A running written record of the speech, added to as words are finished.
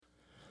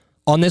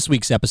On this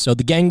week's episode,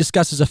 the gang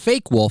discusses a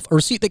fake wolf, a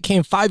receipt that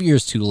came 5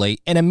 years too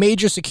late, and a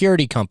major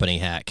security company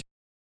hack.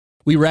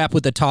 We wrap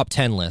with the top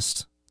 10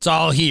 list. It's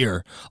all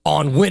here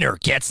on Winner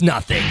Gets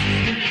Nothing.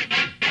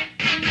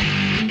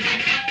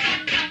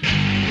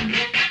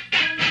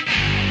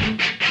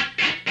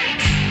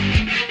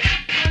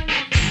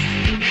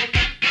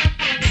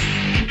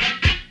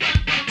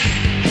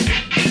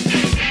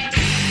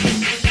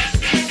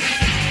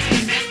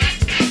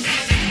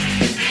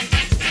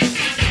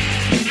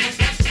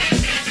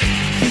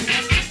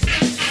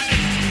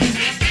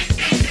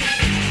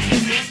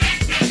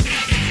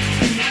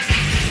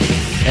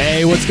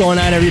 Hey, what's going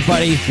on,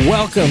 everybody?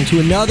 Welcome to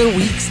another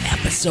week's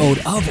episode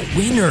of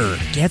Winner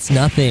Gets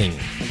Nothing.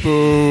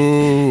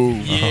 Boo.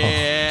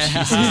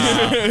 Yeah.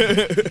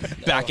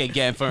 Back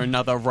again for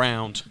another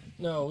round.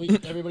 No,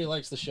 everybody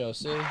likes the show,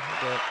 see?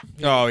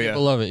 Oh, yeah.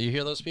 People love it. You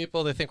hear those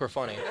people? They think we're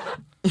funny.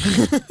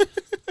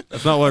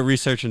 That's not what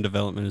research and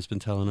development has been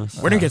telling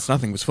us. Winner Gets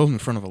Nothing was filmed in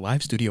front of a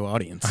live studio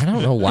audience. I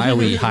don't know why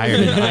we hired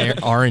an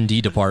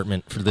R&D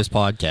department for this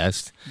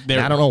podcast.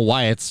 I don't know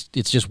why it's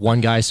just one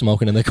guy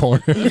smoking in the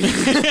corner.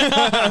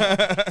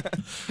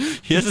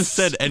 He hasn't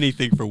said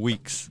anything for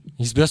weeks.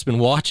 He's just been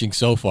watching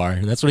so far,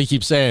 and that's what he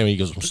keeps saying. He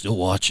goes, I'm still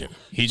watching.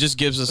 He just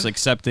gives us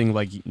accepting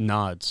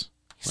nods.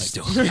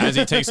 Still. As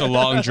he takes a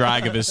long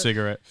drag of his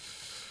cigarette.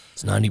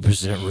 It's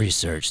 90%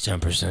 research,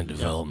 10%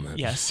 development.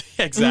 Yes,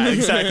 exactly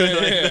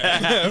like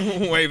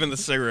that. Waving the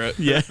cigarette.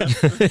 Yeah.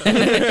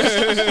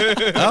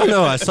 I don't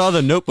know. I saw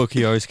the notebook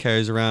he always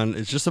carries around.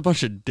 It's just a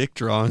bunch of dick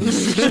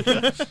drawings.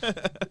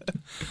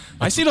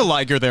 I seen a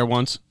Liger there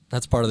once.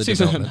 That's part of the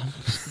development.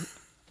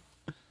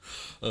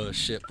 Oh,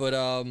 shit. But,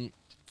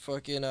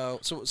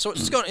 so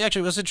just go.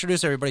 Actually, let's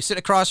introduce everybody. Sit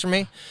across from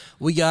me.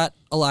 We got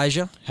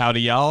Elijah.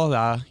 Howdy,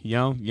 y'all.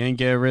 You ain't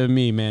getting rid of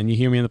me, man. You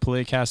hear me in the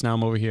Politicast, now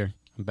I'm over here.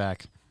 I'm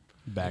back.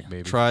 Back,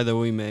 baby. Try though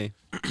we may.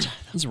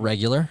 He's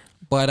regular.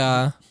 But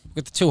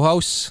with the two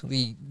hosts,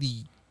 the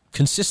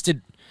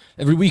consistent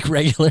every week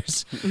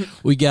regulars,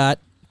 we got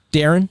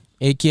Darren,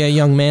 a.k.a.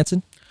 Young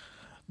Manson.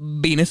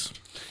 Venus.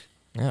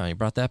 Yeah, you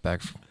brought that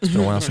back. It's been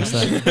a while since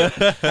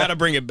that. Had to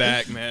bring it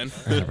back, man.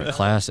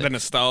 Classic. The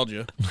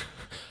nostalgia.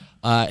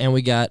 And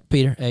we got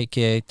Peter,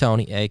 a.k.a.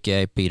 Tony,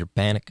 a.k.a. Peter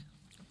Panic.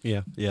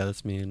 Yeah,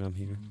 that's me, and I'm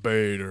here.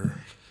 Bader.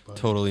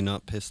 Totally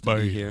not pissed to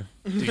be here.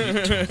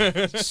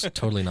 It's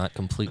totally not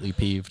completely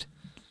peeved.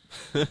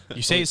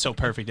 You say it so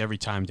perfect every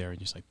time, Darren. You're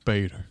just like,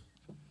 Bader.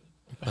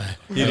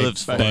 He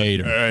lives for it.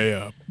 Bader.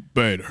 Hey,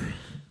 Bader.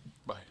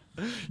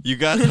 You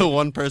got the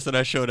one person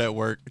I showed at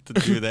work to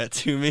do that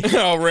to me.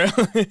 Oh, really?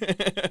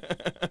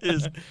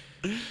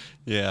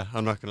 Yeah,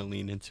 I'm not going to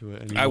lean into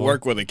it anymore. I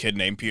work with a kid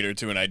named Peter,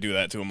 too, and I do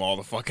that to him all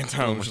the fucking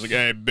time. I'm just like,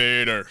 hey,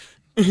 Bader.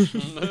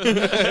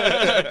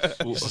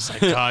 It's just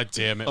like, God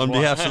damn it. On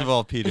behalf of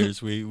all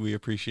Peters, we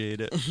appreciate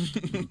it.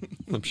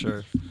 I'm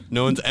sure.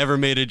 No one's ever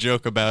made a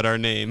joke about our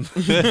name.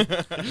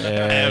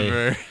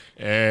 Ever.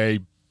 Hey,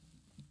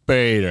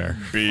 Bader.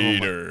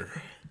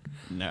 Bader.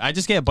 No, I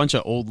just get a bunch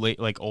of old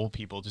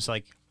people just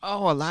like,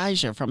 oh,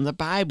 Elijah from the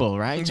Bible,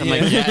 right? So I'm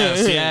like,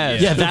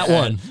 yes. Yeah, that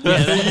one.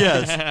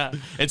 Yes.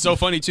 It's so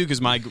funny, too,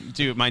 because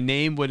my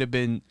name would have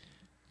been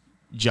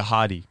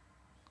Jihadi.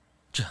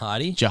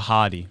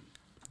 Jihadi?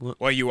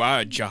 Well, you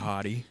are a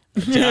jihadi.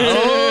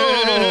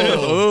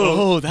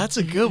 Oh, that's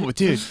a good one,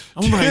 dude.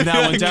 I'm writing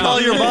that one down. Call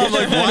your mom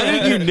like, why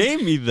did you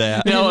name me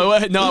that? No, it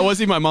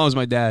wasn't even my mom. It was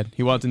my dad.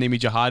 He wanted to name me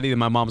Jihadi, and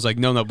my mom was like,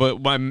 no. But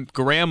my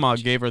grandma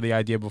gave her the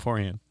idea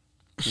beforehand.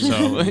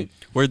 So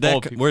Where'd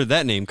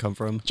that name come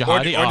from?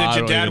 Jihadi? Or did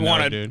your dad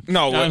want to?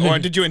 No, or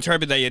did you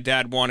interpret that your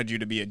dad wanted you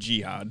to be a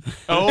jihad?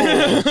 Oh,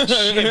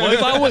 shit.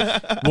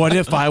 What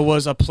if I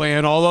was a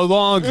plan all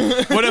along?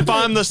 What if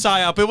I'm the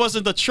psyop? It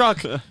wasn't the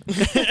truck. It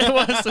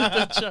wasn't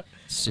the truck.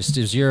 It's just,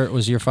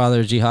 was your father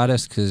a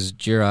jihadist? Because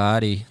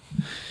jihadi.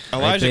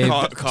 Elijah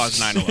Right,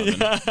 caused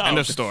 9/11. End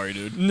of story,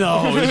 dude.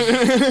 No,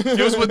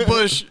 it was with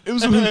Bush. It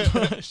was with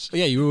Bush.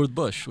 Yeah, you were with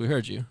Bush. We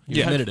heard you.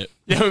 You admitted it.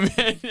 Yeah,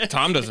 man.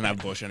 Tom doesn't have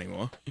Bush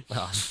anymore.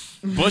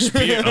 Bush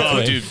beer.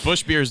 Oh, dude,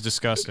 Bush beer is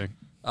disgusting.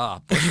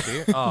 Bush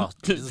beer? Oh,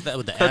 is that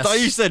with the S? I thought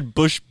you said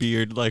bush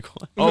beard. Like,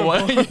 what? Oh,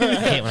 what? I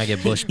hate when I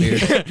get Bush beard.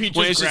 He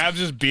just grabs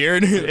his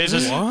beard. It's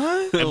just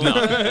what?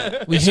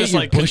 No. We It's hate just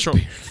your like Bush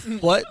control.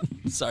 beard. What?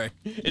 Sorry.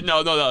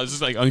 No. It's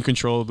just like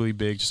uncontrollably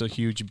big, just a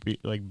huge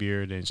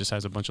beard, and it just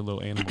has a bunch of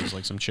little animals,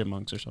 like some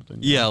chipmunks or something.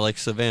 Yeah, like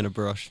Savannah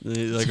brush,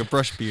 like a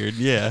brush beard.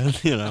 Yeah,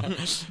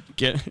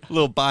 Get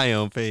little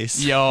biome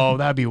face. Yo,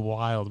 that'd be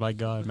wild. My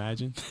God,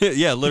 imagine.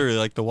 Yeah, literally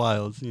like the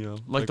wilds.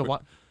 Like the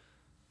what?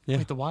 Yeah.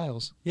 Like the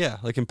wilds. Yeah,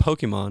 like in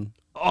Pokemon.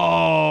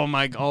 Oh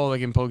my! Oh, like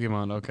in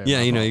Pokemon. Okay.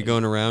 Yeah, you're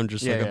going around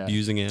just like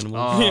abusing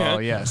animals. Oh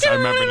yes, I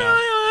remember now.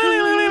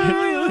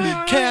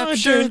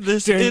 Capture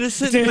this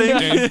innocent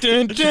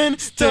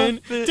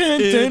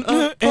thing.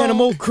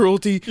 Animal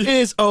cruelty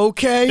is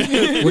okay.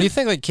 What do you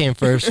think like came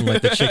first in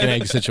like the chicken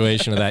egg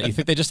situation of that? You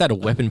think they just had a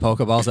whipping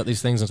Pokeballs at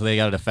these things until they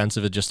got a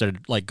defensive and just started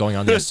like going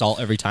on the assault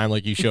every time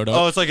like you showed up?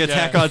 Oh, it's like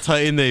Attack on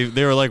Titan. They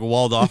were like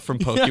walled off from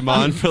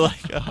Pokemon for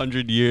like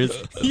 100 years.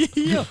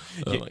 Yeah.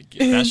 Oh my God.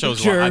 That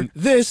shows Capture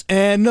this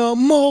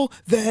animal,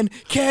 then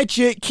catch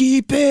it,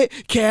 keep it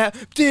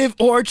captive,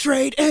 or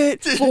trade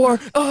it for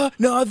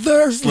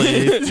another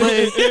slave.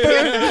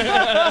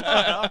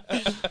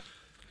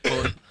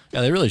 Yeah,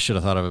 they really should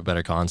have thought of a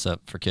better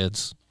concept for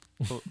kids.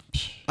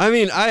 I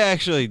mean, I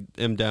actually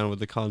am down with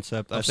the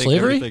concept. I think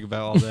slavery? everything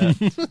about all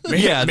that.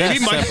 Yeah, maybe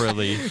that's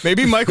separately.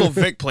 Maybe Michael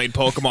Vick played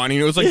Pokemon and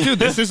he was like, dude,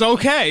 this is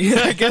okay.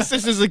 I guess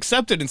this is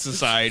accepted in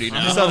society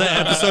now. You saw that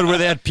episode where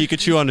they had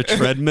Pikachu on a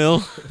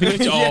treadmill?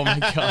 Oh my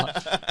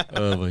god.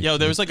 Oh my Yo,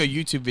 there was like a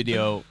YouTube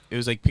video. It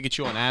was like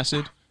Pikachu on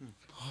acid.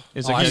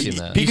 It's Oh, like I've seen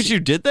that.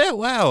 Pikachu did that?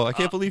 Wow, I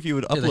can't believe you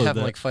would Yeah, upload they have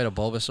him that. like fight a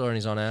Bulbasaur and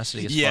he's on acid.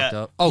 He gets Yeah. fucked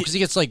up. Oh, because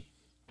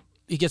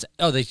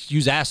they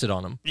use acid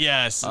on him.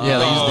 Yes. Yeah,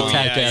 they use the Oh,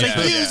 tack yeah, acid. It's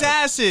like, use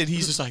acid.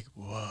 He's just like,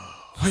 whoa.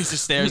 He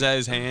just stares at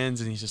his hands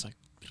and he's just like.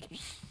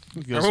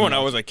 Remember when I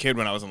was a kid,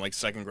 when I was in like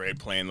second grade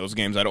playing those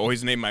games, I'd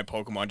always name my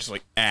Pokemon just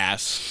like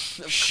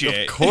ass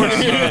shit. Of course.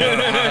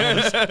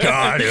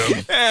 Got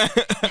him.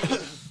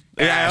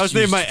 Yeah, I always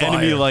named my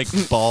enemy like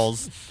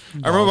balls.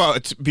 I remember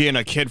being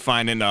a kid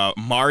finding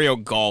Mario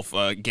Golf,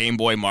 Game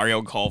Boy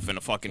Mario Golf in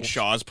a fucking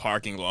Shaw's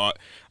parking lot.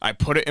 I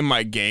put it in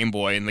my Game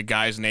Boy, and the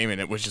guy's name in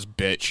it was just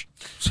bitch.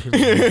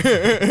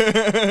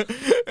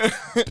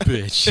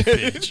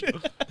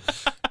 Bitch.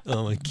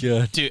 Oh my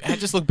God. Dude, I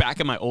just look back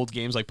at my old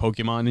games like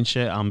Pokemon and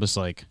shit. I'm just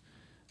like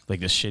the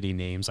shitty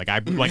names. Like I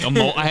had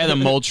a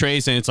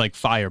Moltres and it's like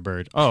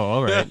Firebird. Oh,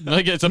 all right.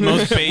 Like it's the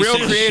most basic. Real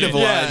creative shit.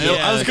 line.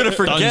 Yeah, I was gonna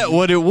forget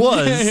what it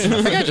was.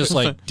 I think I just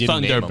like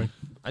didn't name Thunderbird. him.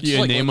 I You just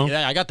didn't name him?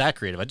 Yeah, I got that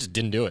creative. I just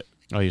didn't do it.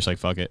 Oh, you're just like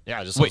fuck it. Yeah,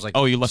 I just Wait, was like,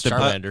 oh, you left it.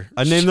 Charmander.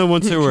 I named them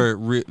once they were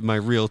my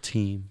real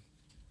team.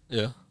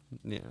 Yeah.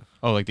 Yeah,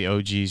 Oh, like the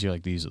OGs. You're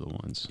like these are the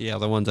ones. yeah,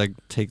 the ones I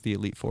take the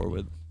Elite Four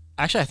with.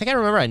 Actually, I think I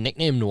remember I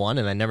nicknamed one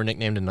and I never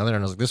nicknamed another, and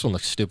I was like, this one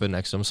looks stupid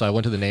next to him. So I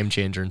went to the name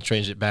changer and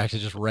changed it back to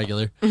just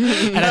regular. And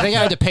I think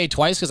I had to pay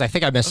twice because I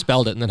think I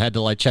misspelled it and then had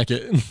to like check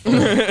it.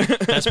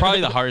 That's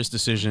probably the hardest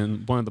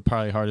decision. One of the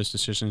probably hardest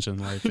decisions in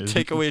life is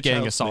Take away a getting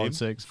a child's solid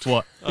name. 6.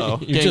 What? Oh,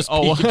 You're just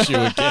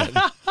Pikachu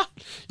again.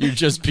 You're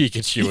just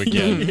Pikachu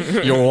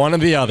again. You're one of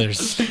the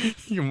others.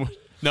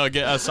 No,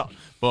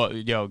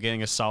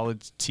 getting a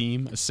solid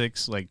team, a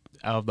 6, like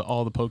out of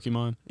all the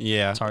Pokemon.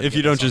 yeah. It's hard to If get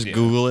you don't that just song,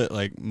 Google it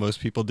like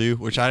most people do,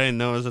 which I didn't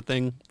know was a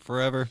thing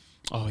forever.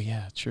 Oh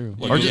yeah, true.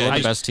 Or just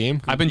the best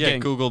team. I've been Yeah, getting.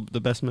 Google the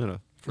best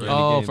meta. For any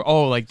Oh,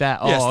 game. like that.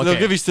 Oh, Yes, okay. they'll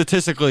give you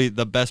statistically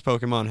the best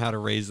Pokemon, how to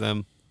raise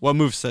them, what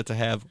moveset to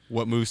have,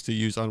 what moves to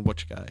use on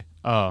which guy.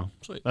 Oh,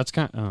 Sweet. that's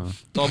kind. Oh.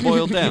 It's all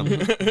boiled down.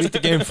 Beat the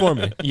game for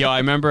me. Yo, I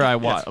remember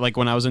like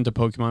when I was into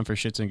Pokemon for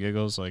shits and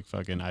giggles, like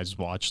fucking, I just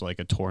watched like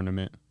a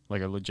tournament,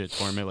 like a legit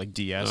tournament, like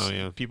DS. Oh,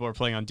 yeah. People are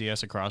playing on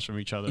DS across from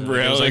each other. Like,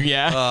 Really? I was like,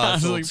 yeah. Oh, I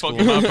that's was old like, school.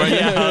 Pokemon, bro.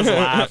 Yeah, I was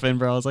laughing,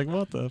 bro. I was like,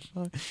 what the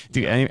fuck,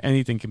 dude?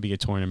 anything can be a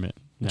tournament.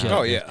 now.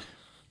 Oh, yeah.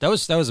 That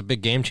was a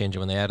big game changer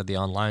when they added the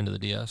online to the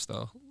DS,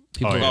 though.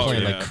 People Oh, were yeah.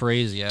 playing Oh, like yeah.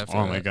 crazy after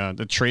Oh that. my god,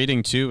 the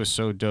trading too is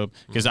so dope.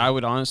 Because I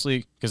would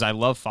honestly, because I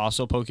love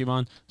fossil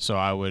Pokemon, so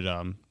I would.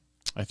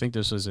 I think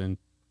this was in.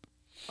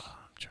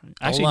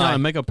 Actually, lie. no,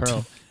 in Mega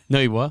Pearl. No,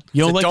 you what?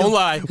 You don't like Don't them?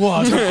 lie.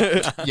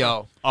 What?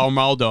 Yo,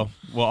 Armaldo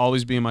will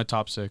always be in my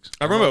top 6.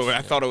 I remember when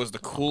I thought it was the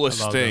coolest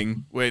I love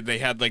thing where they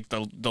had like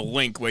the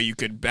link where you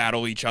could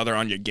battle each other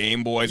on your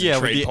Game Boys Yeah,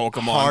 and with trade the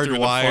Pokemon through the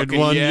hardwired fucking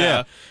one, yeah.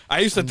 yeah. I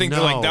used to think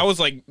No. that was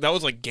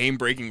like game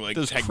breaking like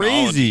That's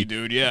technology, crazy,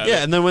 dude. Yeah.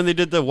 Yeah, and then when they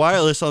did the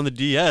wireless on the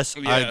DS,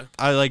 Yeah.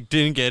 I like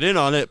didn't get in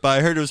on it, but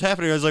I heard it was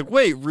happening. I was like,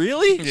 wait,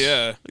 really?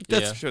 Yeah.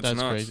 That's Shit's That's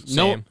nuts. crazy. Same.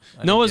 No, I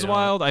didn't Noah's get on it.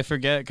 Wild. I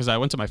forget because I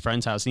went to my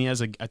friend's house and he has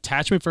an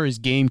attachment for his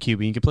GameCube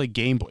and you can play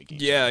Game Boy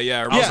games. Yeah,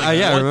 yeah. I Yeah, remember that.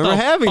 I what remember the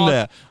having fuck?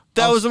 that.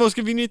 That I was- was the most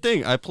convenient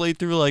thing. I played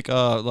through like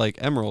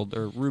Emerald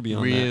or Ruby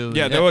on that. Really?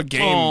 Yeah, there were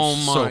games.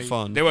 Oh So my.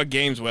 fun. There were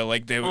games where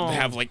like they would Oh.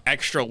 have like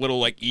extra little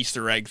like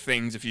Easter egg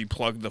things if you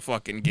plugged the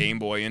fucking Game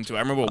Boy into it.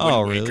 I remember Wind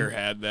Oh, Waker really?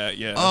 had that.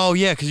 Yeah. Oh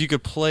yeah, because you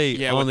could play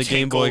Yeah, on the with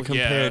Game Boy Tinkle,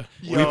 yeah. compared.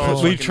 Yeah. We, Oh,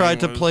 we fucking tried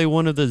to name was- play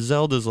one of the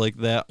Zeldas like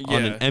that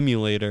on an Yeah.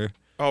 emulator,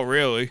 Oh,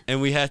 really?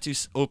 and we had to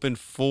open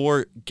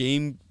 4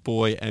 Game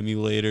Boy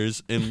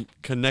emulators and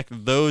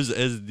connect those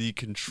as the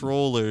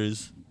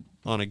controllers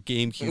on a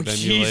GameCube emulator.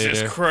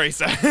 Jesus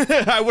Christ!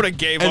 I would have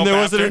gave up. And there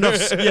wasn't after.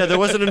 enough. Yeah, there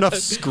wasn't enough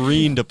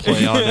screen to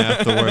play on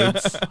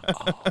afterwards.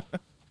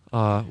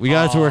 We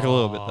got it to work a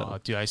little bit Oh, though.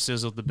 dude, I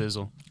sizzled the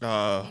bizzle.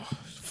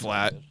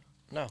 Flat.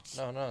 No,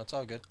 it's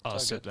all good. Oh,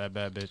 sip that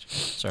bad bitch.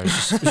 Sorry,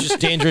 it's just a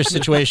dangerous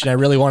situation. I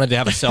really wanted to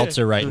have a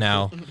seltzer right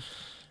now.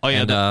 Oh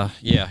yeah, And got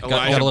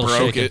Elijah a little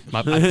broke shaky. it.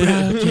 I broke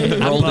it.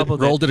 I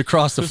bubbled it. Rolled it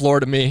across the floor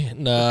to me,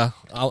 and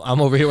I'm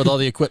over here with all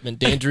the equipment.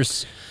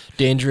 Dangerous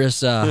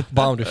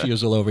bomb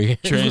defusal over here.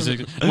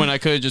 When I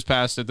could have just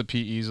passed it to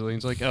Pete easily.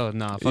 It's like, oh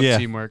nah, fuck Yeah,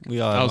 teamwork. we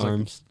all I have was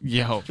arms. like,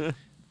 yo,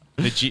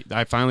 The Jeep.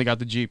 I finally got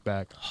the Jeep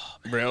back.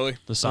 Really?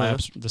 The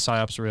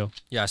psyop's real.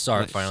 Yeah, I saw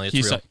it finally.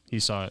 It's real. He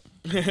saw it.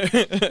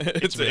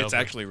 It's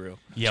actually real.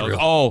 Yeah. real.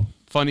 Oh,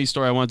 funny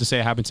story. I wanted to say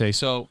it happened today.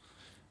 So,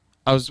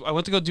 I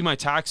went to go do my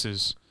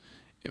taxes.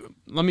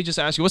 Let me just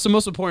ask you, what's the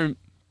most important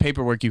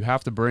paperwork you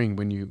have to bring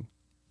when you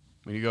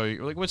go?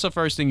 You're like, what's the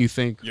first thing you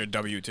think? Your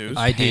W-2s?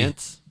 ID.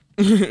 Pants.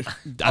 I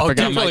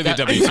forgot my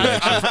definitely the W2.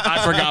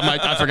 I forgot my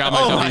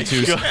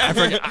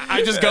W2s.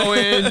 I just go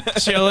in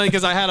chilling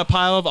because I had a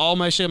pile of all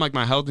my shit, like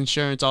my health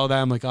insurance, all that.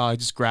 I'm like, oh, I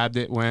just grabbed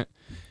it, went,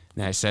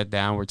 and I sat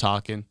down. We're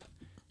talking.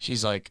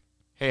 She's like,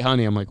 hey,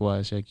 honey. I'm like,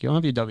 what? She's like, you don't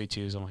have your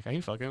W2s. I'm like, are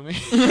you fucking with me?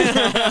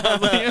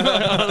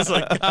 I was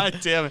like, God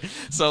damn it.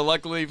 So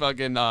luckily,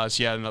 fucking,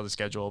 she had another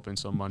schedule open.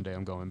 So Monday,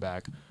 I'm going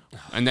back.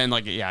 And then,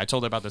 like, yeah, I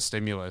told her about the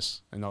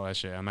stimulus and all that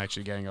shit. I'm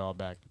actually getting it all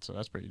back. So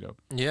that's pretty dope.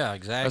 Yeah,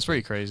 exactly. That's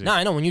pretty crazy. No,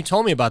 I know. When you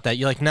told me about that,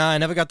 you're like, nah, I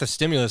never got the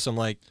stimulus. I'm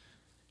like,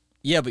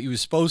 yeah, but you were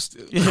supposed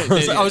to.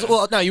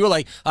 You were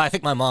like, I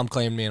think my mom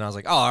claimed me. And I was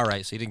like, oh, all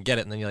right. So you didn't get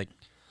it. And then you're like,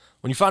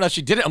 when you found out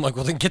she did it, I'm like,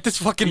 well, then get this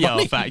fucking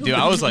money. Yo, fact, dude,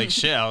 I was like,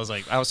 shit. I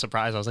was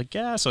surprised. I was like,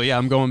 yeah. So yeah,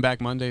 I'm going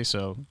back Monday.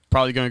 So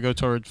probably gonna go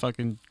toward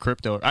fucking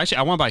crypto. Actually,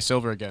 I want to buy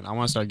silver again. I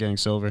want to start getting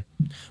silver.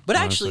 But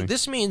actually,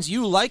 this means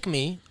you, like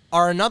me,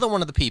 are another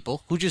one of the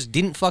people who just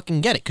didn't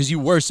fucking get it because you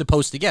were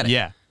supposed to get it.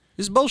 Yeah.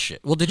 This is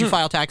bullshit. Well, did you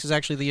file taxes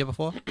actually the year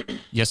before?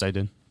 Yes, I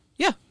did.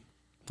 Yeah.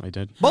 I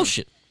did.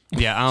 Bullshit.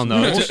 Yeah, I don't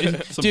know.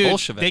 Some Dude,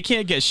 bullshit. they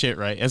can't get shit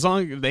right as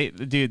long as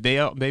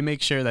they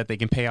make sure that they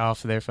can pay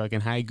off their fucking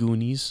high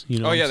goonies. You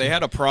know. Oh yeah, they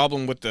had a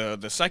problem with the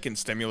second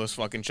stimulus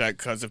fucking check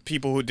because of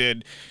people who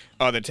did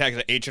the tax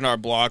at H&R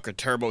Block or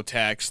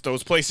TurboTax.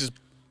 Those places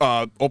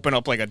open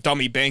up like a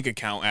dummy bank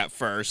account at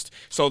first,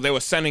 so they were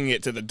sending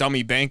it to the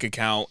dummy bank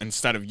account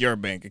instead of your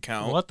bank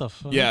account. What the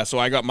fuck? Yeah, so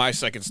I got my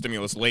second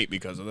stimulus late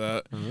because of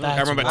that. I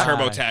remember why.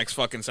 TurboTax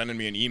fucking sending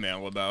me an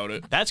email about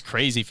it. That's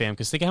crazy, fam.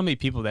 Because think how many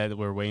people that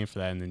were waiting for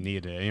that and they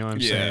needed it. You know what I'm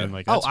Yeah. saying?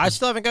 Like, Oh, that's I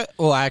still haven't got.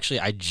 Well, actually,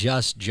 I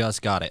just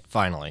got it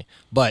finally.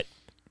 But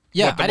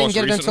yeah, What, the I didn't most get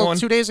it recent until one?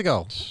 2 days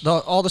ago.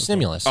 All the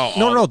stimulus. Oh,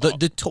 no, all- the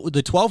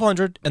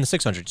 1,200 and the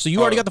 600. So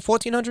you already got the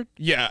 1,400.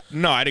 Yeah,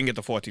 no, I didn't get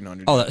the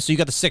 1,400. Oh, so you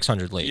got the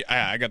 600 late.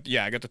 yeah, I got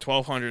the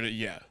 1,200.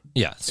 Yeah,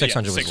 Yeah,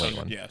 600 was the 600, late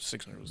one. Yeah,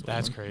 600 was the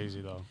That's late one.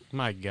 crazy though.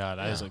 My God,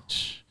 I was like,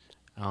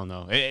 I don't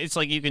know. It's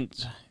like you can.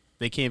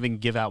 They can't even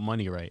give out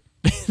money right.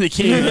 They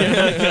can't.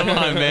 Even, come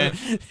on, man.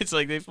 It's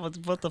like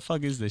what the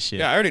fuck is this shit?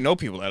 Yeah, I already know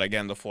people that are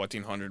getting the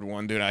 1,400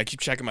 one, dude. I keep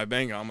checking my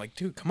bank. I'm like,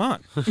 dude, come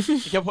on.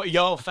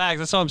 Yo, facts.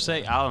 That's what I'm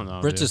saying. I don't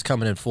know. Brit's dude. is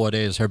coming in 4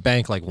 days. Her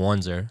bank like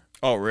warns her.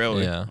 Oh,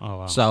 really? Yeah. Oh,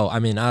 wow. So I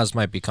mean, ours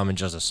might be coming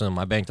just as soon.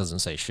 My bank doesn't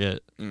say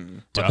shit.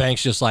 Mm. My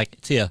bank's just like,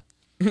 it's here.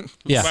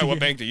 Yeah. Why, what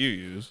bank do you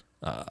use?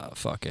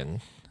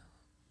 Fucking.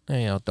 You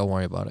know, don't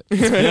worry about it.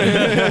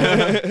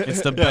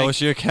 It's the Yeah, bank.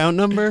 what's your account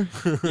number?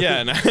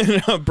 Yeah,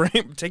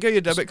 take out your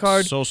debit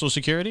card. Social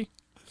Security.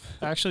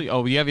 Actually,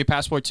 oh, you have your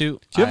passport too.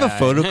 Do you have a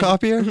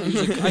photocopier?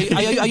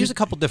 I use a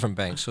couple different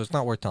banks, so it's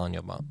not worth telling you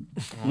about.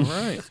 All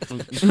right.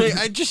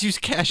 I just use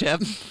Cash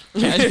App.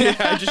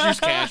 I just use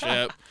Cash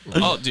App.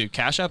 Oh, dude,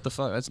 Cash App the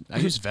fuck. I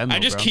use Venmo. I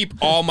just bro. keep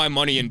all my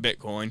money in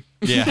Bitcoin.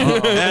 Yeah,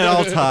 at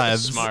all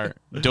times. smart.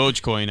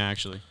 Dogecoin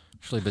actually.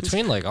 Actually,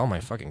 between like all my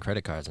fucking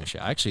credit cards and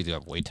shit, I actually do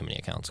have way too many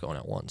accounts going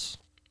at once.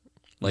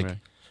 Like, Okay.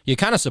 you're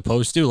kind of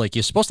supposed to. Like,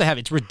 you're supposed to have.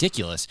 It's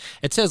ridiculous.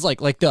 It says like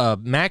the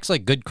max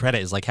like good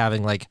credit is like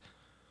having like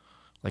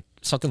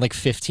something like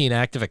 15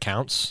 active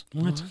accounts.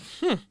 What?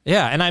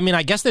 Yeah, and I mean,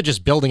 I guess they're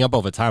just building up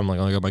over time. Like,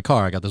 oh, I got my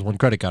car, I got this one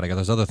credit card, I got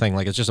this other thing.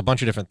 Like, it's just a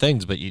bunch of different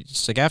things. But you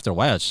just like after a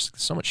while, it's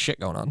just so much shit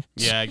going on.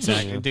 Yeah,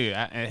 exactly, dude.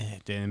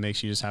 Then it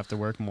makes you just have to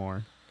work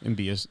more and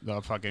be a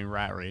fucking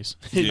rat race.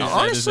 Yeah.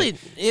 Honestly,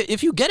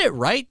 if you get it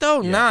right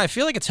though, nah, I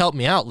feel like it's helped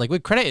me out. Like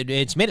with credit,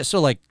 it's made it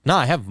so like, nah,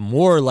 I have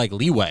more like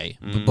leeway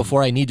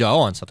before I need to owe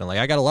on something. Like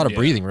I got a lot of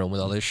breathing room with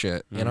all this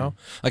shit, you know?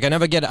 Like I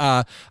never get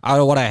out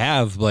of what I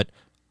have, but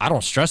I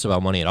don't stress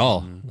about money at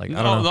all. Like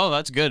I don't know. No,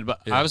 that's good.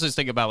 But I was just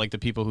thinking about like the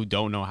people who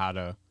don't know how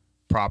to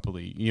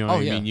properly, you know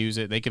what I mean, use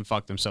it. They can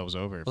fuck themselves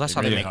over. Well, that's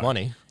how they really make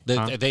money. They,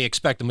 Huh? they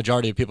expect the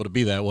majority of people to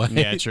be that way.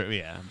 Yeah, true.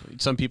 Yeah,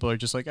 some people are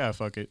just like, ah,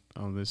 fuck it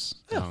on this.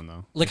 I don't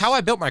know. Like how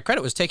I built my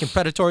credit was taking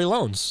predatory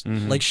loans.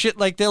 Like shit.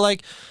 Like they're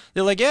like,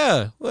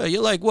 yeah. Well,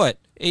 you're like what?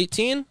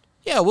 18?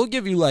 Yeah, we'll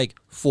give you like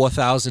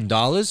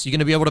 $4,000. You're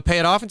gonna be able to pay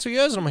it off in 2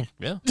 years. And I'm like,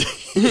 yeah.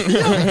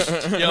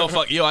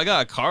 Yo, I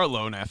got a car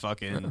loan at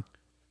fucking.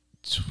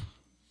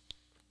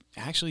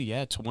 Actually,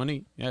 yeah,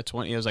 20. Yeah,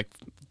 20. It was like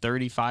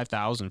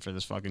 35,000 for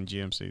this fucking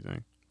GMC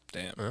thing.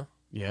 Damn.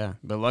 Yeah,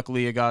 but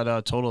luckily it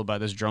got totaled by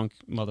this drunk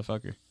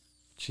motherfucker.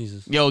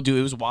 Jesus. Yo, dude,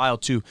 it was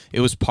wild too.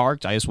 It was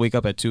parked. I just wake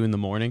up at 2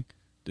 a.m.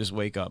 Just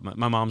wake up.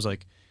 My mom's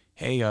like,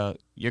 "Hey,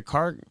 your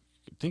car.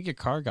 I think your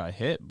car got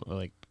hit." But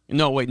like,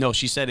 no.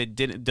 She said it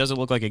didn't. It doesn't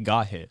look like it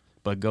got hit.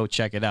 But go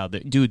check it out,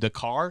 dude. The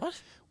car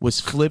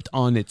was flipped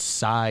on its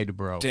side,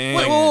 bro. Damn.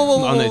 Wait,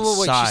 on its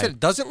wait. side. She said it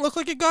doesn't look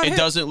like it got hit. It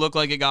doesn't look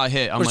like it got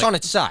hit. I'm But it's like, on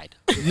its side.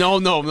 no.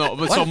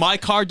 But so my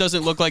car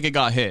doesn't look like it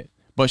got hit.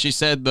 But she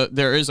said that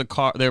there is a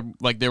car there,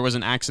 like there was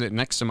an accident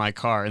next to my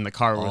car, and the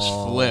car was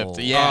flipped.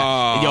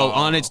 Yeah, yo,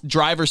 on its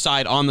driver's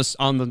side on the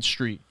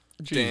street.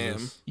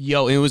 Damn.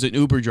 Yo, it was an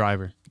Uber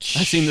driver.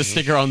 I seen the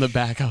sticker on the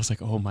back. I was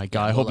like, oh my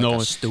god, I hope like no a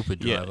one. stupid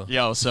driver.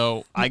 Yo,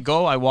 so I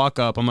walk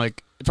up. I'm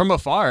like, from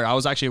afar, I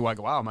was actually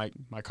like, wow, my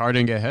car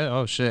didn't get hit.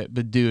 Oh shit,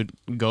 but dude,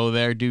 go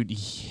there, dude.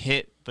 He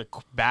hit the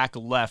back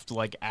left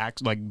like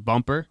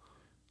bumper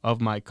of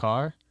my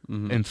car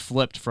and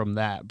flipped from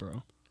that,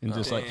 bro. And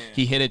just like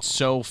he hit it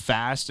so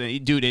fast,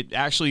 and dude, it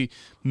actually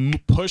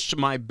pushed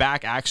my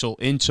back axle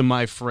into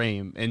my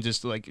frame, and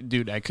just like,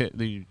 dude,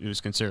 it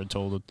was considered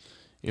totaled.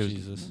 It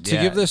was, To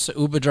give this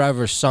Uber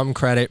driver some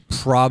credit,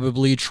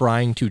 probably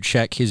trying to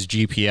check his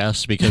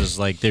GPS because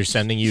like they're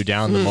sending you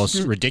down the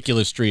most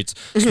ridiculous streets.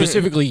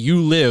 Specifically, you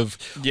live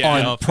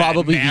on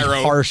probably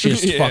the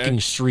harshest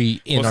fucking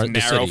street in the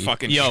narrow city.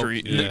 fucking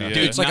street. Dude,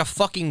 it's like a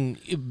fucking.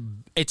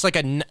 It's like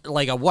a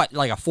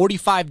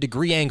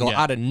 45-degree angle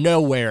out of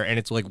nowhere, and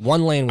it's like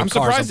one lane with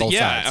cars on both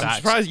sides.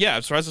 I'm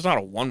surprised it's not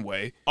a one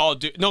way. Oh,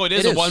 dude, no, it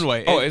is a one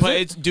way. But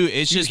it's dude,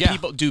 it's just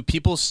people. Dude,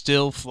 people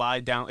still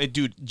fly down.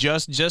 Dude,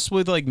 just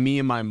with like me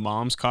and my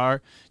mom's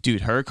car,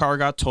 dude, her car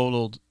got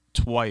totaled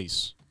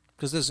twice.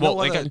 Because there's no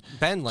other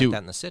bend like that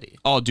in the city.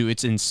 Oh, dude,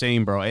 it's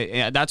insane, bro.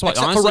 That's why.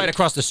 Except honestly, for right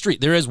across the street,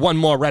 there is one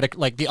more right,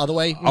 like the other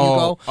way when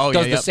you go.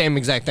 Does the same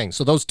exact thing.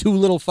 So those two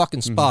little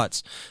fucking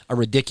spots are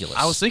ridiculous.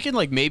 I was thinking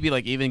like maybe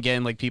like even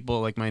getting like people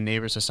like my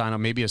neighbors to sign up,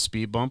 maybe a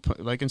speed bump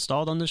like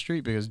installed on the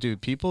street, because dude,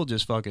 people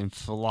just fucking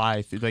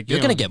fly through. Like you're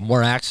gonna get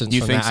more accidents.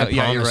 You from think that, so?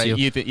 Yeah, you're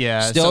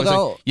right. Still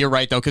though, like, you're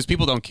right though, because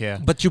people don't care.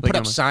 But you put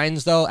like, up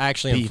signs though,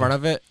 actually in front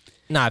of it.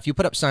 Nah, if you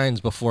put up signs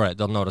before it,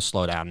 they'll know to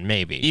slow down.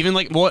 Maybe even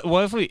like what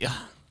if we.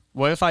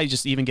 What if I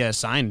just even get a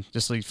sign,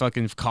 just like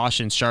fucking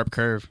caution, sharp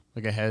curve,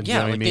 like ahead? Yeah, you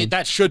know what I mean?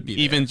 That should be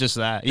there. Even just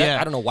that. Yeah,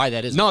 I don't know why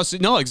that is. No,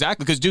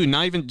 exactly. Because dude,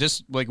 not even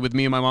just like with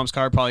me and my mom's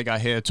car, probably got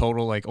hit a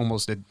total like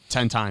almost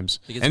 10 times.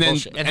 And then,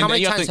 how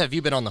many times have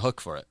you been on the hook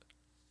for it?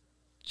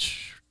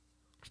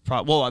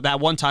 Well, that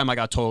one time I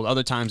got told.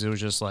 Other times it was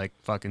just like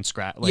fucking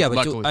scrap. Like, yeah,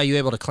 but are you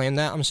able to claim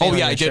that? I'm saying. Oh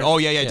yeah, I did. Oh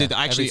yeah, I did.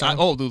 Actually,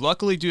 dude,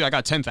 luckily, dude, I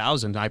got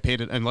 10,000. I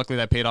paid it, and luckily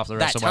that paid off the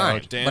rest of my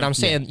load. But I'm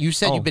saying, you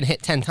said you've been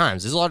hit 10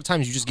 times. There's a lot of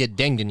times you just get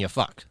dinged and you're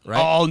fucked,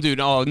 right? Oh, dude,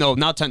 no,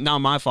 not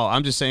my fault.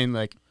 I'm just saying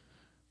like.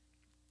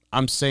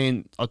 I'm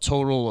saying a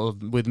total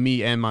of with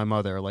me and my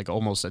mother like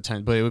almost a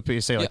 10, but it would be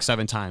say like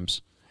 7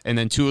 times, and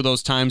then 2 of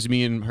those times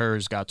me and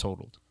hers got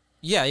totaled.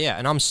 Yeah,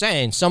 and I'm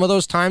saying some of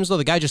those times though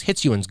the guy just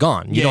hits you and's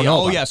gone. You don't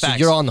know. Facts. So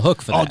you're on the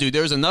hook for that. Oh, dude,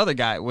 there was another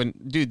guy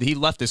he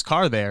left his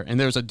car there, and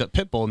there was a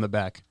pit bull in the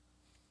back.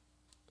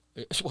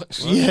 What?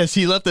 Yes,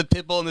 he left the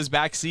pit bull in his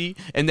back seat,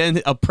 and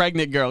then a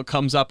pregnant girl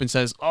comes up and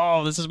says,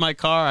 "Oh, this is my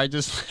car."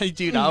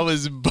 Dude, I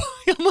was. I'm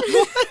like,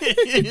 what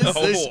is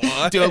this?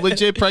 Dude, a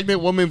legit pregnant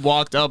woman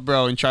walked up,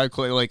 bro, and tried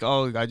to like,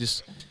 "Oh, I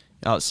just."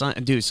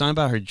 Something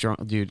about her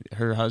drunk, dude.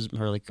 Her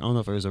husband, I don't know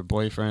if it was her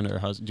boyfriend or her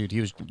husband. Dude, he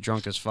was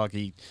drunk as fuck.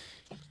 He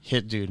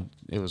hit, dude.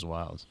 It was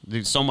wild,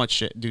 dude. So much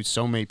shit, dude.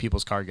 So many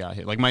people's car got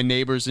hit. Like my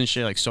neighbors and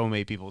shit. Like so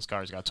many people's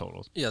cars got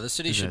totaled. Yeah, the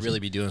city should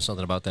really be doing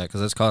something about that because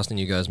that's costing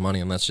you guys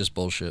money, and that's just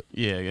bullshit.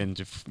 Yeah, and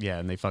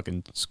they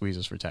fucking squeeze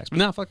us for tax. But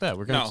no, fuck that.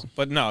 We're gonna.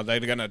 No, they're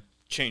gonna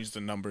change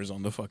the numbers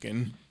on the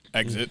fucking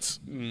exits.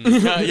 Max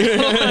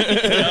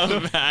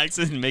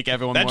and make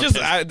everyone that more just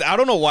pissed. I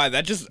don't know why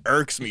that just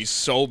irks me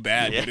so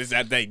bad, dude, is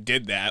that they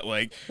did that.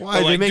 Like,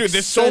 why? Like, dude,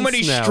 there's so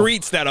many now.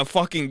 streets that are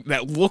fucking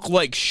that look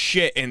like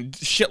shit and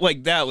shit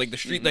like that, like the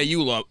street that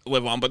you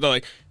live on, but they're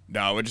like,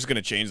 no, we're just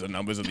gonna change the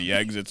numbers of the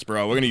exits,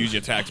 bro. We're gonna use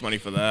your tax money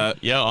for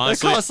that. Yo, That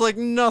honestly, costs like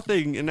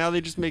nothing, and now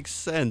they just make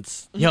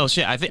sense. yo,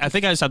 shit. I think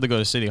I just have to go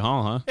to City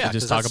Hall, huh? Yeah, to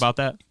just 'cause talk that's- about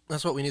that.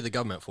 That's what we need the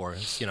government for.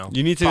 Is, You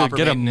need to proper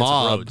get a maintenance of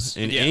mob, roads.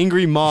 an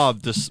angry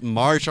mob, to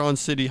march on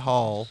City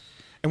Hall.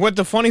 And what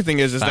the funny thing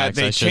is Facts,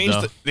 that I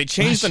should, they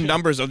changed the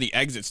numbers of the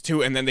exits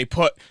too, and then they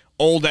put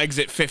old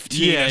exit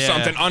 15 or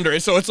something under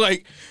it. So it's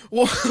like,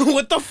 well,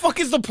 what the fuck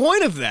is the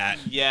point of that?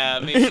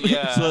 Yeah,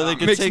 So they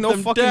can Makes take no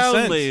them fucking down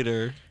sense.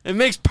 later. It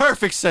makes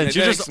perfect sense. It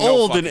You're makes just no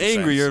old and fucking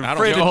angry. sense. You're I don't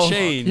afraid get of it.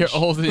 change. You're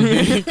old and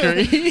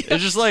angry.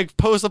 It's just like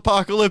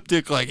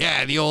post-apocalyptic. Like,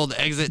 yeah, the old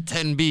exit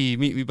 10B.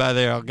 Meet me by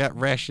there. I'll get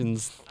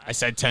rations. I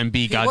said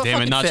 10B, What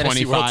goddammit, not fucking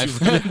fantasy world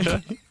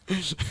 25.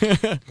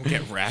 We'll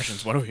get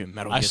rations. What are we,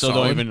 Metal I Gear still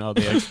Solid? don't even know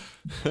the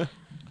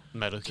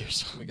Metal Gear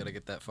Solid. We gotta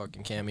get that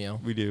fucking cameo.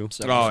 We do.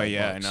 Oh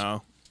yeah, I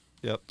know.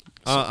 Yep.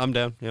 I'm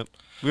down. Yep.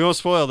 We won't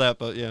spoil that,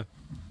 but yeah.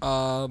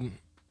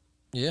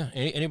 Yeah.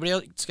 Anybody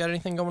else got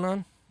anything going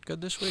on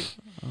good this week?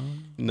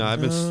 No, I've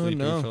been sleeping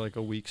no. for like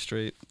a week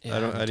straight. Yeah, I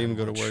I didn't haven't even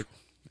go done to much. work.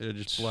 I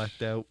just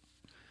blacked out.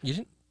 You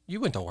didn't. You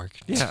went to work.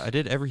 Yeah, I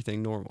did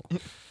everything normal.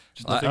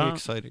 Just nothing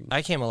exciting.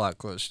 I came a lot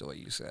closer to what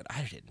you said.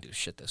 I didn't do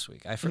shit this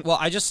week. Well,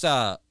 I just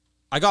I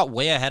got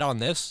way ahead on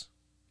this,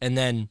 and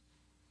then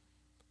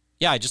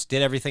I just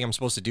did everything I'm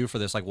supposed to do for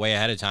this like way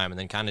ahead of time, and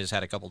then kind of just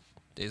had a couple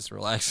days to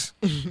relax.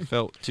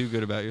 Felt too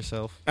good about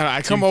yourself. And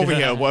I come over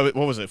here. What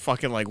was it?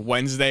 Fucking like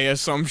Wednesday or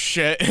some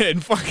shit.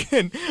 And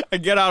fucking, I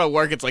get out of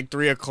work. It's like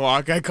 3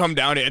 o'clock. I come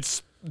down here.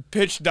 It's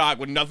pitch dark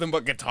with nothing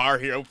but Guitar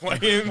Hero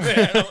playing.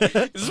 There. Is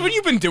this what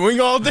you've been doing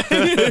all day?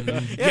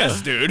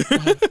 Yes, dude.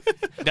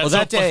 Well,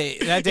 that day,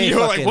 You're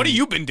like, fucking- what have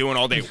you been doing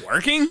all day?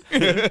 Working?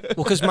 Well,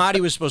 because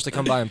Marty was supposed to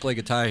come by and play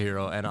Guitar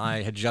Hero, and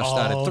I had just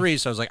started 3,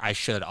 so I was like, I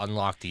should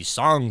unlock these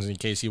songs in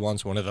case he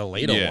wants one of the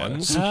later Yeah.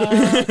 ones.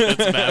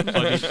 That's bad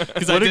funny.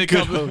 Because What a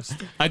good host.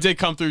 I did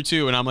come through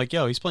too, and I'm like,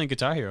 yo, he's playing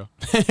Guitar Hero.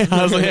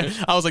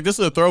 I was like, this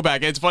is a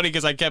throwback. It's funny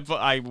because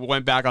I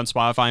went back on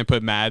Spotify and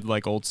put mad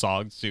like old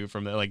songs too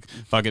from the like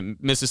fucking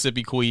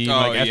Mississippi Queen,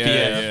 Oh, like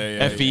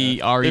yeah.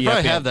 FERE. They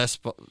probably have that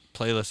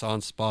playlist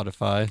on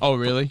Spotify. Oh,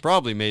 really?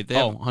 Probably made. They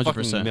have 100%.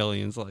 fucking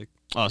millions. Like,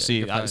 Oh, yeah, see,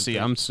 you can find things.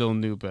 I'm still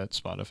noob at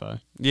Spotify.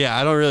 Yeah,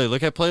 I don't really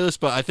look at playlists,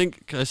 but I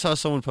think I saw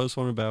someone post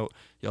one about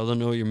y'all don't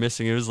know what you're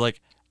missing. It was like,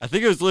 I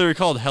think it was literally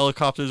called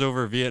Helicopters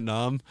Over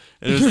Vietnam,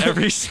 and it was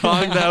every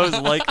song that was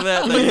like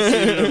that you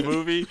see in a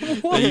movie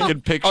that you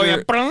can picture. Oh, yeah.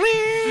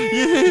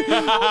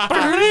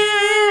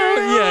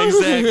 Yeah,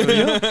 exactly.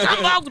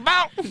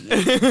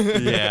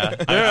 Yeah,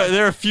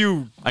 there are a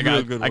few. I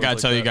real good gotta ones like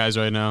tell you that. guys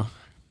right now,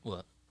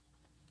 What?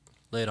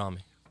 Lay it on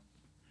me.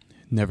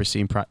 never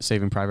seen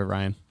Saving Private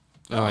Ryan.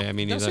 Oh yeah,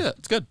 me Did I see neither. that?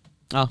 It's good.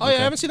 Oh, Oh, yeah, I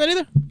haven't seen that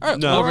either. All right.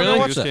 No, well, we're gonna really?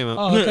 watch It just that. came out.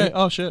 Oh, okay.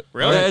 Oh shit.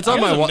 Really? Yeah, it's on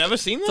You my guys have wa- never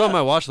seen that? It's on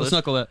my watch Let's list.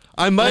 knuckle that.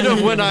 I might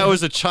have when I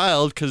was a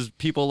child because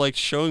people liked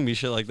showing me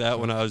shit like that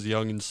when I was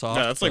young and soft.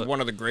 Yeah, that's like but- one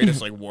of the greatest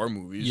like war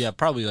movies. Yeah,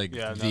 probably like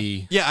Yeah, no.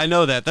 the... Yeah, I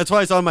know that. That's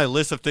why it's on my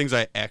list of things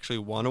I actually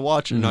want to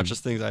watch, and not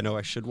just things I know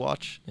I should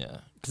watch. Yeah.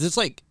 Because it's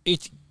like,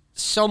 it's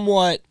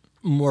somewhat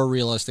more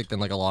realistic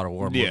than like a lot of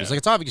war movies. Yeah. Like,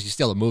 it's obviously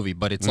still a movie,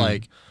 but it's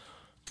like...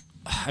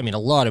 I mean, a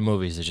lot of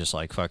movies are just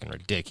like fucking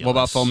ridiculous. What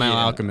about Full Metal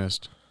Yeah.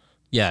 Alchemist?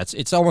 Yeah,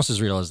 it's almost as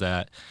real as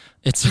that.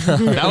 It's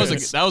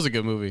That was a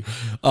good movie.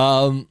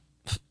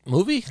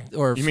 movie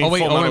or You mean wait,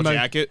 Full oh, Metal my-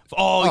 Jacket?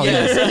 Oh,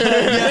 yes. All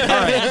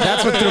right,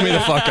 that's what threw me the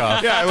fuck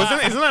off. Yeah,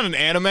 isn't that an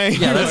anime?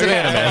 Yeah, that's an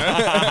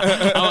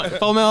anime.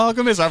 Full Metal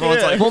Alchemist.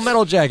 Everyone's like, Full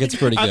Metal Jacket's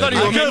pretty good. I thought you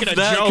were making a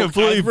that joke.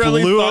 completely I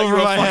really blew thought you over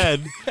were my fucking-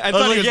 head. I I thought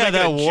was he like, was yeah, making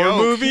that a war joke.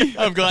 movie.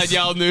 I'm glad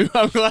y'all knew.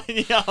 I'm glad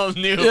y'all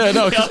knew. Yeah,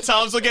 no, Y'all,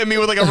 Tom's looking at me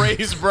with like a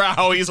raised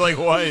brow. He's like,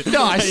 what?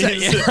 No, I said.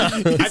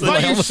 I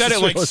thought you said it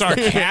like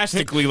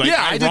sarcastically, like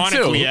Yeah, I did too.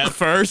 ironically at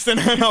first, and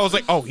then I was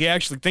like, "Oh, he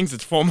actually thinks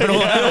it's Full Metal."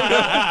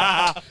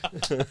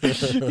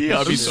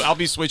 Yeah, I'll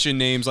be switching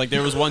names. Like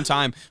there was one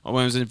time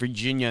when I was in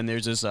Virginia, and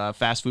there's this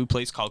fast food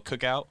place called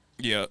Cookout.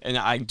 Yeah, And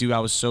I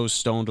was so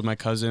stoned with my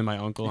cousin and my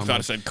uncle. I I'm thought like,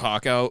 it said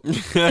cock out.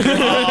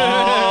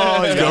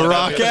 oh, Go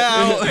rock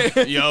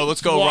out. yo,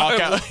 let's go rock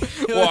out.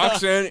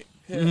 Walks in.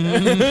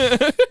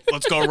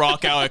 Let's go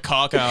rock out at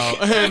Cock Out.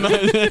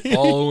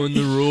 Following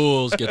the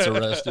rules gets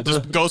arrested.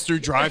 Just goes through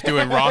drive-through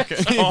and rock.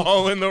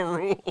 All in the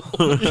rules.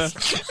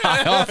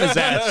 High off his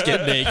ass,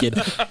 get naked.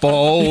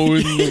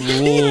 Following the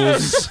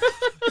rules.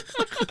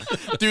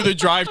 Through the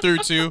drive-through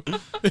too.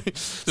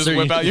 Just Sir,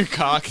 whip you- out your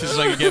cock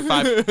so I can get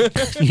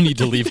 5. You need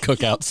to leave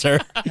Cookout, sir.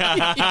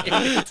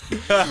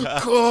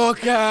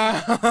 Cock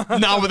out.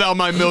 Not without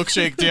my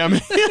milkshake, damn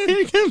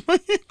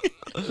it.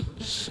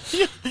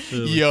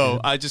 Yo,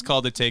 I just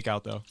called it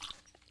takeout though.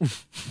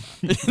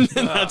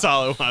 That's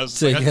all it was.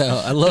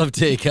 Takeout. I love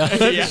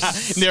takeout. Yeah.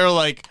 And they were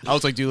like, I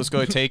was like, dude, let's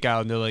go to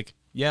takeout. And they're like,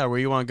 yeah, where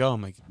you want to go?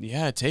 I'm like,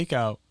 yeah,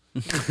 takeout.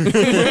 And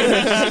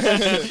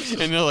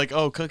they're like,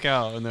 oh,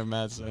 Cookout. And they're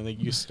mad. So I'm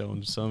like, you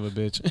stoned son of a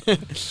bitch.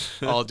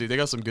 Oh, dude, they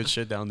got some good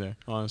shit down there,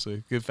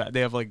 honestly. Good fat.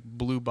 They have like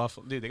Blue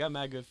Buffalo. Dude, they got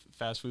mad good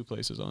fast food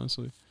places,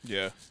 honestly.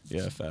 Yeah.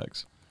 Yeah,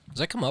 facts. Does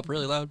that come up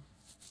really loud?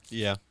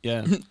 Yeah,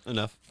 Yeah.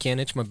 enough. Can't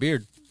itch my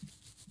beard.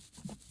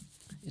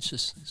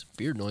 It's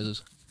beard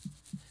noises.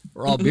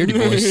 We're all beardy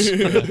boys.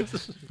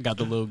 Got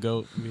the little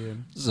goat. Yeah.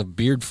 This is a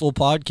beardful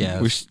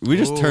podcast. We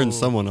just turned Ooh.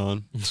 someone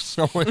on.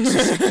 Someone's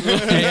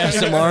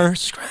ASMR.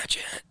 Scratch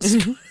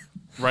it.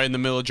 Right in the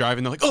middle of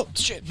driving, they're like, oh,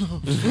 shit.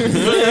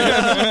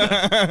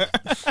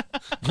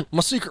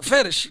 My secret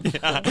fetish.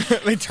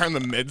 They turn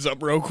the mids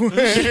up real quick.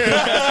 Love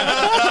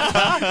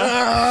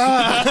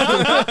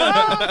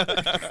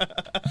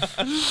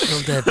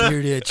that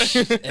beard itch.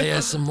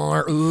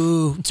 ASMR.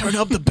 Ooh. Turn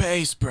up the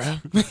bass, bro.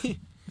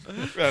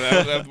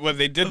 When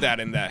they did that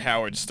in that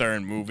Howard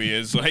Stern movie,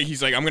 is like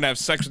he's like, I'm gonna have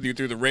sex with you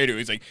through the radio.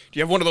 He's like, do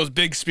you have one of those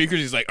big speakers?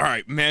 He's like, all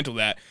right, mantle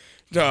that.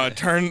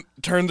 Turn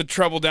the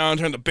treble down,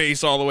 turn the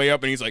bass all the way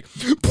up, and he's like,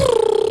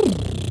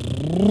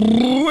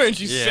 and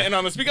she's Yeah. sitting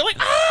on the speaker like,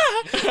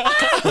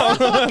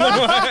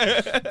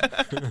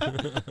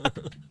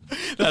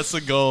 That's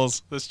the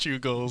goals. That's true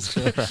goals.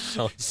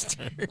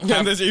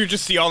 and you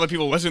just see all the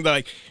people listening. They're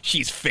like,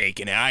 she's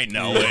faking it. I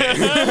know it.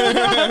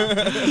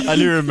 I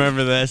do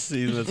remember that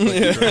scene. That's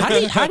fucking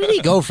great. How did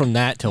he go from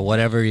that to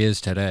whatever he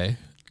is today?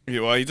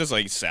 Yeah, well, he does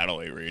like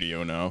satellite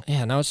radio now.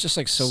 Yeah, now it's just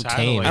like so Satellite.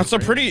 tame. I'm so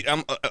pretty.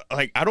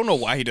 Like, I don't know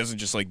why he doesn't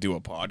just like do a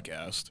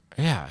podcast.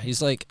 Yeah,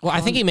 he's like, well, I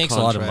think he makes a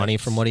lot of money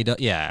Contracts. from what he does.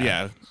 Yeah.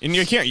 Yeah, and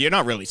you're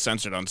not really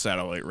censored on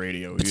satellite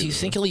radio. But do you either.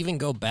 think he'll even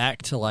go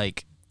back to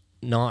like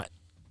not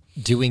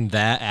doing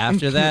that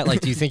after that? Like,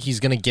 do you think he's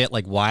gonna get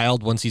like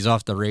wild once he's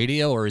off the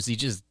radio, or is he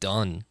just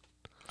done?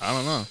 I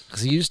don't know.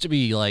 Because he used to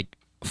be like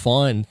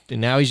fun,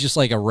 and now he's just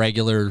like a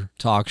regular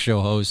talk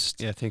show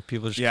host. Yeah, I think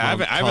people just Yeah,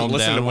 I haven't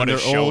listened to what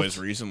his show is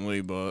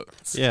recently, but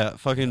yeah,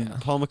 fucking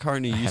Paul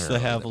McCartney used to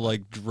have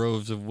like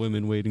droves of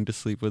women waiting to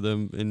sleep with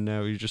him, and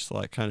now he just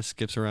like kind of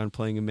skips around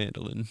playing a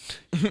mandolin.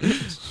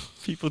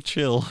 People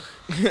chill.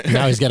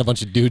 Now he's got a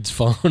bunch of dudes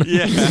phone.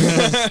 Yeah,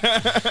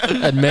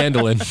 and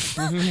mandolin.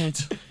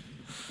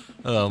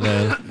 Oh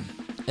man.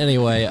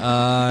 Anyway,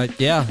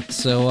 yeah.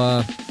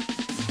 So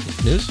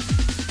news.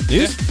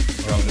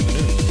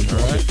 All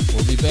right,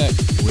 we'll be back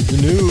with the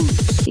news.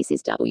 This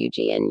is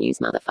WGN News,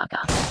 motherfucker.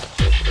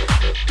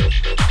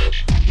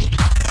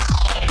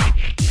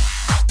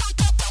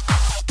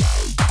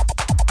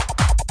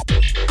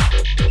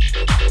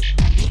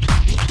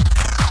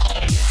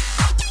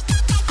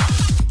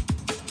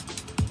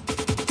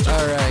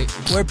 All right,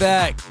 we're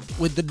back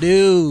with the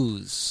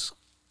news.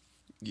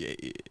 yeah.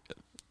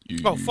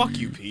 oh fuck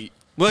you, Pete.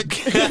 What?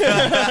 You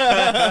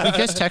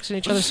guys texting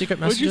each other secret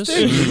messages?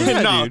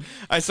 No,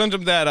 I sent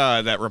him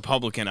that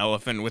Republican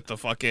elephant with the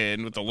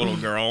little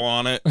girl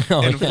on it,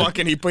 and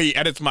fucking he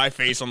edits my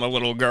face on the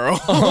little girl.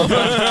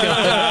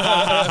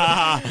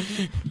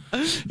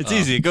 It's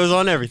easy. It goes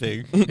on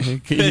everything.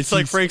 It's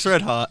like Frank's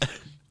Red Hot.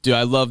 Dude,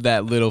 I love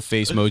that little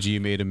face emoji you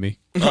made of me.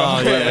 Oh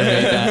yeah,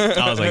 Made that.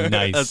 I was like,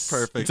 nice. That's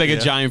perfect. It's like a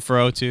giant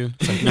fro too.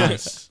 It's like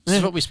nice. This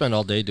is what we spend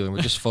all day doing.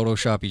 We just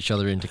Photoshop each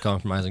other into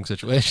compromising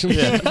situations.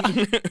 Yeah.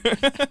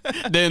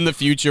 Then in the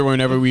future,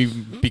 whenever we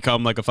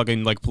become like a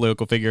fucking like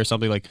political figure or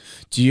something, like,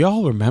 do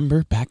y'all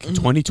remember back in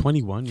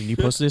 2021 when you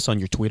posted this on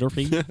your Twitter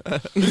feed?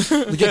 Like,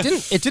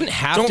 it didn't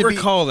have Don't to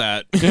recall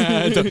that.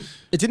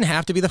 It didn't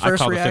have to be the first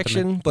call the fifth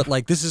reaction, but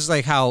like this is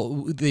like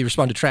how they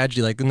respond to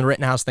tragedy. Like when the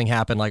Rittenhouse thing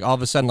happened, like all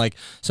of a sudden, like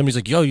somebody's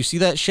like, "Yo, you see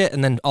that shit?"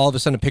 And then all of a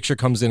sudden, a picture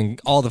comes in,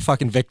 and all the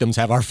fucking victims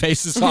have our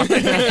faces on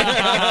it.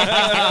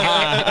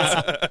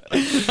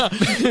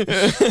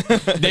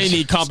 They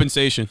need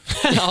compensation.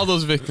 All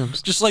those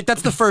victims. Just like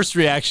that's the first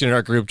reaction in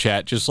our group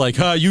chat. Just like,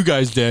 you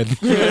guys did."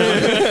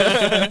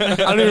 I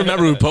don't even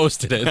remember who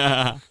posted it.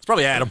 It's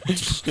probably Adam.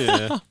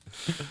 Yeah.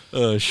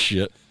 Oh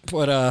shit.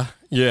 But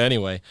yeah.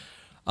 Anyway,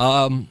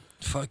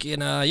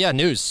 fucking yeah.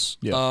 News.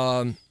 Yeah.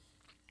 All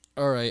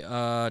right.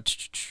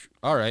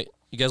 All right.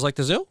 You guys like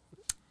the zoo?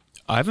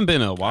 I haven't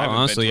been in a I while, haven't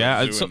honestly. been to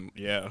Yeah, a it's, zoo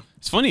yeah.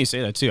 it's funny you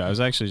say that too. I was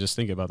actually just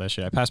thinking about that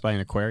shit. I passed by an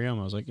aquarium.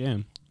 I was like, yeah.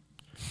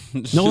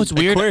 No, it's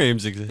weird.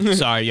 Aquariums exist.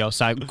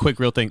 Sorry, quick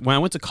real thing. When I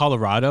went to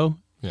Colorado,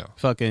 Yeah.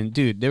 fucking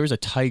dude, there was a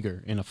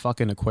tiger in a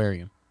fucking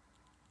aquarium.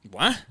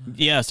 What?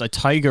 Yes, a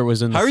tiger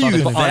was in the How are you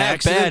fucking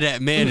that bad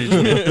at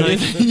management?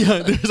 yeah,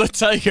 there's a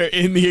tiger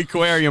in the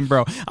aquarium,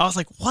 bro. I was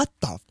like, what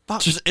the fuck?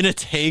 Just in a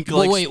tank, Well,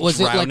 like wait, was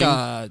drowning?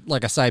 it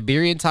like a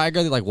Siberian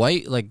tiger, like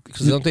white, like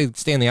because don't they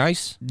stay in the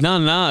ice? No,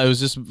 it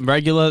was just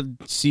regular.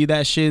 See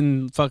that shit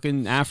in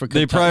fucking Africa.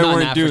 They probably Not in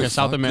weren't Africa, doing.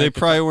 South America. They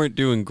probably weren't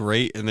doing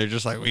great, and they're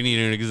just like, we need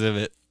an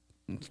exhibit.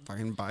 Let's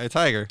fucking buy a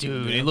tiger,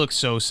 Dude, it looks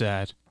so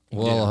sad.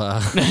 Well,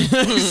 So,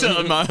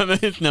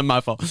 it's not my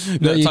fault.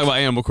 No, you Talk about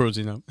animal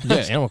cruelty now. yeah,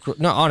 animal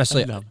no,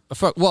 honestly, No.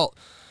 well,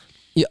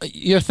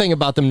 your thing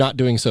about them not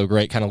doing so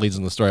great kind of leads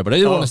in the story, but I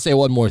did want to say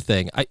one more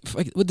thing.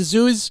 With the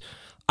zoos,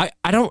 I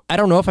don't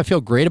know if I feel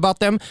great about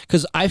them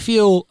because I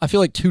feel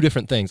like two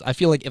different things. I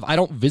feel like if I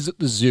don't visit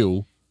the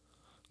zoo,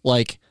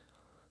 like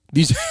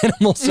these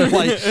animals are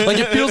like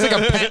it feels like a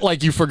pet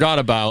like you forgot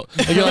about.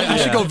 Like you're like, I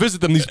should go visit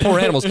them, these poor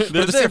animals. But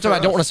at the same time, I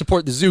don't want to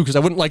support the zoo because I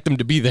wouldn't like them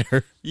to be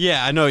there.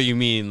 Yeah, I know what you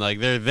mean. Like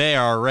they're there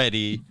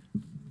already.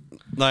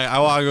 Like I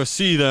want to go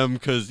see them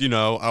because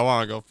I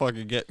want to go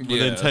fucking get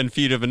within 10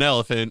 feet of an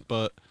elephant.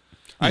 But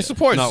I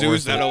support Not zoos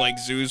worth that it. are like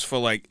zoos for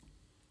like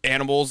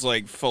animals,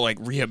 like for like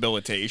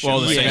rehabilitation.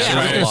 Well, like, yeah, they're I was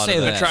trying- gonna say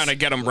they're that. trying to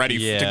get them ready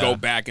to Yeah. go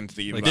back into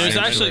the Like, environment.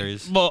 There's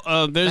sanctuaries.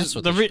 actually, there's That's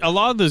what a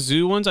lot of the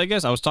zoo ones. I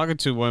guess I was talking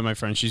to one of my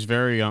friends. She's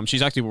very,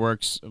 she's actually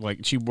works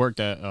she worked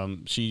at,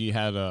 she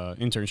had a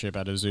internship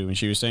at a zoo, and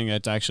she was saying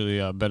that's actually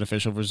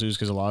beneficial for zoos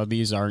because a lot of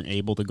these aren't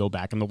able to go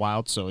back in the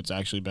wild, so it's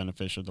actually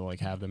beneficial to like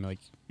have them like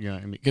what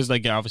I mean? Because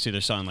like obviously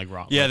there's something like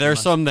raw. yeah, like, there are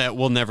unless- some that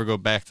will never go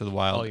back to the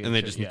wild, Oh, yeah, and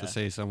they sure, just need yeah. to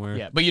stay somewhere.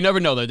 Yeah, but you never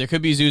know though. There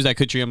could be zoos that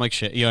could treat them like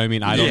shit. You know what I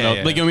mean? I don't Yeah, know.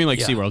 yeah. Like you know what I mean? Like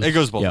Yeah. SeaWorld. It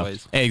goes both Yeah.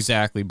 ways.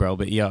 Exactly, bro.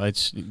 But yeah,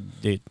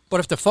 But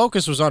if the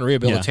focus was on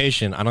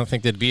rehabilitation, I don't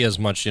think there'd be as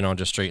much,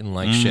 just treating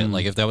like shit.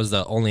 Like if that was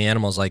the only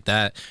animals like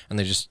that, and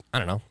they just, I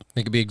don't know,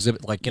 they could be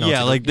exhibit like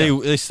Yeah, like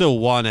they still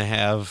want to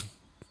have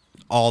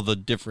all the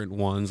different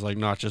ones, like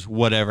not just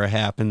whatever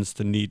happens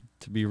to need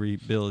to be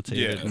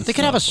rehabilitated. Yeah. and They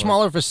could have a stuff,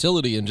 smaller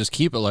facility and just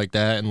keep it like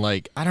that, and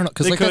like I don't know,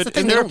 because They like that's could, the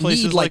thing. and They there are don't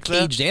places need like that.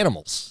 caged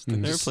animals. but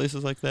They there are just-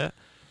 places like that.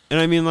 And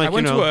I mean, like I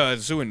went you to know, a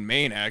zoo in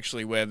Maine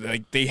actually where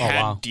like they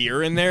had wow.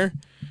 deer in there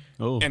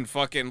Oh, and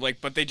fucking like,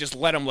 but they just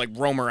let them like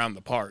roam around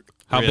the park.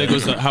 how Really?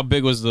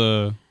 big was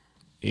the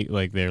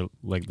like their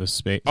like the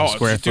space Oh,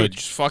 square dude, footage?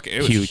 just fucking, it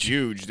was Huge.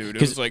 huge, dude. It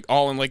 'Cause- was like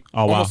all in like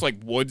Oh, wow. almost like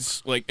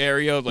woods like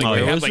area. Like Oh, they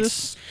yeah. had Where like was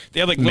this? they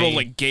had like little Maine.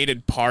 like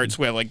gated parts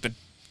where like the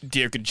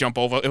deer could jump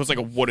over. It was like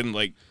a wooden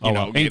like Oh, you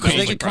wow. know. And gate that could So was, they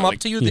like, could come probably,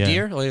 up to you, the Yeah.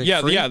 deer. Like,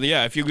 Yeah, free?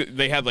 yeah. If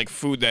they had like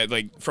food that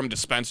like from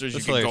dispensers,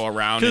 That's you could like- go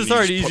around 'cause and it's you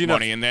already just easy put enough.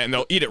 money in there, and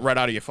they'll eat it right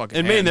out of your fucking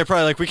in hand. Maine, they're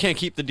probably like, we can't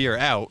keep the deer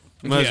out.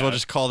 Might as well Yeah.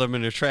 just call them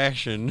an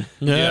attraction.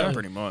 Yeah,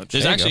 pretty much.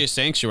 There's actually a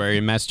sanctuary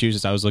in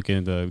Massachusetts. I was looking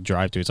at the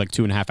drive to. It's like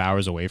 2.5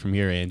 hours away from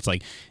here, and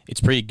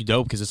it's pretty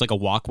dope because it's like a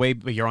walkway,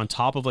 but you're on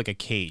top of like a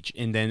cage,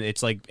 and then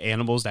it's like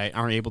animals that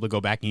aren't able to go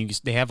back, and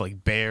they have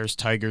like bears,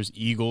 tigers,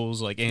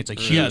 eagles, like, and it's like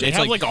huge. Yeah, they it's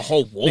have like a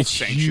whole wolf it's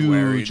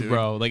sanctuary, huge, dude.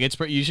 bro. Like it's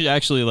you should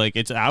actually like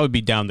it's. I would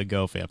be down to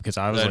go, fam, because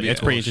I was That'd like be it's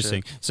pretty cool as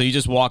interesting. So you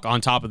just walk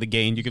on top of the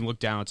gate, and you can look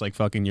down. It's like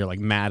fucking you're like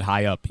mad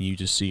high up, and you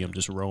just see them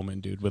just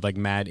roaming, dude, with like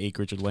mad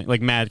acreage of land,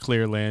 like mad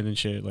clear land and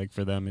shit. Like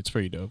for them, it's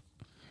pretty dope.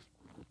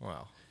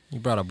 Wow. You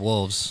brought up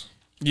wolves.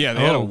 Yeah,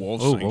 they had a Oh,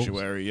 wolf wolves.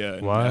 sanctuary. Yeah,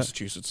 in What?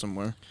 Massachusetts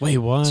somewhere. Wait,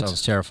 what?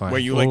 Sounds terrifying.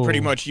 Where you like pretty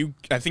Oh. much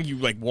I think you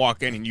like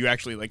walk in and you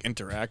actually like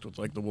interact with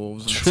like the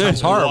wolves. And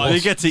Sounds horrible. They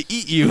get to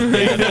eat you. Dude.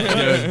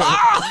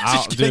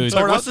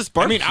 Like, what's this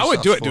I mean, barbecue I would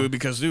sauce do it, for? dude,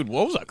 because dude,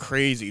 wolves are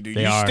crazy, dude.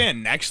 They you are.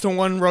 stand next to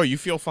one, bro, you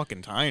feel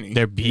fucking tiny.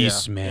 They're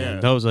beasts, man.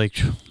 Yeah. Those like.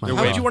 Why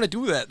would you want to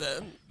do that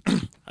then?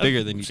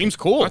 Bigger than you. Seems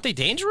cool. Aren't they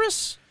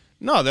dangerous?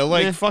 No, they're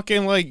like Yeah.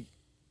 fucking like,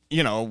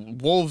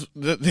 wolves.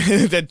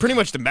 They're pretty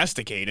much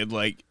domesticated.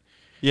 Like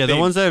Yeah, the they-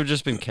 ones that have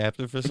just been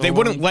captive for so they long.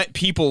 wouldn't let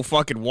people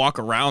fucking walk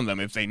around them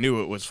if they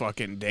knew it was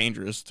fucking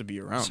dangerous to be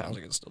around. Sounds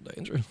like it's still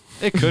dangerous.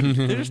 It could.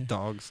 They're just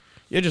dogs.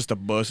 You're just a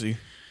bussy.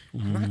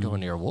 I'm not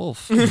going near a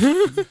wolf.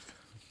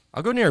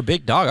 I'll go near a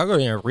big dog. I'll go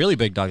near a really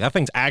big dog. That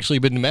thing's actually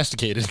been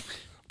domesticated.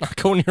 I'm not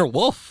going near a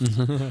wolf.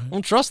 I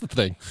don't trust the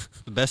thing.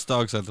 The best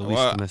dogs are the least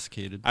Well,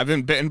 domesticated. I've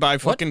been bitten by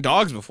fucking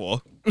dogs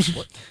before.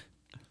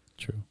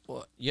 True.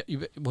 Well,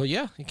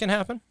 yeah, it can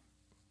happen.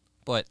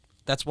 But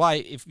that's why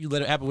if you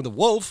let it happen with a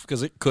wolf,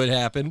 because it could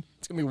happen,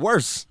 it's gonna be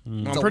worse.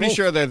 I'm It's a pretty wolf.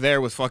 sure they're there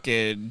with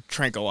fucking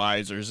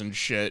tranquilizers and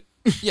shit.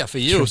 Yeah, for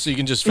you, so you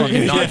can just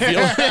fucking not feel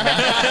it.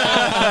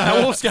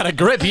 That wolf's got a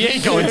grip. He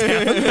ain't going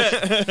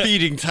down.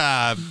 Feeding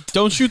time.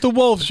 Don't shoot the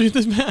wolf. Shoot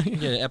this man.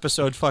 Yeah,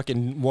 episode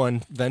fucking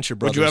 1, Venture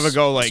Brothers. Would you ever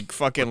go like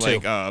fucking Or two.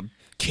 like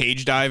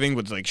cage diving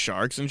with like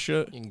sharks and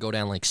shit? You can go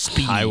down like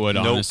speed. I would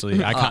Nope.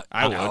 honestly. I would.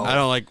 I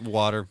don't like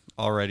water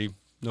already.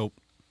 Nope.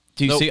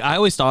 Dude, Nope. see, I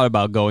always thought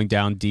about going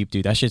down deep,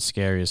 dude. That shit's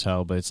scary as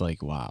hell, but it's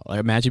like, wow. Like,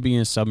 imagine being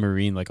in a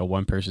submarine, like a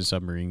one-person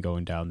submarine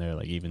going down there,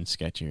 like even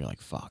sketchy. You're like,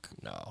 fuck.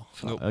 No.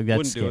 Nope. Like, that's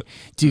Wouldn't do scary. it.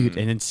 Dude,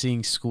 and then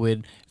seeing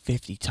squid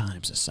 50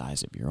 times the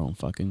size of your own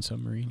fucking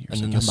submarine. You're And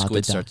just then like, the I'm about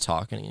squid to die. starts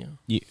talking to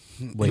you.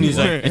 Wait, And he's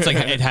what? like- it's like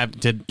it have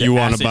did You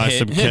want to acid buy hit?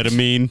 some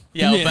ketamine?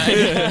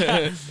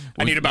 Yeah,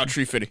 I need about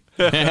tree fitty.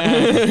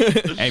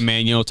 Hey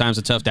man, you know times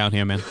are tough down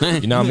here, man.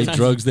 You know how many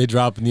drugs they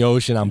drop in the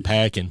ocean? I'm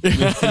packing.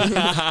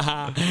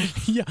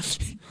 yeah.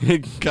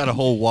 Got a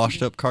whole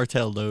washed up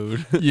cartel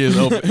load.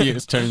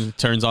 Yes,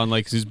 turns on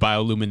like his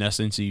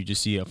bioluminescence, and you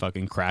just see a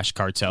fucking crash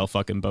cartel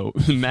fucking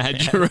boat, mad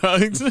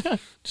drugs.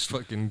 Just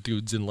fucking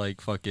dudes in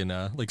like fucking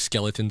like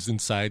skeletons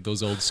inside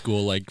those old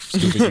school like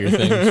stupid gear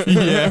things.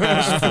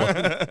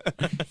 Yeah.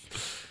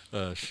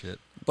 Oh shit.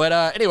 But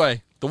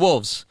anyway, the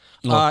wolves.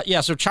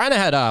 Yeah, so China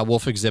had a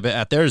wolf exhibit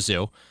at their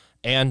zoo,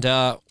 and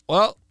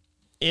well,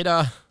 it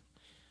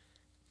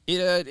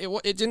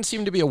didn't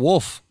seem to be a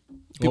wolf.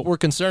 People were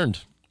concerned.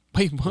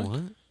 Wait,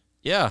 what?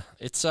 Yeah,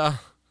 it's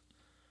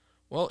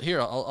well,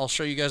 here I'll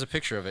show you guys a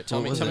picture of it.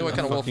 Tell me what kind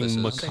of wolf this is.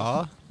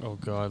 Macaw? Oh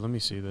god, let me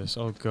see this.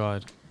 Oh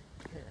god.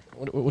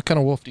 What kind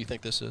of wolf do you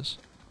think this is?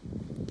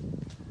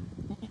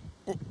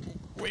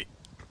 Wait.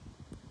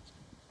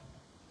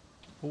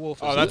 What wolf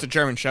Oh, that's a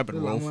German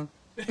Shepherd wolf.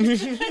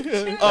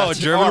 Oh,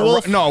 German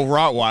wolf? No,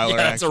 Rottweiler.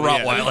 that's a actually,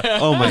 yeah. Rottweiler.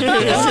 Oh my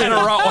god. And a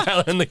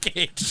Rottweiler in the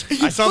cage.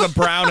 I saw the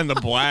brown and the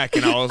black,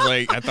 and I was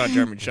like, I thought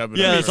German Shepherd.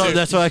 Yeah, was right.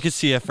 that's what I could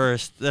see at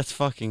first. That's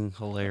fucking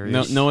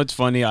hilarious. No, it's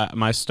funny.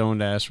 My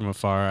stoned ass from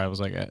afar, I was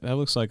like, that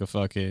looks like a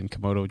fucking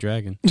Komodo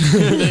dragon. Gotta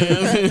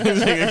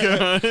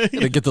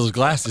get those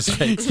glasses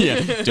fixed. Yeah.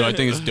 Do I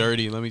think it's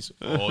dirty? Let me.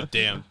 Oh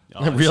damn.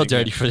 Oh, I'm real it's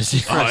dirty for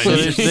this. So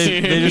they just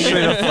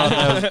straight up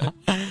thought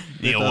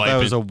that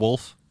was a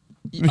wolf.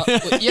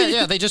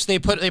 Yeah. They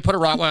put a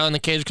Rottweiler in the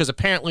cage because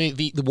apparently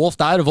the wolf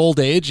died of old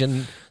age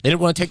and they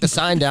didn't want to take the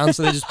sign down,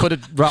 so they just put a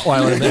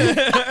Rottweiler in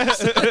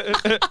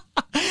there.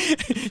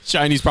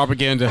 Chinese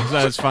propaganda.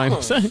 That's fine.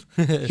 Jesus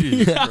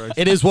Christ.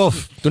 It is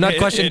wolf. Do not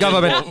question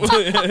government.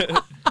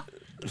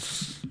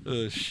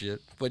 Oh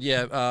shit. But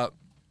yeah,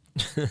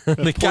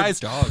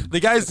 the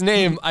guy's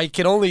name, I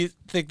can only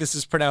think this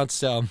is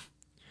pronounced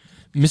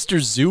Mr.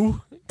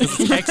 Zoo. It's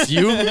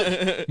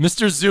XU.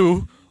 Mr.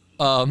 Zoo.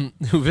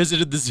 Who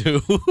visited the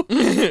zoo,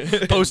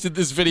 posted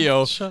this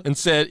video and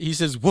he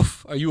says,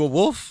 "Woof, are you a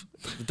wolf?"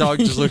 The dog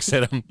just looks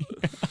at him.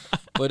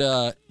 But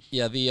the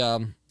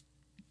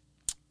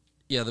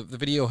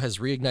video has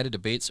reignited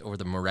debates over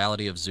the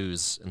morality of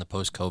zoos in the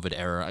post-COVID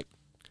era.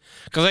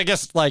 Because I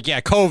guess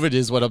COVID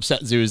is what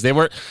upset zoos. They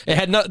weren't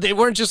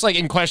just like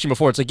in question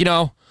before. It's like,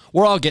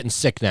 we're all getting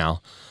sick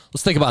now.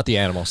 Let's think about the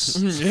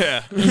animals.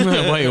 Yeah,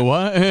 Wait,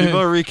 what? People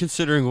are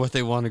reconsidering what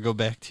they want to go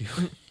back to.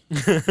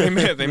 they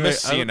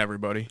miss seeing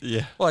everybody.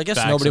 Yeah. Well, I guess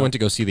Facts nobody are- went to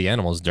go see the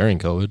animals during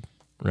COVID,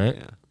 right?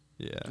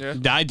 Yeah.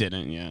 I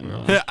didn't. Yeah.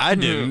 No. I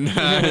didn't.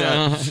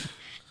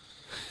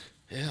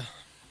 Yeah.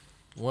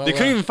 Well, They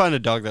couldn't even find a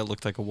dog that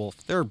looked like a wolf.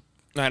 They're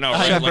I know,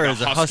 right? Shepherd Like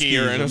is a husky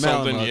or a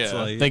something. Malamutes,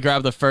 Yeah. like- They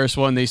grabbed the first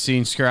one they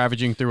seen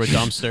scavenging through a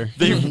dumpster.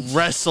 They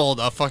wrestled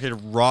a fucking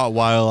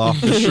Rottweiler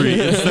off the street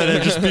instead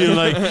of just being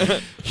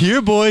like,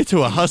 "Here, boy,"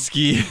 to a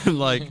husky.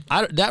 Like,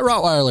 That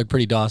Rottweiler looked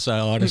pretty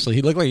docile, honestly.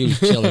 He looked like he was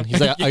chilling. He's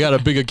like, I got a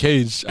bigger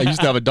cage. I used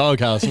to have a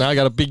doghouse. Now I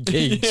got a big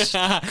cage.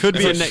 could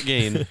be a net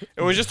gain.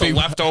 It was just a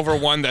leftover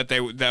one that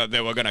they were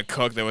gonna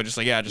cook. They were just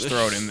like, yeah, just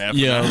throw it in there. For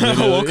Yeah, now.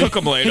 literally. we'll cook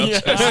them later.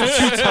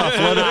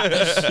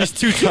 He's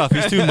too tough.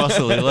 He's too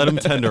muscly. Let him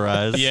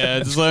tenderize. Yeah,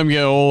 just let him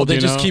get old. They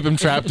you just know? keep him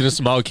trapped in a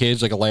small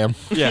cage like a lamb.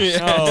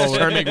 Yeah. Oh,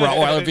 turning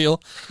Rottweiler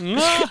feel.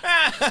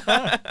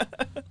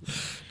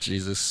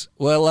 Jesus.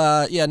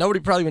 Well, yeah, nobody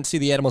probably went to see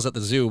the animals at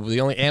the zoo.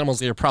 The only animals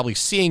they were probably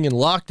seeing in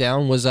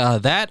lockdown was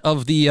that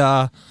of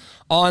the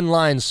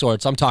online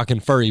sorts. I'm talking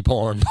furry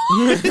porn.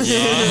 You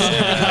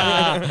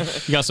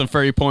got some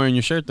furry porn in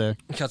your shirt there.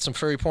 Got some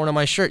furry porn on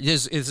my shirt.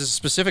 This is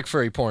specific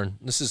furry porn.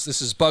 This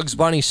is Bugs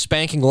Bunny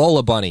spanking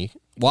Lola Bunny.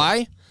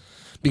 Why?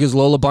 Because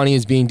Lola Bunny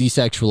is being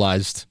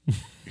desexualized.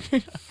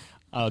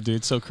 Oh, dude,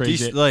 it's so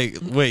crazy.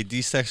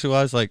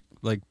 Desexualized like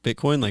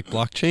Bitcoin, like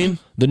blockchain.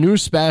 The new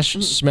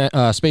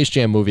Space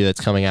Jam movie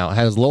that's coming out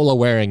has Lola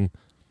wearing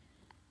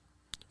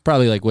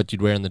probably like what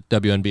you'd wear in the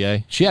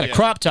WNBA. She had a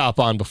crop top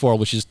on before,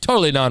 which is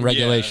totally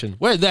non-regulation.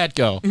 Where'd that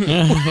go?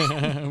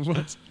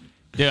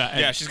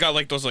 Yeah, She's got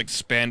like those like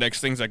spandex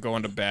things that go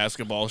into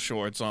basketball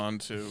shorts on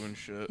too and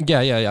shit.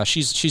 Yeah.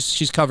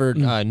 She's covered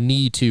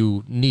knee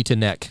to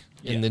neck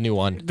in the new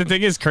one. the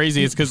thing is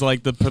crazy. It's because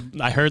like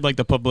I heard like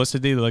the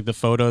publicity, like the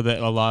photo that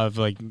a lot of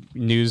like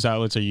news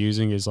outlets are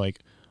using is like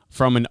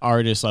from an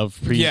artist of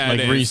it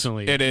is.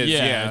 recently. It is,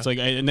 yeah. It's like,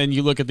 and then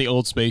you look at the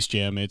old Space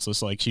Jam. It's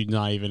just like she's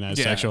not even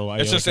as sexual.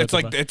 It's just what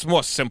the fuck? it's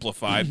more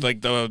simplified.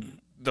 Like the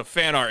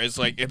fan art is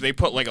like if they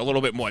put like a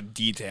little bit more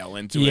detail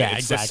into it. Yeah, It's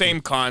exactly. the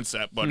same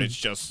concept, but it's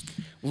just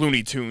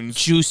Looney Tunes.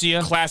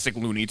 Juicier. Classic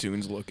Looney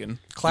Tunes looking.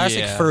 Classic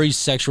Yeah. furries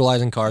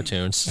sexualizing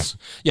cartoons.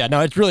 Yeah,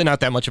 no, it's really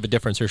not that much of a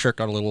difference. Her shirt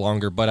got a little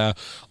longer, but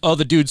all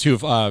the dudes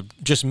who've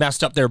just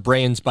messed up their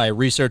brains by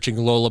researching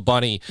Lola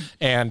Bunny,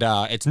 and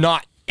it's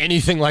not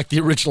anything like the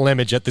original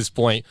image at this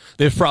point.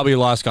 They've probably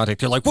lost contact.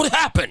 They're like, what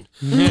happened?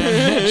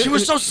 She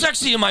was so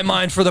sexy in my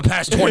mind for the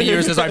past 20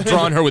 years as I've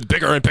drawn her with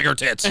bigger and bigger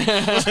tits.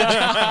 It's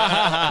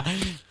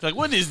like,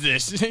 what is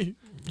this?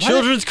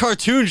 Children's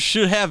cartoons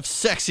should have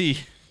sexy.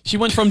 She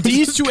went from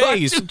D's to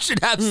A's. Cartoons should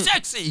have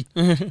sexy.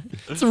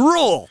 It's a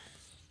rule.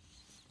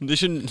 They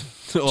shouldn't.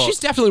 Well, She's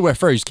definitely where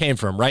furries came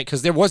from, right?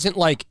 Because there wasn't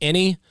like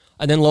any,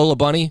 and then Lola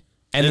Bunny,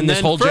 and then this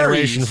then whole furries.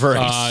 generation furries.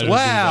 I don't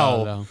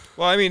Wow. think so,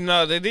 Well, I mean,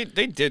 they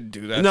did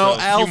do that. No, to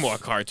a Alf- few more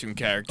cartoon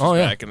characters Oh,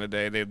 yeah. back in the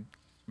day. They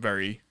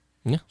very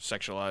Yeah.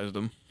 sexualized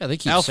them. Yeah, they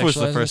keep Alf was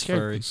the sexualizing first these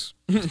furry.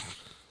 characters.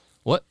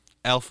 What?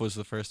 Alf was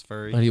the first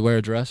furry. How do you wear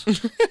a dress?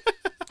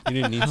 He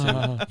didn't need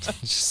to.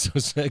 She's so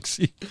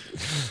sexy.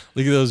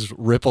 Look at those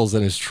ripples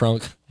in his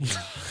trunk.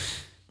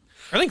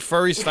 I think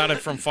furries started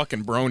from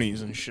fucking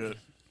bronies and shit.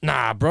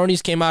 Nah,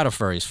 bronies came out of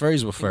furries.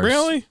 Furries were first.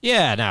 Really?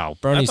 Yeah, no. I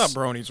Bronies. thought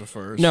bronies were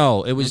first.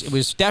 No, it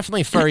was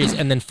definitely furries,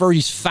 and then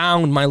furries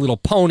found My Little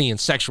Pony and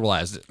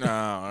sexualized it. Oh,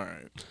 all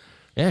right.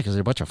 Yeah, because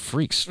they're a bunch of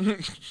freaks.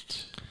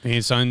 They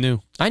need something new.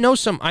 I know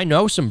some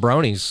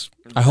bronies.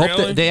 I hope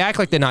Really? that they act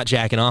like they're not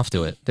jacking off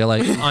to it. They're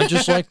like, I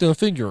just like the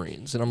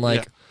figurines, and I'm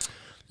like,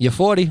 you're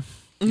 40.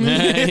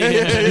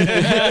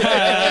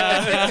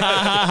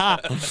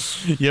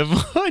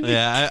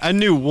 Yeah, I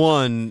knew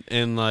one,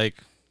 and like,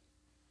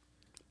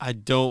 I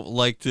don't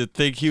like to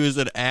think he was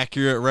an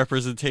accurate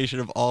representation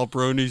of all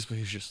bronies, but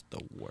he's just the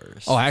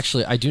worst. Oh,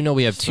 actually, I do know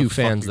we have two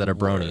fans that are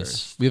fucking bronies.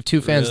 worst. We have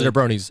two fans that Really?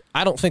 are bronies.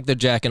 I don't think they're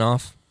jacking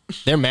off.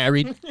 They're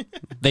married.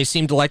 They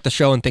seem to like the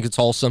show and think it's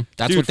wholesome.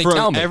 That's Dude, what they from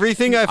tell me.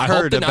 everything I've I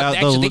hope heard they're not- about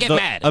actually, the, they get the-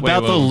 mad.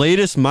 about Wait, the wait.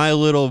 latest My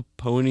Little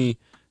Pony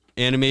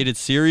animated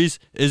series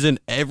is in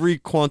every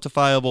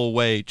quantifiable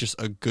way just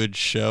a good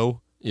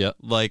show. Yeah.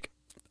 Like,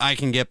 I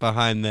can get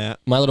behind that.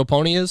 My Little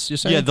Pony is, you're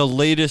saying? Yeah, the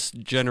latest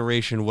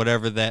generation,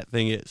 whatever that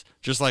thing is.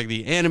 Just like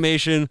the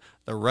animation,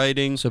 the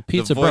writing, So the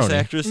Pizza voice Brony.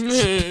 actress.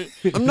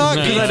 I'm not,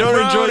 because I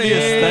don't enjoy the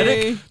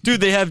aesthetic. Dude,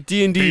 they have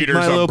D&D Peter's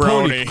My a Little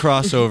Pony brony.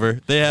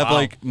 crossover. They have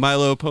like My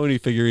Little Pony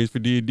figurines for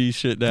D&D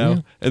shit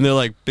now. And they're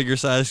like bigger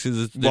size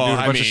because they're doing a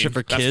bunch of shit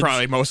for that's kids.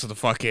 probably most of the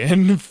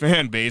fucking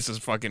fan base is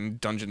fucking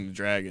Dungeons and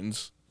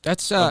Dragons.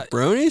 That's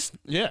Bronies?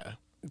 Yeah.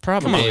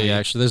 probably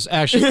actually. There's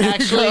actually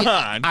Come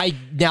on. I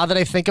now that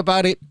I think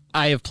about it,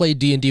 I have played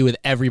D&D with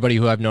everybody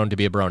who I've known to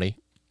be a brony.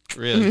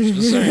 Really?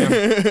 Just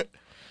saying.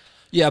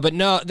 Yeah, but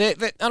no, they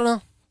I don't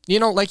know. You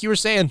know, like you were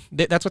saying,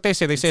 that's what they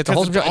say. They say it's a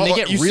wholesome show, and they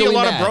get you really see a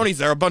lot mad. of bronies.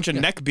 They're a bunch of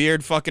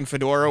neckbeard, fucking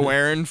fedora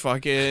wearing,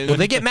 fucking. Well,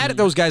 they get mad at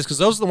those guys because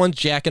those are the ones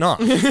jacking off.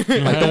 Like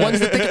the ones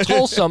that think it's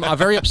wholesome are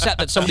very upset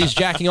that somebody's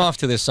jacking off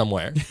to this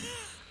somewhere.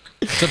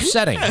 It's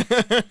upsetting.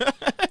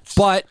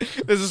 But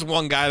There's this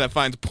one guy that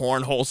finds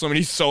porn wholesome, and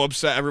he's so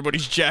upset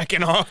everybody's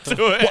jacking off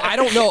to it. I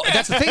don't know.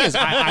 That's the thing is,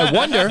 I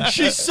wonder.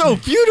 She's so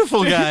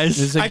beautiful,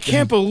 guys. I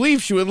can't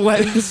believe she would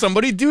let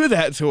somebody do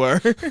that to her.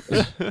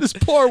 This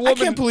poor I woman.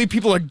 can't believe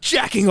people are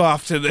jacking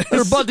off to this.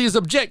 Her buddy's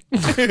object.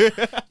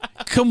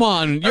 come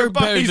on, you're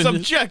better Everybody's than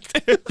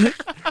objective.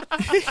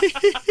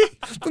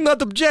 Do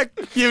not object.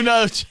 you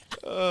know.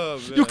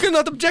 You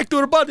cannot object to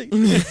her body.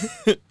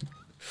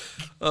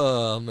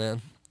 Oh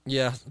man,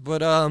 yeah,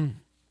 but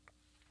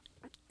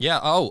yeah.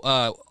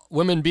 Oh,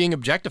 women being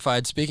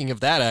objectified. Speaking of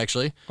that,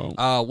 actually,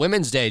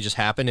 Women's Day just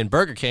happened in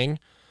Burger King.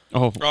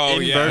 Oh, Oh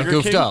In yeah, Burger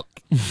Goofed King? up.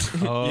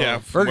 yeah.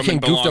 Burger women King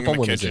goofed belong up in on the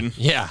Women's kitchen. Day.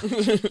 Yeah,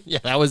 yeah,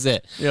 that was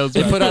it. Yeah, it was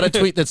They bad. put out a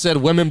tweet that said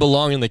 "Women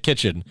belong in the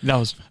kitchen," that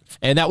was.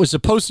 and that was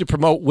supposed to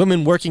promote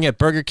women working at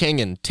Burger King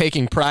and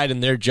taking pride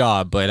in their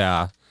job.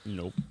 But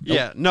Nope.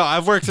 Yeah, no,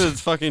 I've worked with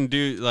fucking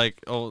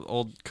like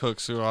old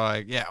cooks who are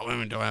like, yeah,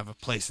 women don't have a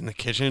place in the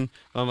kitchen.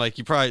 I'm like,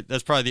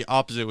 that's probably the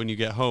opposite when you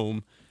get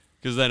home,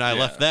 because then I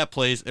left that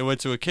place and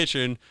went to a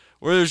kitchen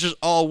where there's just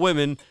all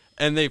women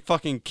and they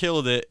fucking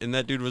killed it, and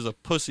that dude was a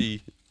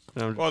pussy.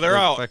 Well, there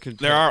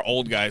are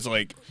old guys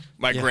like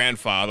my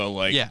grandfather.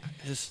 Like, Yeah.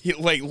 he,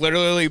 like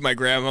literally, my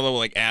grandmother will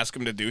like ask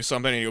him to do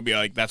something, and he'll be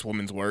like, "That's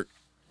women's work."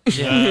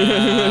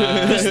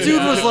 This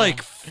dude was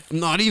like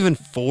not even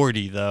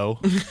 40 though.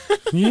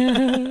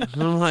 Yeah.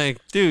 I'm like,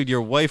 dude,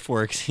 your wife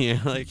works here.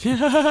 Like,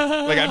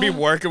 Like I'd be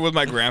working with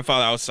my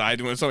grandfather outside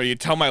doing something. You'd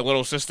tell my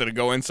little sister to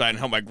go inside and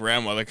help my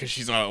grandmother because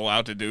she's not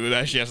allowed to do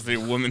that. She has to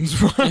do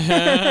women's work.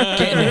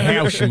 get in the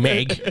house,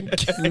 Meg.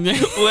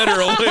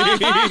 Literally.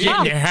 Get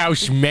in the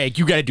house, Meg.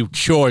 You got to do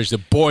chores. The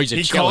boys are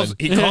He chilling.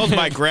 calls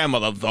my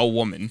grandmother the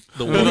woman.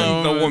 The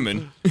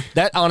woman.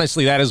 That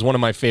honestly, that is one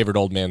of my favorite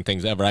old man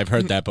things ever. I've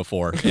heard that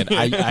before, and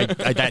I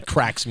that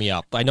cracks me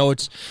up. I know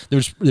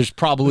there's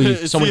probably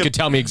It's someone the- could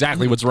tell me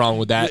exactly what's wrong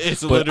with that,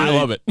 it's but literally I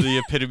love it. the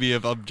epitome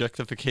of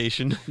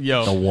objectification.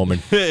 Yo. The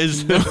woman.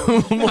 Is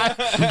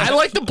I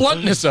like the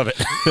bluntness of it.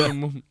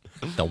 The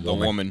The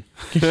woman. woman.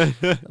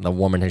 The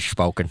woman has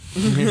spoken.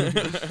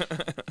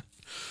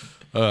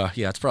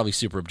 Yeah, it's probably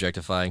super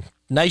objectifying.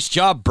 Nice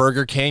job,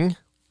 Burger King.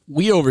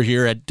 We over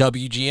here at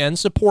WGN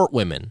support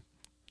women.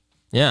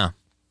 Yeah.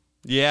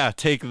 yeah,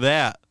 take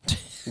that,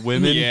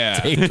 women. Yeah.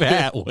 Take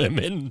that,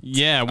 women.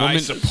 Yeah, I women.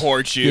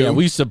 support you. Yeah,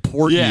 we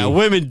support Yeah, you.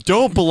 women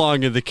don't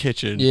belong in the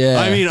kitchen. Yeah.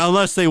 I mean,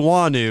 unless they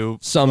want to.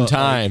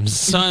 Sometimes.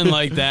 Something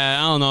like that.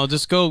 I don't know.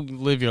 Just go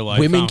live your life.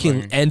 Women I don't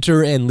can fucking-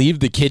 enter and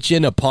leave the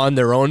kitchen upon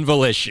their own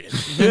volition.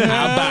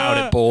 How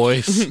about it,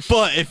 boys?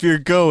 But if you're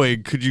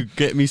going, could you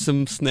get me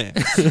some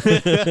snacks?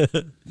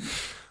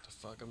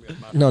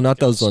 No, not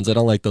those ones. I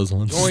don't like those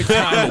ones. The only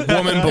time a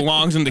woman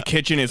belongs in the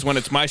kitchen is when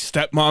it's my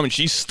stepmom and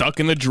she's stuck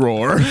in the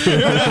drawer. And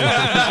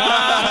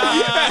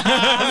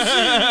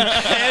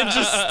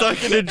just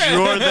stuck in a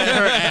drawer that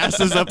her ass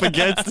is up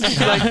against. She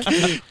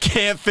like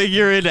can't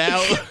figure it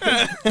out.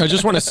 I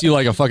just want to see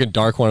like a fucking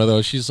dark one of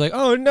those. She's like,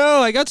 "Oh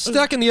no, I got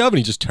stuck in the oven."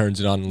 He just turns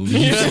it on and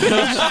leaves.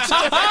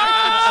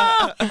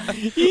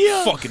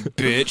 Fucking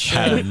bitch.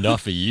 Had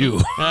enough of you.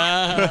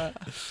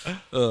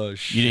 Oh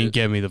shit! You didn't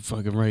get me the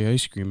fucking right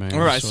ice cream, man.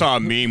 Or I saw a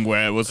meme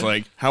where it was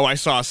like how I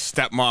saw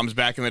stepmoms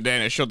back in the day,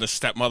 and it showed the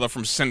stepmother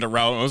from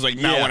Cinderella. And it was like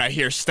now Yeah. when I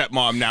hear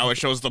stepmom, now it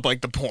shows the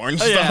porn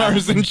yeah.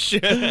 stars and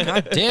shit.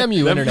 God damn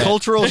you, Them internet!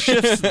 cultural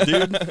shifts,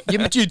 dude.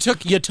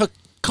 You took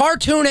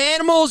cartoon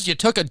animals, you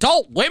took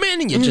adult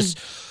women, and you just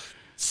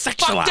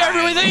fucked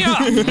everything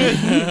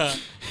up.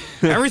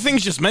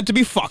 Everything's just meant to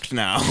be fucked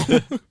now.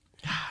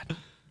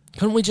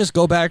 Couldn't we just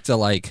go back to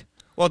like?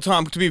 Well,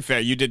 Tom, to be fair,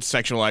 you did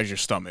sexualize your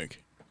stomach.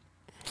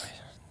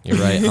 You're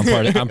right.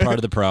 I'm part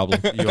of the problem.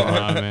 You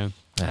are, man.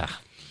 Ah,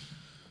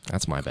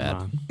 that's my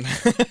bad.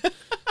 Come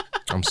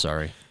I'm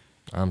sorry.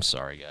 I'm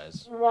sorry,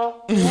 guys.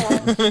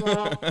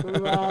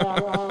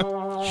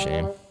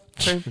 Shame.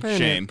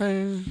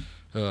 Shame.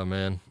 Oh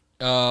man.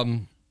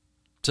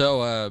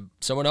 So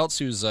someone else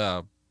who's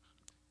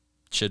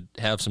should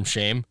have some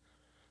shame.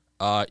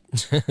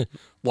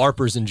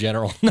 LARPers in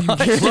general.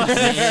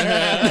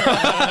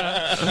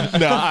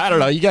 No, I don't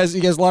know. You guys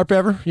LARP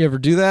ever? You ever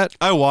do that?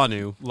 I want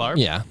to. LARP?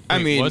 Yeah. I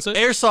Wait, mean, what's it?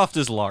 Airsoft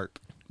is LARP.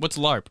 What's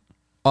LARP?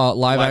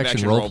 Live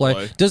action role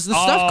play. Does the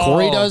stuff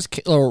Corey does,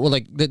 or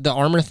like the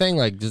armor thing,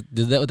 like did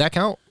would that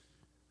count?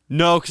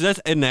 No, because that's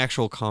an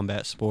actual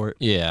combat sport.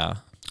 Yeah.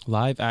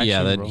 Live action.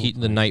 Yeah, role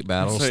the night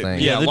battles So,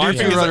 thing. Yeah, the dudes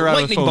LARPing who is run a around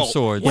with lightning foam bolt.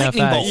 swords.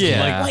 Lightning facts. bolt.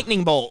 Yeah. Like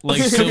lightning bolt.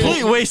 Like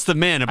Complete waste of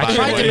mana, by the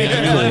tried to way. make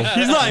it cool.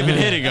 He's not even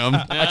hitting him.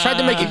 I tried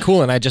to make it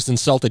cool, and I just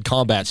insulted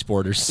combat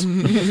sporters.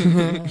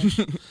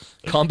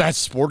 Combat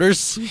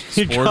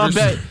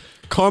sporters?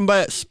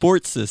 Combat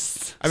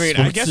sportsists. I mean,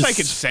 I guess I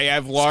could say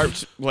I've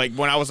LARPed like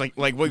when I was like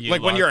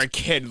when you're a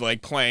kid,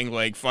 like playing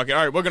like fucking.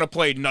 All right, we're gonna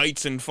play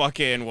knights and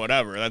fucking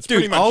whatever. That's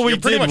pretty Dude, much. all we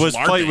you're pretty did much was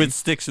fight LARPing. with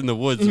sticks in the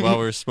woods while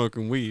we were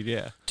smoking weed,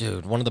 yeah.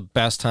 Dude, one of the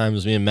best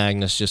times me and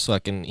Magnus just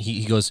fucking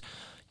he goes,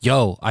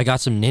 "Yo, I got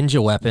some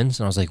ninja weapons."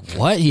 And I was like,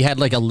 "What?" He had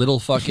like a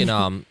little fucking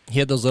he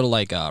had those little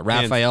like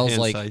Raphael's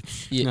hand like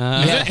sights. he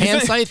had a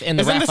hand scythe and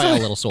the Isn't this Raphael a-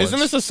 little swords. Isn't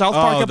this a South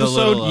Park Oh, the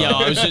episode? little, Yo,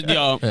 I was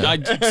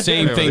just,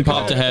 same Whatever thing they call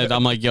popped it. ahead.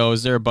 I'm like, yo,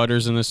 is there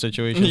Butters in this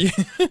situation?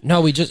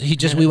 No, we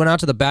went out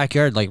to the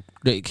backyard like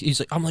He's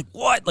like, I'm like,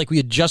 what? Like we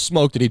had just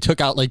smoked and he took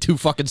out like 2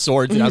 fucking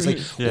swords and I was like,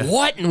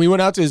 what? And we went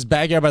out to his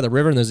backyard by the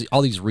river and there's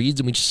all these reeds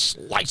and we just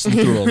sliced them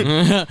through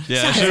them.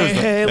 Yeah, that shit was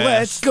the best.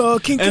 let's go,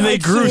 King And they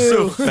grew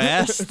so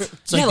fast.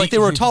 Yeah, like they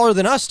were taller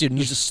than us, dude. And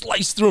you just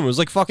sliced through them. It was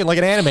like fucking like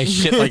an anime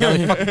shit. Like how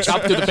they fucking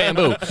chopped through the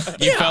bamboo.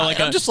 You felt like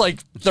I'm just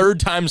like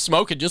third time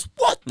smoking. Just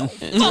what the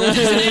fuck does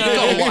it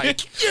go like?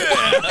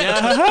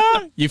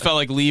 You felt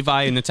like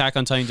Levi in Attack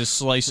on Titan just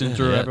slicing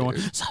through everyone.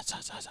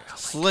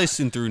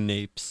 Slicing through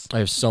napes. I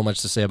have so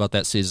much to say about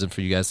that season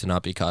for you guys to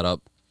not be caught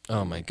up.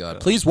 Oh my god!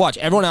 Please watch,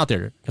 everyone out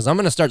there, because I'm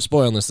gonna start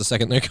spoiling this the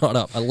second they're caught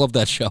up. I love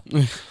that show.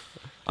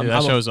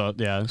 That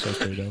show's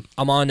pretty dope.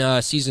 I'm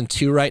on season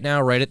 2 right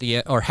now, right at the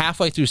end, or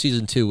halfway through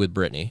season 2 with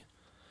Brittany.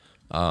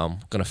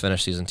 Gonna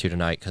finish season 2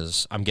 tonight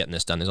because I'm getting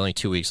this done. There's only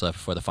 2 weeks left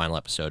before the final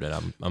episode,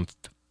 and I'm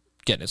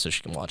getting it so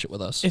she can watch it with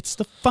us. It's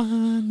the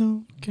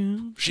final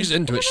count. She's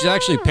into it. She's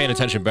actually paying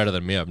attention better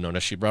than me. I've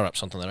noticed. She brought up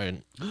something that I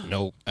didn't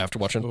know after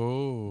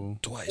watching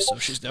twice, so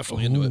she's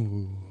definitely into it.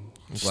 I'm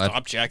glad.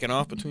 Stop jacking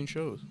off between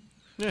shows.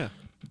 Yeah.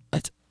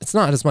 It's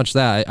not as much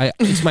that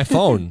it's my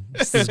phone.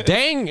 It's this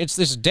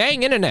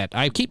dang internet.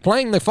 I keep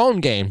playing the phone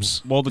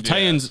games. Well, the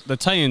Titans,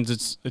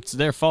 it's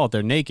their fault.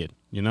 They're naked.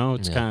 You know,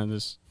 it's kind of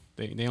this.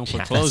 They don't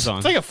put clothes on.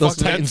 It's like a Those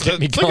fucking Titans get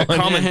me it's like a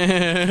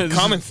going.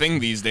 common thing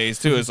these days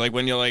too. Is like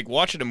when you're like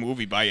watching a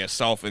movie by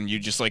yourself and you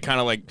just like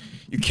kind of like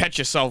you catch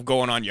yourself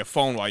going on your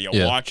phone while you're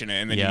watching it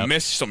and then you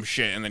miss some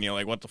shit and then you're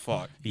like, what the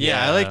fuck?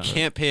 Yeah, I like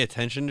can't pay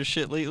attention to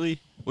shit lately,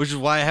 which is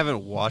why I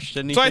haven't watched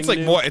anything. So it's like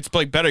new. more. It's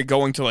like better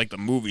going to like the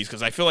movies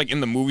because I feel like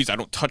in the movies I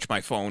don't touch my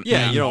phone.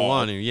 Yeah, you don't at all.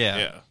 want to.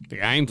 Yeah.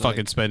 I ain't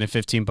fucking spending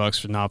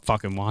 $15 for not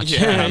fucking watching.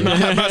 Yeah, I'm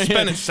not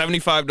spending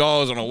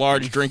 $75 on a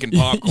large drinking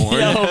popcorn.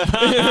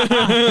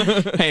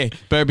 Hey,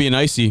 better be an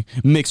icy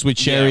mixed with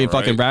cherry Yeah, and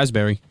fucking right.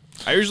 raspberry.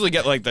 I usually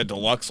get like the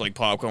deluxe like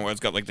popcorn where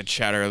it's got like the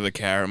cheddar, the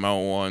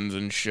caramel ones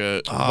and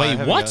shit. Oh, Wait, I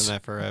haven't what? gotten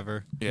that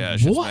forever. Yeah,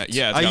 it's just What?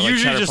 yeah, it's I got, like,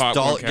 usually cheddar just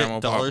popcorn, get caramel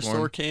dollar popcorn.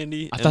 store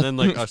candy and thought- then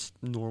like a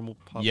normal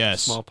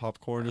Yes. small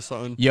popcorn or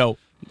something. Yo,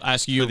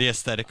 ask For you, the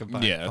aesthetic of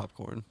buying Yeah.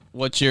 popcorn.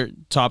 what's your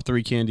top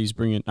 3 candies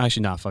bringing?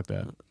 Actually, nah, fuck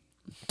that.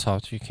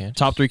 Talk to you can't.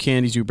 Top 3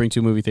 candies you bring to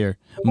a movie theater: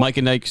 Mike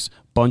and Ike's,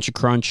 Bunch of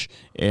Crunch,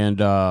 and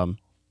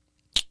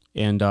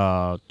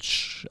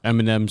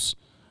M&M's.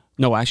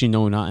 No, actually,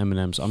 no, not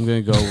M&M's. I'm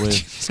gonna go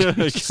with God.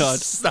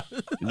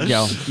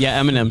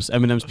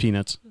 M&M's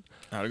peanuts.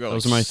 I would go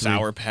Those like are my 3.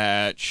 Sour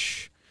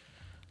Patch,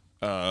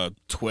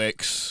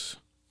 Twix,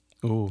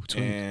 Ooh,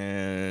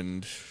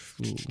 and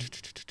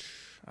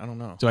I don't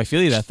know. do I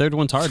feel you? That third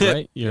one's hard,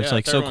 right? You're just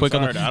like third so one's quick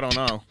on hard. the. I don't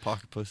know.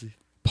 Pocket pussy.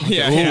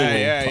 Yeah.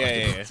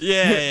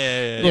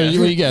 Yeah. What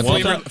you get?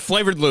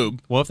 Flavored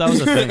lube. What if that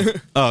was a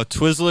thing? Oh,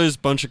 Twizzlers,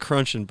 Bunch of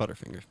Crunch, and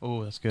Butterfinger.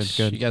 Oh, that's good.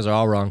 You Good. guys are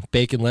all wrong.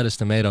 Bacon, lettuce,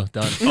 tomato.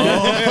 Done.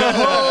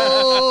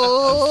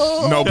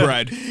 No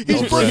bread.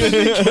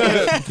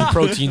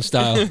 Protein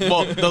style.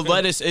 Well, the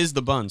lettuce is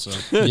the bun, so.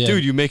 Yeah.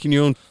 Dude, you making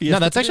your own Fiesta No,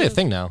 that's actually a potatoes?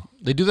 thing now.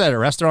 They do that at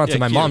restaurants, Yeah, and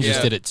my cute. mom just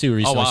Yeah. did it too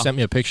recently. wow. Sent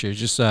me a picture. It's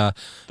just sounds-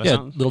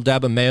 little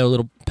dab of mayo,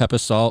 little pepper,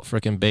 salt,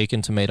 freaking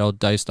bacon, tomato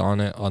diced on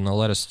it on the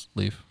lettuce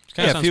leaf.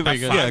 Kinda Yeah, sounds few- pretty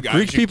good. yeah, Five Guys,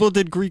 Greek you- people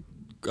did Greek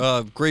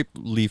grape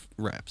leaf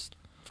wraps.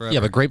 Forever. Yeah,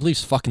 but grape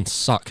leaves fucking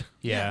suck.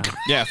 Yeah.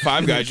 Yeah,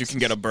 Five Guys, you can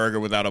get a burger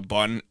without a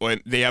bun, or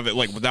they have it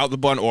like without the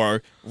bun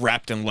or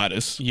wrapped in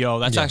lettuce. Yo,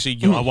 that's actually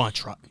I want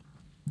to try.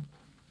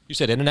 You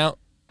said In-N-Out?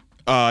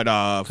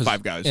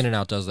 Five Guys.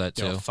 In-N-Out does that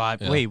too. Yo,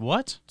 5. Yeah. Wait,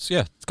 what? So,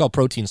 yeah, it's called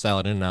protein style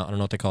at In-N-Out. I don't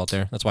know what they call it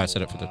there. That's why I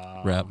said it for the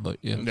wrap, but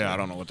yeah. Yeah, I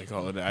don't know what they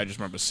call it. I just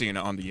remember seeing it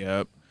on the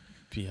app.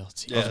 BLT. I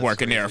was that's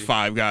working there at crazy.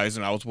 Five Guys,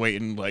 and I was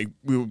waiting. Like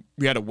we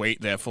had to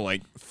wait there for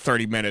like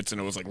 30 minutes, and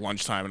it was like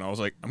lunchtime, and I was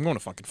like, I'm going to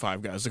fucking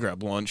Five Guys to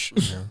grab lunch.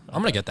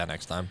 I'm gonna get that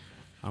next time.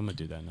 I'm gonna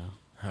do that now.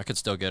 I could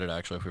still get it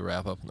actually if we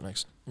wrap up in the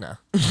next. Nah.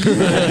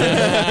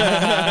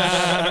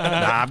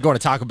 Nah, I'm going to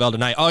Taco Bell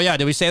tonight. Oh yeah,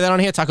 did we say that on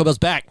here? Taco Bell's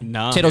back.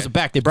 No. Potatoes are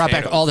back. They brought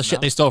back Potatoes, all the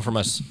shit they stole from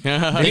us. They They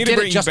need to did it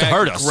bring just to back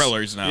hurt us.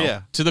 grillers now.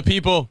 Yeah. To the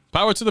people.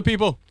 Power to the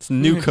people. It's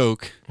new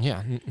Coke.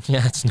 Yeah,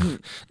 it's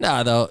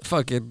nah though.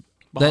 Fucking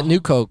that new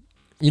Coke.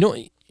 You know what?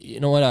 You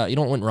know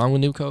what went wrong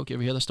with new Coke? You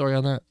ever hear the story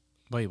on that?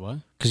 Wait, what?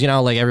 Because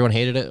like everyone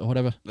hated it or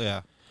whatever.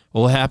 Yeah.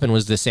 Well, what happened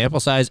was the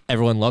sample size,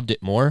 everyone loved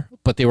it more,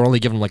 but they were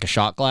only giving like a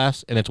shot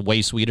glass, and it's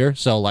way sweeter.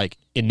 So like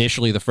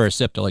initially the first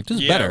sip, they're like, "This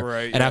is Yeah, better,"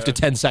 right, and after yeah.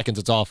 10 seconds,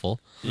 it's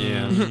awful.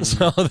 Yeah.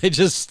 So they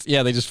just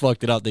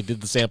fucked it up. They did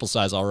the sample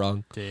size all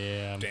wrong.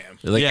 Damn. Damn.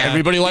 They're like Yeah,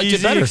 everybody liked it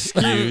easy better.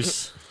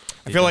 Excuse.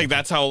 I feel like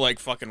that's how like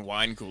fucking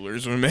wine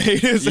coolers were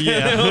made.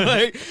 Yeah.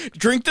 Like,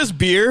 drink this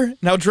beer,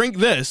 now drink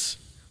this.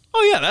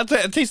 Oh yeah,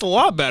 that tastes a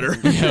lot better.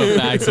 Yo,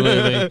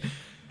 absolutely.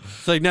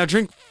 It's like, now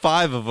drink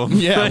 5 of them.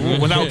 Yeah,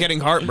 without getting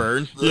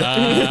heartburn.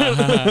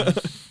 Oh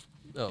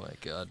my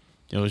god.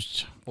 It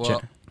was.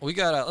 Well, we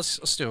got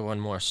let's do one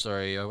more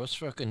story. Let's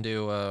fucking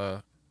do. Yeah,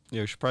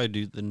 we should probably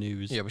do the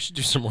news. Yeah, we should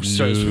do some more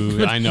stories.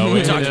 Dude, I know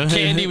We've it. been talking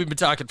candy. We've been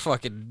talking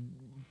fucking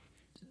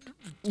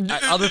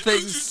other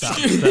things.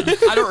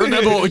 I don't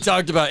remember what we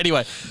talked about.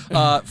 Anyway, we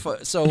had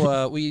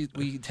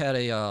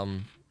a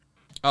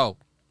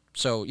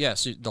So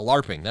yes, the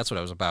LARPing. That's what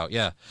I was about.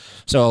 Yeah.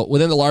 So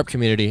within the LARP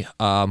community,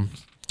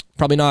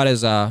 probably not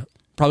as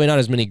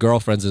many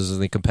girlfriends as in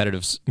the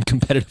competitive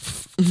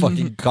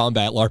fucking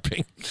combat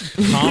LARPing.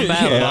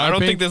 Combat Yeah, I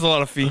don't LARPing? think there's a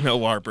lot of female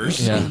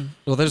LARPers. Yeah.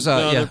 Well, there's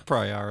No, there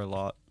probably are a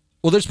lot.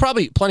 Well, there's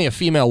probably plenty of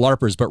female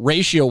LARPers, but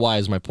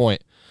ratio-wise, my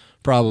point,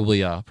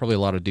 probably a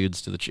lot of dudes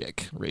to the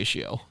chick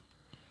ratio.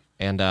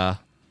 And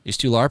these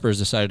two LARPers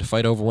decided to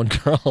fight over one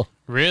girl.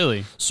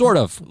 Really? Sort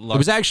of. It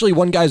was actually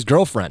one guy's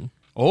girlfriend.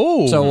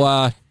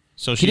 Oh.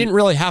 So she he didn't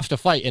really have to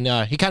fight, and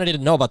he kind of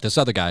didn't know about this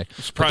other guy.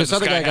 But Surprised this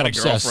other guy got had a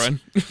obsessed. girlfriend.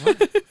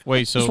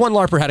 Wait, so This one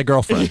LARPer had a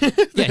girlfriend.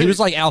 Yeah, he was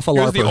like alpha He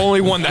was LARPer. the only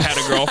one that had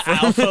a girlfriend.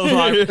 alpha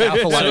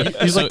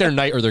LARPer. He's like their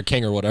knight or their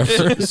king or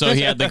whatever. so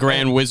he had the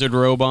Grand Wizard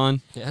robe on.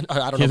 Yeah,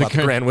 I don't know about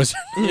the Grand Wizard.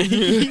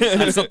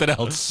 That's something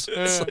else.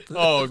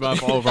 Oh, my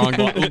fault. Wrong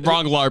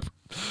LARP.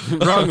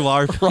 Wrong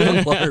LARP.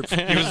 Wrong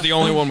LARP. He was the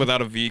only one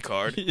without a V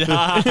card.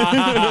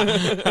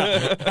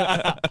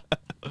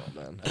 Oh,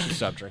 man, I should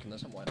stop drinking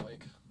this. I'm wide awake.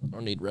 I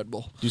don't need Red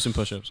Bull. Do some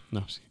push-ups.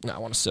 No. No, I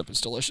want to sip.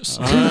 It's delicious.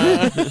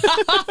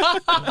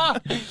 I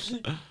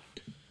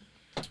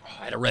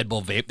had a Red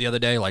Bull vape the other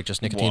day, like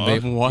just nicotine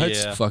vape. What?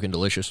 It's Yeah. fucking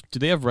delicious. Do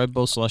they have Red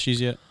Bull slushies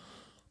yet?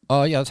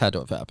 Oh, yeah, that's had to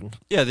have happened.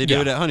 Yeah, they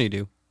do it at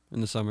Honeydew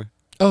in the summer.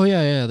 Oh,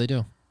 yeah, they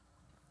do.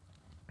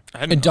 I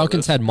didn't And know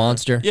Duncan's this. had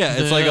Monster. Yeah,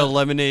 it's like a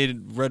lemonade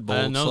Red Bull. I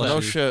didn't know that. No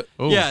slushie. shit.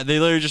 Oh. Yeah, they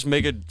literally just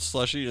make a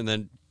slushy and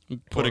then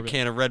put a Pour it.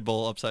 can of Red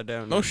Bull upside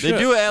down. No They shit.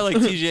 do it at like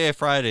TGI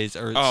Fridays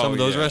or Oh, some of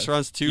those yeah.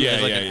 restaurants too. Yeah,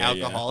 as like yeah, an yeah,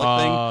 yeah.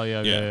 alcoholic thing. Oh,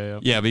 yeah. Yeah.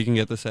 Yeah, but you can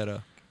get this at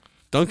a.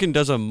 Duncan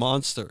does a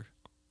Monster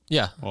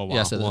Yeah. Oh, wow.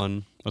 Yeah, so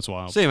one. That's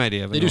wild. Same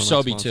idea. They do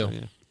Sobe,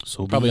 too.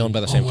 So probably owned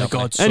by the same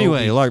company.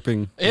 Anyway,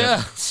 LARPing.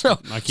 Yeah. So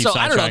I keep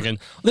I don't know. sidetracking.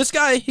 This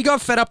guy, he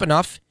got fed up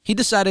enough. He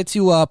decided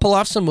to pull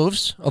off some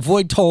moves,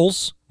 avoid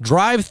tolls,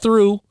 drive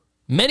through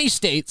many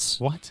states,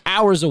 What?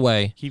 hours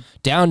away, He-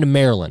 down to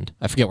Maryland.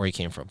 I forget where he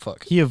came from.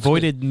 Fuck. He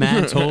avoided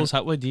mad tolls.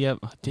 How would he have?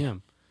 Oh,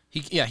 damn. He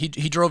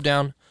drove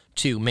down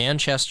to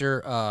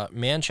Manchester,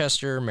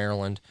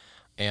 Maryland,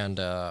 and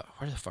where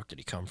the fuck did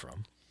he come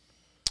from?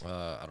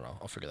 I don't know.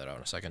 I'll figure that out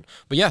in a second.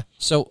 But yeah,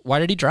 so why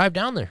did he drive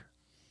down there?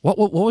 What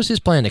was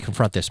his plan to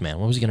confront this man?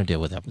 What was he going to do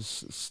with him?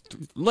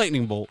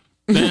 Lightning bolt.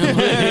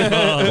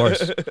 Of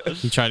course.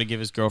 He tried to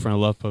give his girlfriend a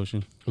love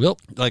potion. Nope.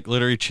 Like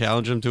literally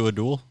challenge him to a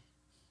duel.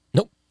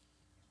 Nope.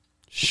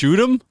 Shoot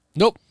him.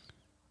 Nope.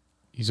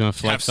 He's gonna Have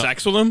flex.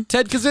 sex with him?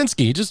 Ted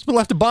Kaczynski. He just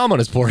left a bomb on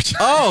his porch.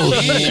 Oh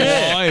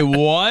Wait,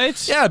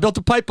 what? Yeah, built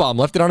a pipe bomb,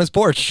 left it on his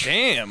porch.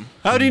 Damn.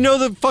 How do you know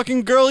the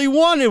fucking girl he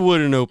wanted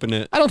wouldn't open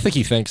it? I don't think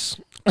he thinks.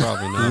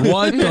 Probably not.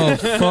 What the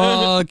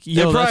fuck?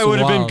 Yo, It that's probably would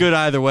have been wild. good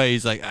either way.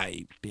 He's like,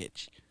 "I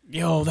bitch."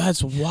 Yo,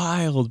 that's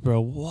wild,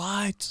 bro.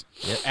 What?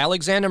 Yeah,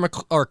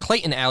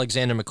 Clayton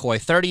Alexander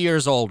McCoy, 30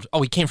 years old.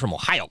 Oh, he came from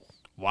Ohio.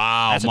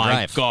 Wow, That's a my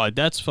drive. God,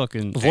 that's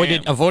fucking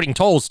Avoiding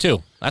tolls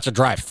too. That's a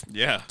drive.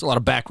 Yeah. That's a lot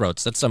of back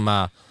roads. That's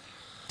some.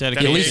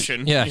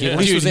 Dedication. Yeah, he at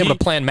least Dude, was able he- to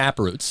plan map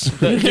routes.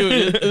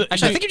 Dude, Actually, I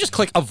think you just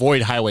click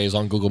avoid highways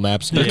on Google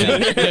Maps. dude,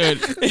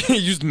 He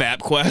used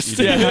MapQuest.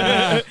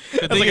 yeah.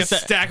 That's like a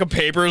stack of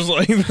papers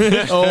like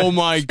Oh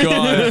my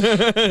God.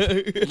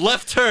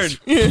 Left turn.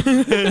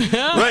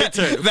 Right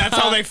turn. That's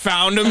how they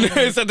found him.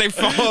 They said they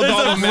followed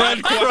all the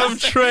Breadcrumb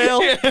trail.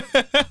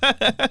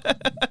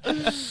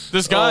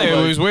 This guy, Oh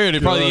my it was weird.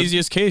 It's probably the God.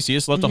 easiest case. He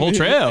just left the whole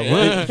trail.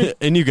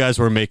 And you guys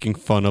were making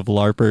fun of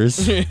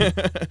LARPers.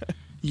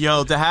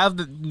 Yo, to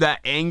have that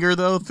anger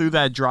though through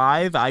that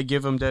drive, I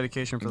give him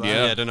dedication for that.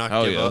 Yeah. to not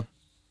Hell give yeah. up.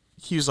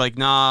 He was like,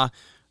 "Nah,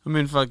 I'm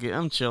in fucking,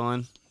 I'm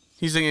chilling."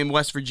 He's like in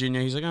West Virginia.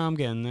 He's like, "Oh, I'm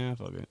getting there.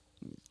 Fuck it."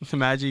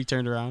 Imagine he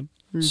turned around.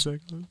 So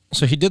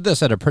he did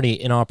this at a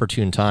pretty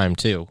inopportune time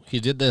too.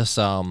 He did this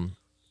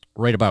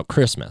right about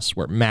Christmas,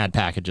 where mad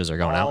packages are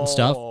going out and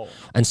stuff.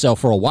 And so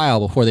for a while,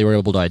 before they were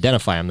able to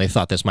identify him, they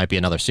thought this might be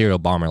another serial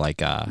bomber, like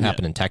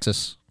happened in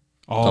Texas.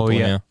 Oh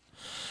yeah.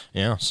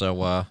 Yeah.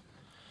 So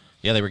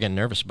yeah, they were getting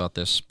nervous about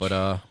this,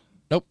 but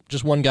nope,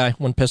 just one guy,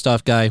 one pissed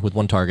off guy with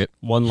one target.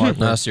 One Not a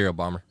LARP. serial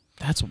bomber.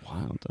 That's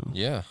wild though.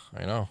 Yeah,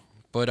 I know.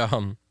 But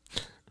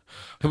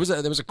there was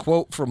a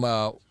quote from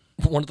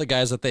one of the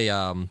guys that they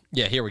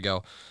yeah, here we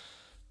go.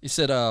 He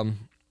said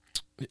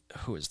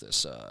who is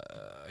this?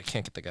 I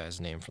can't get the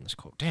guy's name from this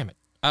quote. Damn it.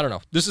 I don't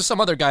know. This is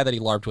some other guy that he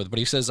LARPed with, but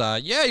he says,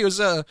 yeah, he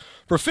was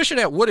proficient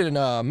at wood and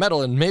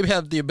metal and maybe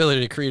had the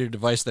ability to create a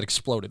device that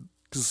exploded.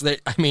 Because they,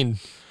 I mean,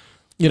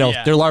 you know,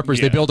 Yeah. they're LARPers.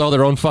 They Yeah. build all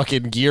their own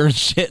fucking gear and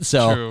shit.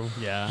 So True.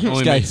 Yeah.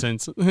 Only guy- makes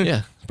sense.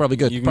 yeah, probably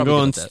good. You can probably go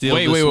good and at that. steal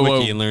Wait, this wait, wait, wiki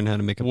wait. and learn how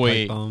to make a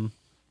Wait. pipe bomb.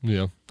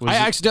 Yeah. Was I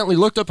it- accidentally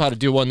looked up how to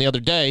do one the other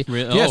day.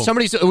 Really? Yeah, Oh.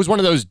 somebody said it was one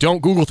of those don't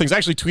Google things. I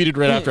actually tweeted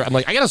right after. I'm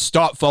like, I gotta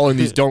stop following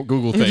these don't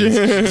Google things.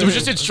 So it was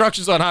just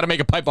instructions on how to make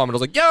a pipe bomb, and I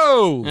was like,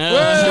 yo,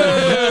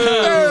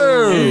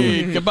 whoa.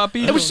 Hey,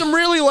 kabapito. It was some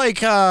really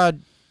like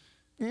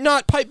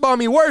not pipe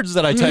bomby words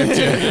that I typed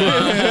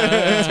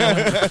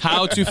in.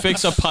 How to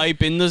fix a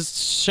pipe in the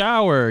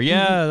shower.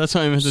 Yeah, that's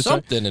how I meant to say.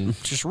 Something,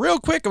 and just real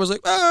quick, I was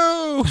like,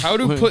 oh. How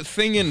to put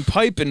thing in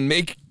pipe and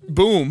make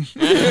Boom.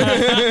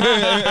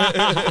 It's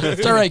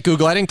all right,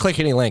 Google. I didn't click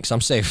any links.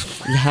 I'm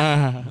safe.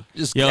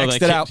 Just Yo, text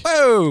that it out.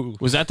 Whoa!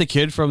 Was that the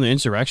kid from the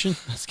insurrection?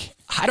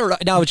 I don't know.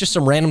 No, it's just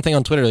some random thing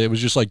on Twitter. It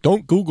was just like,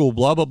 don't Google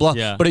blah blah blah.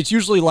 Yeah. But it's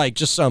usually like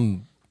just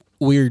some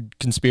weird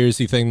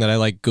conspiracy thing that I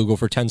like Google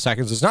for 10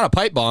 seconds. It's not a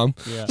pipe bomb.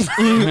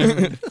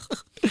 Yeah.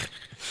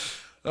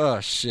 Oh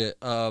shit.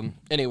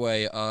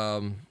 Anyway.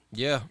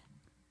 Yeah.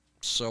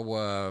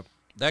 So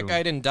that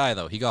guy didn't die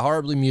though. He got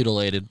horribly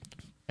mutilated,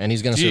 and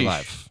he's gonna Jeez.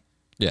 survive.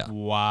 Yeah.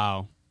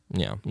 Wow.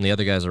 Yeah. And the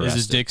other guy's arrested. Is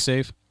his dick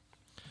safe?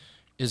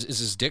 Is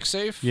his dick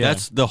safe? Yeah.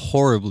 That's the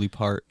horribly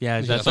part.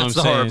 Yeah, that's that's what the I'm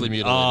saying. horribly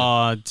mutilated.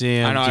 Oh,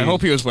 damn. I know. I dude.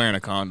 hope he was wearing a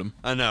condom.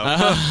 I know.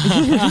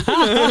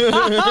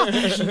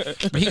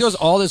 But he goes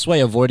all this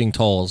way avoiding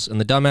tolls, and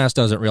the dumbass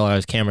doesn't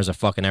realize cameras are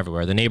fucking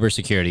everywhere. The neighbor's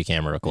security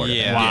camera recorded.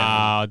 Yeah. it.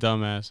 Wow,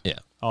 dumbass. Yeah.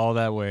 All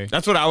that way.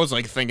 That's what I was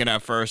like thinking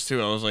at first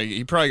too. I was like,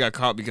 he probably got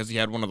caught because he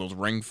had one of those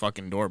Ring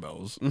fucking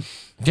doorbells.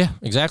 Yeah,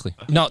 exactly.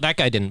 No, that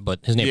guy didn't, but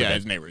his neighbor Yeah, did.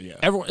 his neighbor. Yeah.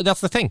 Everyone, that's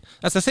the thing.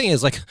 That's the thing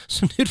is like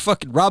some dude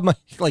fucking robbed my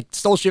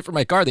stole shit from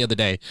my car the other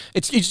day.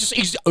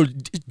 He's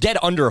dead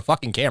under a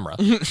fucking camera.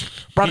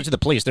 Brought it to the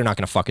police. They're not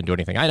gonna fucking do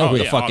anything. I know Oh, who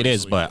the yeah, fuck it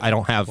is, obviously, but yeah. I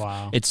don't have.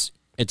 Wow. It's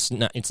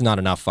not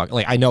enough. Fuck.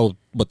 Like I know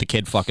what the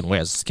kid fucking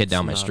wears. This kid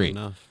down my not street.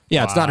 enough.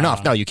 Yeah, it's not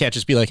enough. No, you can't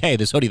just be like, hey,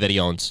 this hoodie that he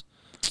owns.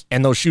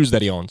 And those shoes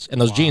that he owns, and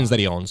those jeans that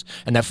he owns,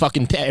 and that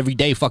fucking every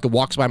day fucking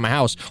walks by my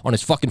house on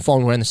his fucking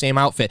phone wearing the same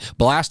outfit,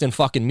 blasting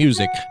fucking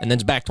music, and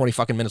then's back 20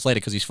 fucking minutes later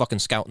because he's fucking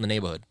scouting the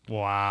neighborhood.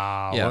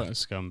 Wow. Yeah. What a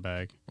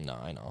scumbag. No,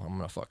 I know. I'm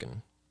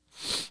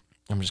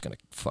just gonna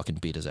fucking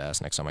beat his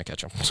ass next time I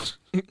catch him.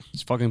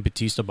 It's fucking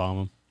Batista bomb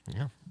him.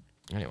 Yeah.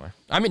 Anyway,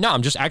 I mean, no,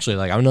 I'm just actually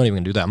like, I'm not even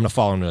gonna do that. I'm gonna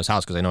follow him to his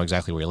house because I know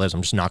exactly where he lives.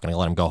 I'm just not gonna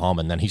let him go home,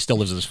 and then he still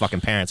lives with his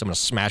fucking parents. I'm gonna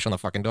smash on the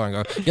fucking door and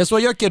go, guess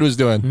what your kid was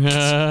doing?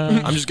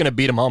 I'm just gonna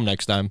beat him home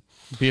next time.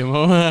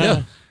 BMO.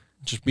 Yeah.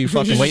 Just be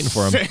fucking waiting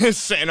for him.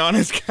 Sitting on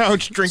his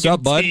couch drinking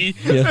Sup, bud? tea.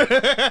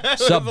 Yeah.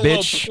 Sup, With a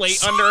little bitch?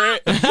 plate under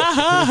it.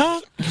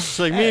 It's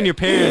like me and your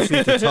parents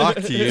need to talk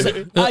to you.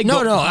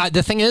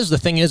 The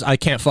thing is, I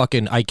can't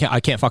fucking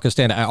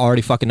stand it. I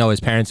already fucking know his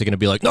parents are gonna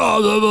be like,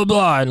 no, blah blah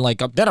blah, and like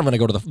then I'm gonna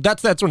go to the.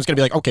 That's when it's gonna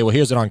be like, okay, well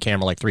here's it on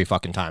camera like 3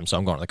 fucking times, so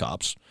I'm going to the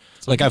cops.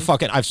 Like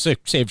I've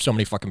saved so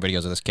many fucking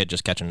videos of this kid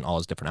just catching all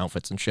his different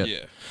outfits and shit.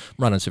 Yeah.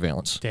 Running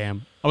surveillance.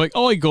 Damn. I'm like,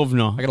 oh,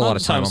 governor. I got a lot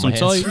of time on my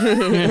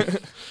hands.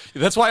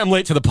 That's why I'm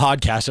late to the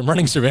podcast. I'm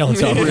running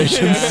surveillance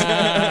operations.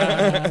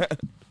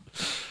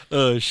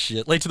 Oh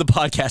shit! Late to the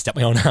podcast at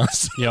my own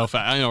house. Yo,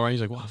 I know, right?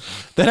 He's like, wow.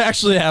 That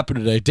actually happened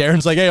today.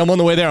 Darren's like, hey, I'm on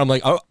the way there. I'm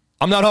like, oh,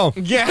 I'm not home.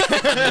 Yeah.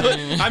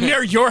 I'm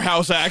near your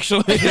house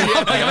actually.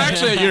 I'm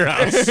actually at your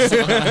house.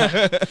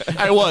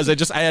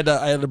 I had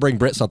to bring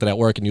Britt something at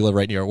work, and you live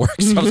right near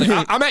work. So I was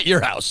like, I'm at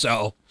your house,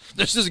 so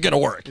this isn't gonna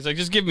work. He's like,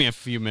 just give me a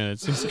few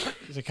minutes. He's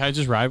like, can I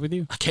just ride with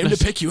you? I came to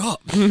pick you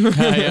up.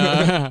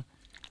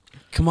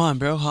 Come on,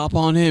 bro. Hop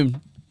on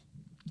in.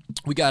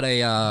 We got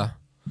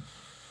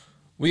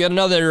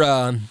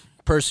another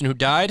person who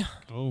died.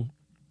 Oh.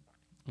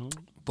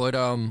 But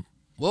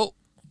well,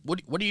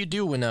 what do you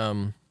do when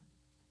a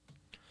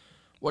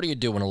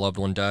loved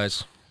one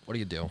dies? What do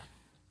you do?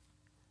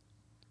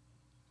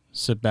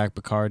 Sit back,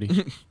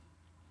 Bacardi.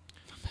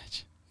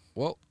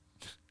 Well,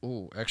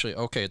 ooh, actually,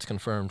 okay, it's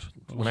confirmed.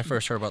 When I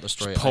first heard about the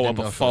story, pull I didn't up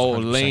know a if it was full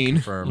 100% lane.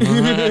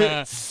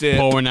 confirmed. Sip.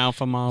 Pouring out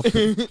for my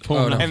people.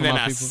 Pouring out And for then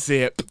my I people.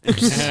 sip.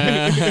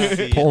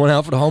 Pour one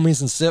out for the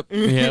homies and sip.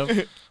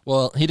 Yep.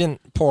 Well, he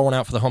didn't pour one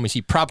out for the homies.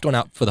 He propped one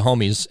out for the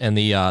homies, and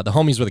the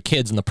homies were the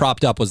kids, and the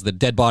propped up was the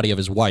dead body of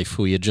his wife,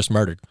 who he had just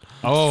murdered.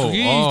 Oh,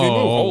 Jeez, dude,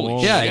 holy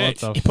oh, Yeah, shit. what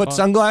the he put fuck?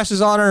 sunglasses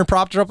on her and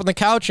propped her up on the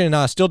couch, and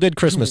still did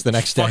Christmas the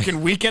next day.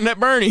 Fucking weekend at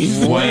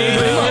Bernie's.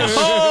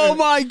 Oh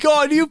my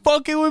god, you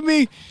fucking with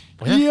me?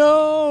 Yeah.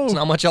 Yo, There's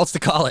not much else to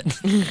call it.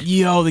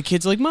 yo, the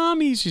kid's like,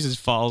 mommy. She just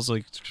falls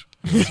like.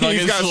 He's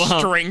got slump.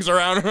 strings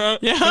around her.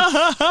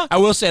 I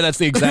will say that's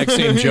the exact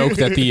same joke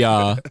that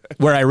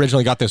where I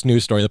originally got this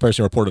news story. The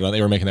person reported on,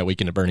 they were making that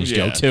Weekend at Bernie's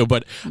Yeah. joke too,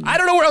 but I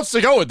don't know where else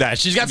to go with that.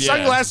 She's got Yeah.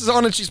 sunglasses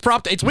on and she's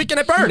propped. It's Weekend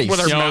at Bernie's. With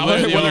her Yo, mouth,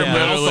 but- with her yeah,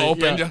 mouth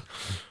literally, open.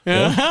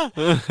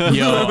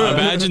 Yo,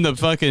 imagine the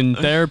fucking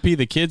therapy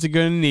the kids are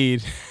gonna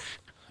need.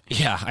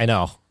 Yeah, I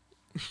know.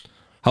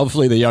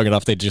 Hopefully they're young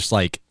enough.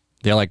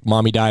 They're like,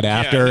 mommy died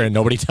after, Yeah. and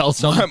nobody tells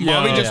them.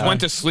 Mommy just Yeah.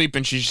 went to sleep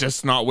and she's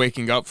just not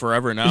waking up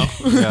forever now.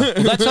 Well,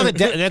 that's how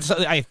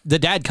the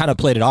dad kind of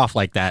played it off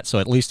like that. So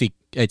at least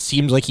it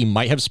seems like he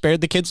might have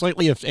spared the kids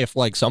slightly if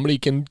like somebody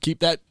can keep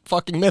that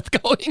fucking myth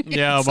going.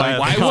 Yeah, but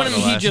Why wouldn't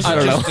he just I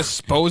don't know.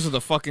 dispose of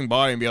the fucking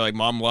body and be like,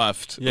 Mom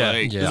left? Yeah.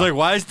 Like, Yeah. He's like,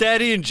 why is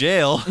daddy in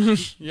jail?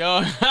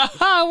 yo,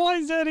 why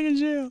is Daddy in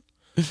jail?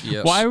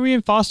 Yes. Why are we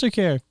in foster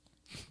care?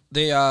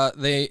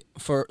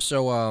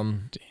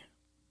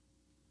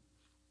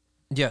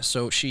 Yeah,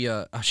 so she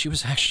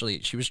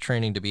was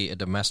training to be a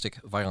domestic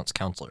violence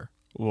counselor.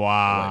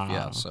 Wow.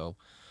 Yeah, so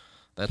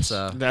that's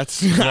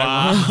That's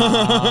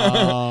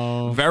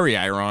Wow. very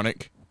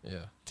ironic.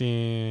 yeah.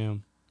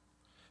 Damn.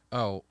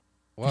 Oh,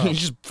 Wow. You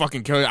just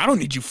fucking kill you. I don't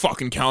need you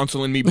fucking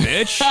counseling me,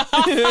 bitch.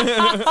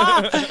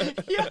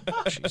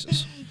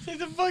 Jesus.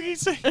 The fuck he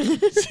saying?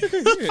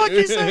 The fuck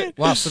he saying?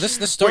 Wow. So this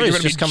What, story you're is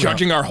gonna be just coming out.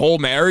 judging our whole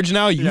marriage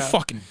now? You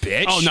fucking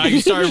bitch. Oh, now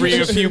you started reading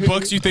a few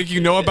books you think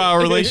you know about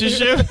our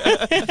relationship?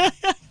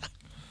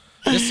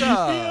 This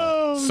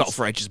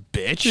self-righteous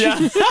bitch.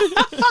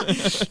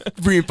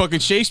 Reading fucking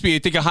Shakespeare, you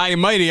think of high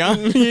and mighty, huh?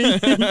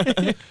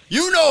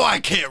 You know I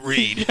can't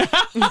read. You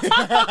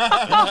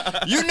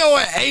know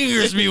it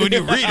angers me when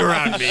you read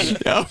around me.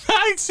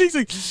 He's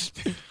like,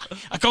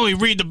 I can only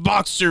read the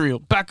back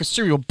of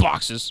cereal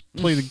boxes,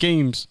 play the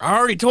games. I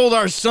already told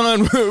our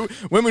son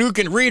women who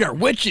can read are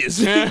witches.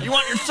 You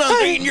want your son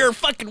reading, you're a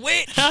fucking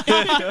witch.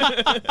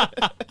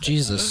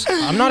 Jesus.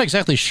 I'm not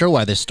exactly sure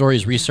why this story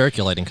is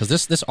recirculating because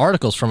this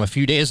article's from a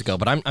few days ago,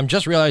 but I'm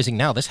just realizing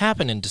now this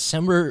happened in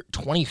December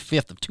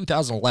 25th of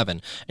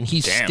 2011, and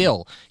he's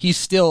still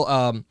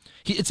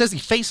it says he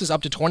faces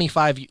up to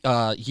 25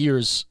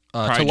 years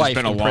to Probably life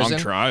just been a in long prison.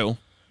 trial.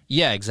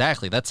 Yeah,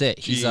 exactly. That's it.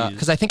 He's Jeez.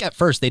 because I think at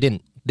first they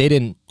didn't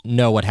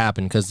know what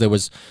happened because there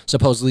was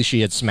supposedly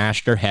she had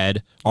smashed her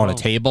head on a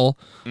table,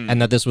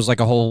 and that this was like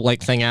a whole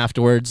like thing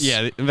afterwards.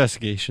 Yeah, the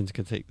investigations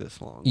can take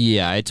this long.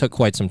 Yeah, it took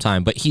quite some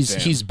time, but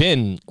he's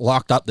been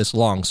locked up this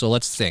long. So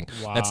let's think.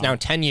 That's now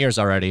 10 years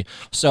already.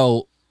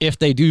 So if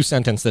they do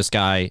sentence this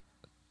guy,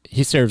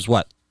 he serves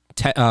what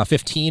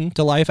 15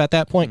 to life at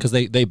that point because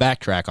they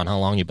backtrack on how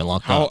long you've been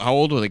locked How up.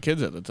 old were the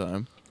kids at the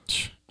time?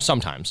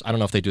 Sometimes I don't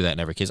know if they do that in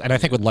every case, and I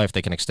think with life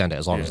they can extend it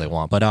as long as they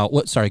want. But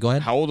what? Sorry, go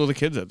ahead. How old were the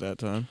kids at that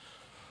time?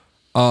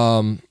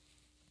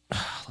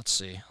 Let's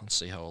see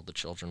how old the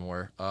children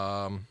were.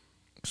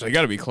 So they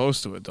got to be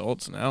close to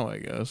adults now, I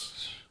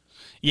guess.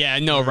 Yeah,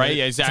 no, right?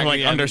 Yeah, To exactly. like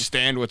I mean,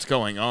 understand what's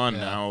going on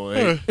now.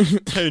 Like,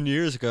 10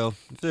 years ago.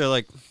 If they're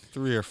like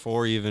 3 or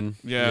 4 even.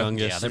 Yeah.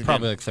 Youngest. Yeah, they're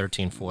probably like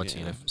 13,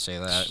 14, if say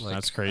that. Like,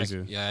 That's crazy.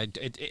 Like, yeah,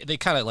 they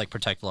kind of like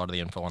protect a lot of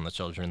the info on the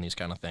children in these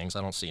kind of things.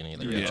 I don't see any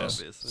of their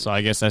ages. So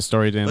I guess that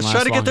story didn't Let's last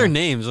try to get long, their huh?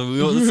 names.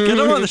 Let's get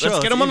them on the show.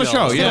 Let's get them on the email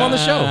show, them. Get them on the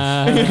show.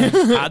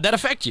 Uh, How'd that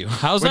affect you?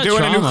 how's we're that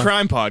doing a new trauma?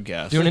 crime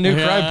podcast. Doing a new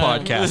crime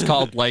podcast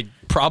called like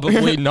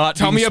probably not.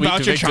 Tell me being sweet about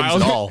to your victims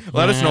child. at all.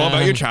 Let us know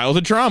about your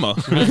childhood trauma.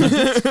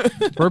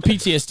 We're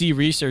PTSD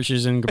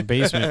researchers in the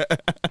basement.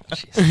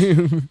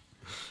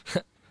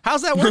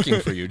 How's that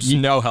working for you? Just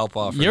no help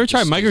offered. You ever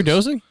tried Just-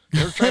 microdosing?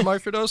 You ever tried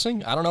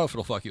microdosing? I don't know if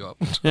it'll fuck you up.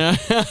 Yeah.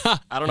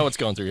 I don't know what's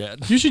going through your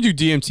head. You should do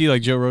DMT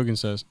like Joe Rogan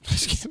says.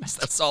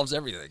 That solves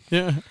everything.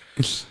 Yeah.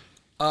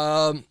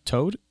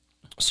 Toad?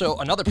 So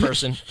another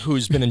person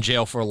who's been in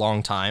jail for a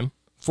long time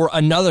for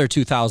another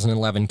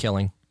 2011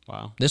 killing.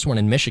 Wow. This one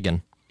in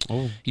Michigan.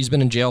 Oh. He's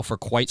been in jail for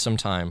quite some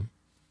time.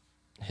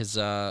 His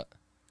name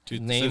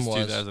Since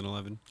was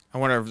 2011. I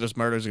wonder if this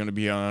murder is going to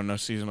be on a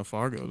season of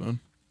Fargo then.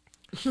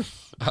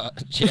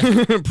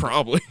 yeah,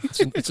 Probably.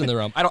 it's in the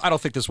realm. I don't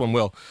think this one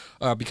will,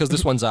 because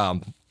this one's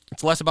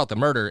it's less about the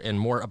murder and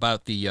more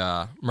about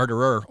the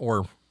murderer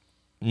or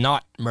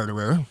not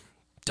murderer.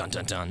 Dun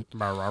dun dun.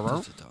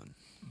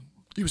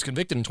 He was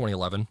convicted in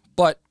 2011,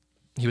 but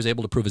he was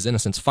able to prove his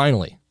innocence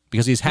finally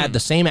because he's had the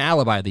same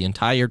alibi the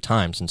entire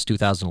time since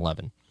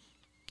 2011.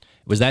 It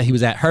was that he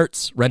was at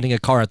Hertz renting a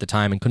car at the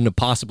time and couldn't have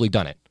possibly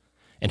done it.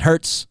 And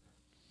Hertz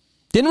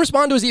didn't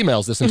respond to his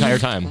emails this entire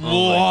time.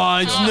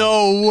 What?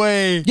 No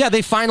way. Yeah,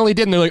 they finally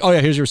did. And they're like, oh, yeah,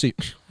 here's your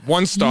receipt.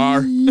 1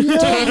 star. 10 years in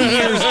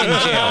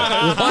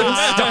jail. 1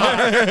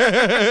 star.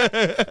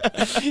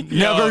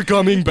 Never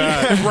coming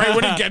back. Right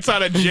when he gets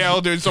out of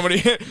jail, dude,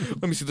 somebody,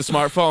 let me see the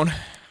smartphone.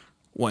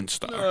 1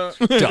 star.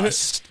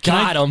 Dust.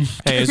 Got him.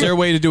 Hey, is there a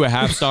way to do a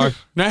half star?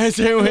 No, is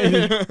there a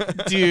way to,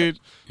 dude?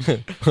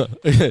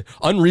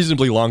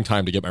 Unreasonably long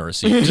time to get my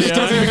receipt. Just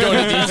doesn't even go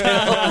into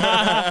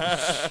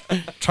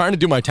detail. Trying to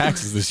do my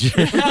taxes this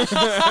year.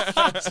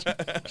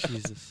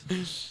 Jesus.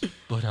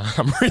 But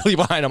I'm really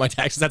behind on my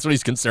taxes. That's what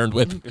he's concerned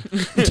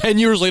with. 10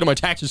 years late on my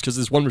taxes because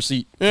there's one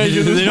receipt. They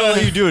don't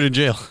let you do it in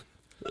jail.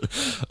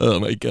 Oh,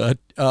 my God.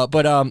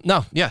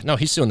 No,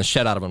 he's suing the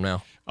shit out of him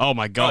now. Oh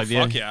my God,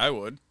 yeah. Fuck yeah, I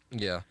would.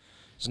 Yeah.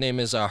 His name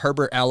is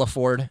Herbert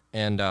Alliford,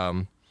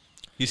 and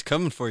He's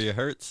coming for you,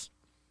 Hertz.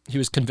 he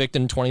was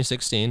convicted in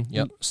 2016.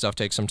 Yep, stuff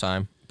takes some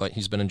time, but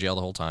he's been in jail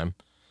the whole time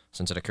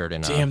since it occurred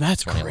in Damn,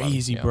 that's 2011.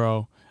 crazy, Yeah.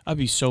 bro. I'd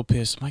be so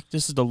pissed. Mike,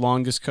 this is the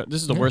longest,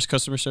 this is the worst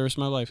customer service of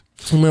my life.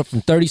 He went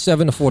from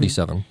 37 to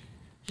 47.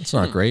 That's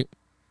not great.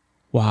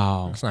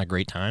 Wow. That's not a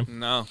great time.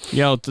 No.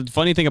 Yo, the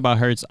funny thing about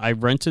Hertz, I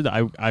read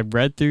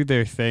through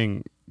their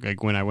thing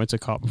like when I went to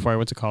before I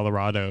went to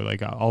Colorado,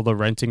 like all the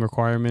renting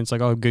requirements, like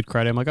oh good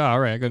credit. I'm like, oh, all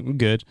right, I'm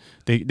good.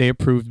 They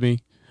approved me.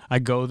 I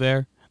go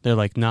there, they're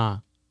like, nah,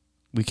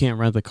 we can't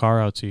rent the car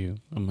out to you.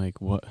 I'm like,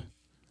 what?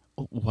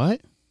 I'm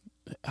like,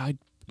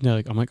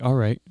 all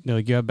right. They're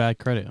like, you have bad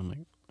credit. I'm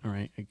like, all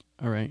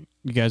right.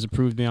 You guys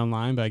approved me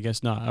online, but I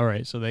guess not. All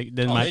right. So they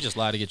just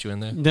lie to get you in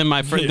there. then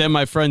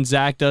my friend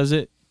Zach does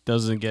it,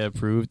 doesn't get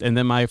approved, and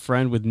then my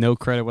friend with no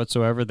credit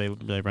whatsoever, they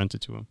rent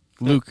it to him.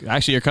 Luke,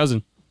 actually your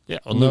cousin. Yeah.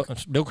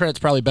 No credit's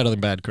probably better than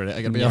bad credit.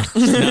 I gotta be honest.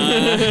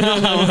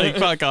 I'm like,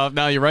 fuck off.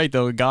 No, you're right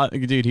though.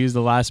 Dude, he was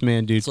the last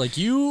man, dude. It's like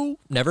you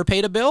never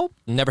paid a bill,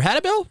 never had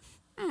a bill.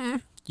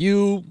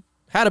 You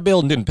had a bill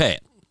and didn't pay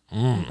it.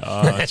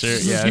 True.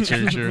 Yeah,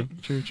 true.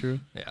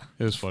 Yeah.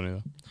 It was funny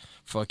though.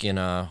 Fucking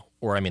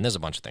or I mean, there's a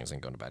bunch of things that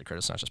can go into bad credit.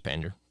 It's not just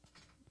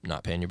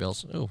not paying your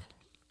bills. Oh,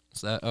 is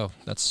that? Oh,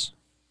 that's.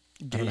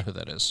 I don't know who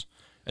that is.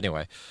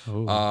 Anyway,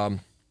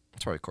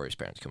 it's probably Corey's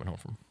parents coming home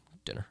from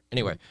dinner.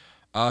 Anyway,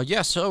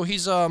 yeah. So he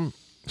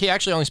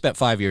actually only spent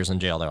 5 years in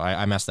jail though.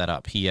 I messed that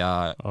up. That's he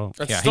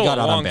still got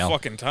a out on long bail.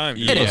 fucking time.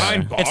 It is.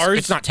 Behind bars.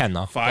 It's not 10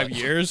 though. 5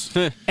 years.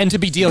 And to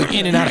be dealing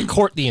in and out of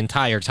court the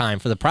entire time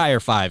for the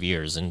prior 5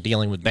 years and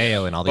dealing with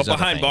bail and all these But other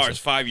behind things. bars,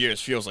 5 years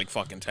feels like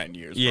fucking 10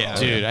 years. Yeah.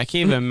 bro. Dude, I can't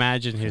even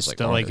imagine his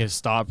like like longer.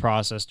 his thought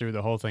process through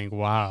the whole thing.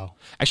 Wow.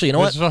 Actually, you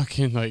know It's what?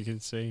 fucking like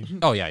insane.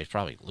 Oh yeah, he's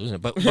probably losing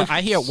it. But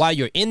I hear while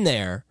you're in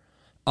there,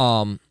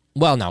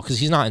 well, no, because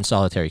he's not in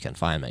solitary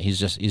confinement. He's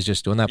just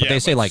doing that. But Yeah, they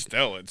say like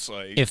still, it's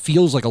like it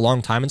feels like a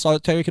long time in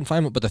solitary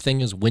confinement. But the thing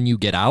is, when you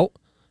get out,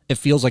 it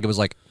feels like it was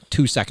like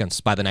 2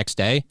 seconds by the next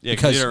day. Yeah,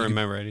 because you don't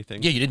remember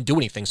anything. Yeah, you didn't do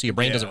anything, so your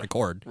brain doesn't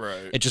record.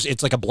 right.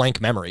 It's like a blank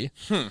memory.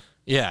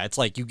 Yeah, it's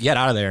like you get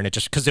out of there and it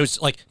just because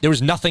there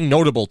was nothing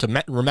notable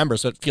to remember,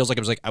 so it feels like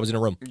it was like I was in a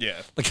room.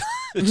 Yeah. Like,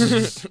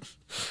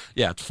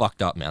 yeah, it's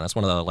fucked up, man. That's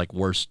one of the like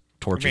worst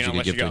I tortures mean, you could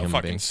unless you give to a got human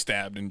fucking being.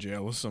 stabbed in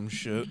jail with some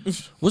shit.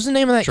 What's the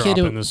name of that kid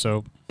Dropping who the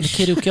soap. the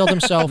kid who killed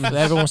himself? That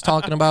everyone was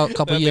talking about a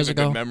couple That'd years be a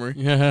good ago. memory.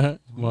 Yeah.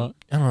 What?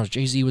 I don't know.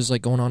 Jay-Z was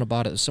like going on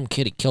about it. Some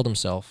kid, he killed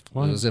himself.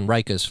 What? It was in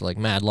Rikers for like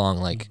mad long,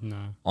 like No.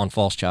 on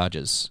false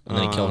charges, and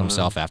then he killed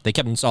himself after. They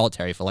kept him in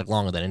solitary for like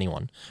longer than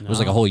anyone. It was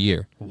like a whole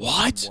year.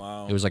 What?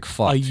 Wow. It was like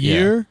fucked. A yeah.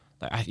 year?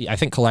 I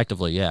think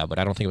collectively, yeah, but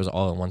I don't think it was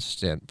all in one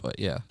stint. But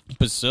yeah,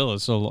 But still,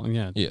 it's so long.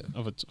 Yeah. Yeah.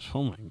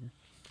 Oh my.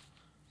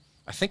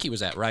 I think he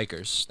was at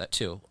Rikers. That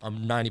too.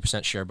 I'm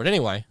 90% sure. But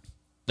anyway,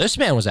 this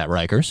man was at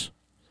Rikers.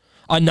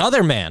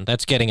 Another man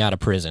that's getting out of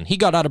prison. He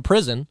got out of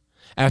prison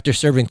after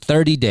serving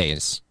 30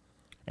 days,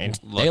 and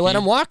they let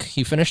him walk.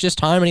 He finished his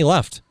time and he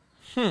left.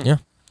 Yeah,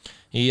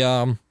 he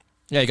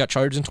got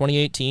charged in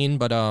 2018,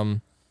 but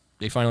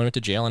they finally went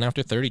to jail, and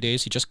after 30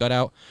 days, he just got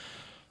out.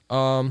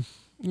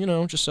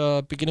 Just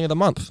beginning of the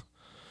month.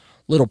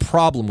 Little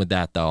problem with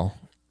that though.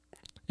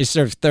 He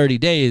served 30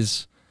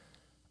 days,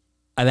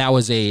 and that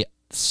was a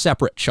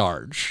separate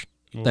charge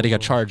that he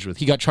got charged with.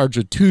 He got charged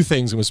with 2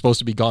 things and was supposed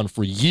to be gone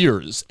for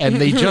years, and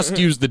they just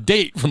used the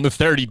date from the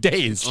 30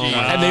 days,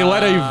 and they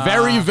let a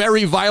very,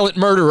 very violent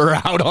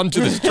murderer out onto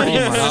the streets.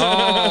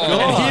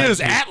 And he is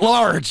at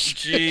large.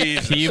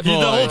 Jeez. The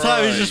whole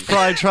time he's just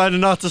probably trying to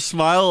not to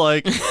smile,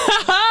 like,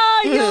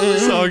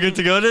 so good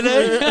to go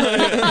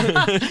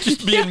today?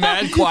 Just being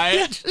mad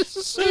quiet.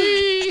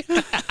 Dude,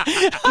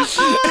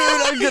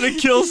 I'm gonna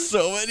kill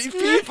so many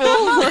people.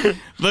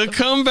 The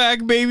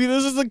comeback, baby.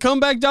 This is the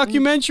comeback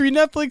documentary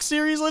Netflix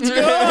series. Let's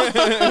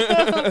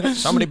go.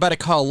 Somebody better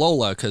call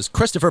Lola, because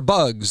Christopher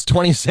Buggs,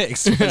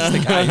 26, is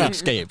the guy who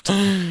escaped. I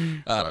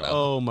don't know.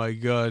 Oh my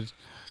god.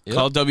 Yep.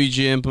 Call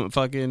WGN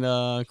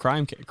fucking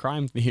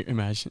crime here.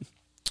 Imagine.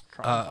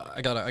 I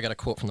got a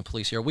quote from the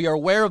police here. We are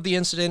aware of the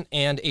incident,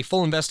 and a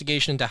full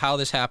investigation into how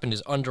this happened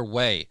is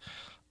underway.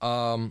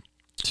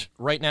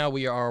 Right now,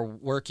 we are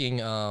working.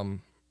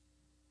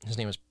 His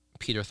name is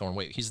Peter Thorne.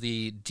 Wait, he's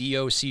the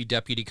DOC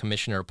Deputy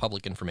Commissioner of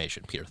Public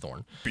Information. Peter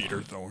Thorne.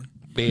 Peter Thorne.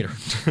 Bader.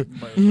 I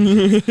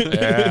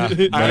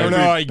don't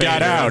know. He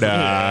got out.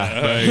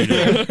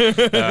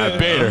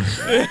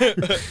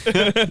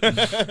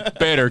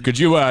 Bader, could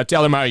you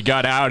tell him how he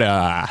got out?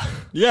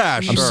 Yeah,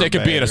 I'm sick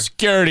of being a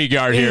security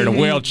guard here in a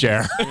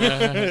wheelchair.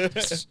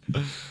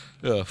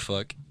 Oh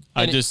fuck.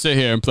 I just sit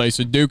here and play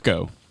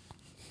Sudoku.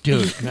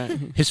 Dude,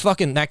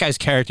 that guy's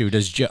character who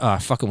does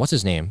fucking what's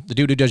his name? The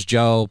dude who does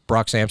Joe,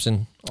 Brock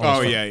Sampson. all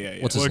Oh those yeah.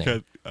 What's his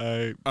name?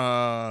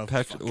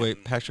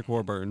 Patrick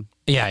Warburton.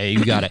 Yeah,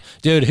 you got it,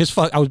 dude.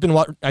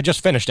 I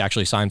just finished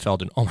actually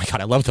Seinfeld, and oh my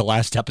god, I loved the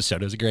last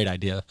episode. It was a great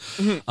idea.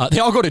 They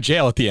all go to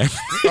jail at the end.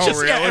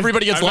 Really?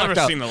 Everybody gets I've locked never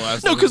up. seen the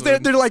last No, because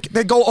episode. they're like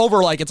they go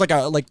over like it's like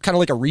kind of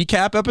like a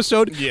recap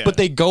episode. Yeah. But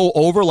they go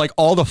over like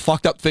all the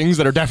fucked up things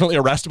that are definitely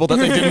arrestable that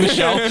they did in the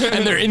show,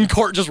 and they're in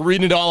court just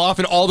reading it all off,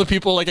 and all the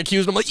people like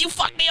accuse them like you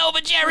fucked me over,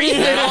 Jerry.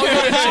 And they all go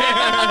to jail.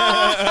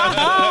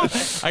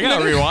 I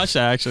gotta rewatch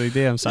that actually.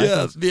 Damn,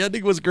 Yeah, the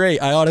ending was great.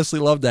 I honestly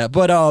loved that.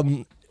 But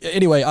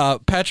anyway,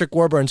 Patrick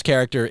Warburton's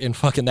character in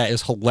fucking that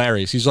is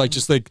hilarious. He's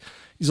he's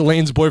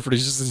Elaine's boyfriend.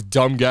 He's just this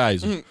dumb guy.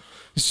 He's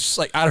just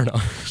like, I don't know.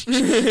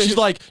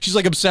 she's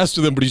like obsessed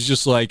with him, but he's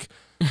just like,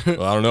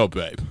 well, I don't know,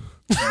 babe.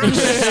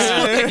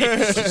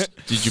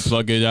 Did you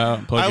plug it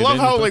out? I love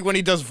how like when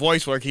he does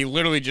voice work, he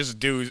literally just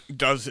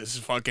does his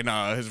fucking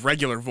his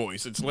regular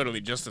voice. It's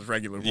literally just his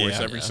regular voice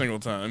every single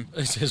time.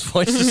 His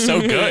voice is so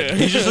good.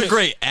 He's just a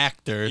great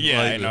actor.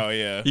 Yeah, Like, I know.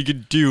 Yeah. He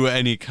could do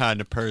any kind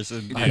of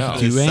person. I know.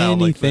 He do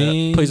sound like that.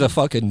 anything. Plays a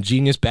fucking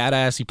genius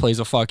badass. He plays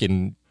a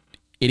fucking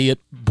idiot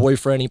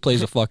boyfriend. He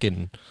plays a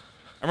fucking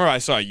I remember I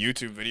saw a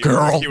YouTube video.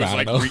 Girl. Where he was I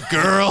like, don't know.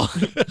 Girl.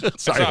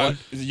 Sorry, I saw what?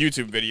 a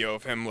YouTube video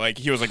of him like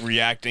he was like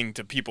reacting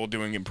to people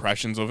doing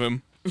impressions of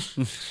him.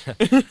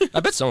 I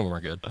bet some of them are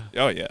good.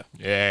 Oh yeah.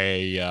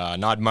 Hey,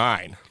 not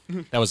mine.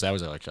 That was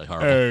actually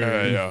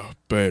horrible.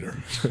 Better.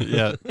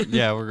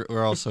 yeah,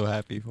 we're all so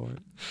happy for it.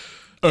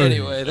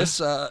 Anyway, this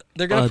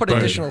they're gonna put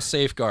additional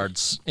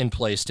safeguards in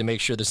place to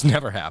make sure this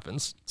never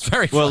happens. It's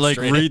very Well, like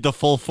frustrating. read the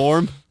full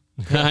form.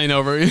 I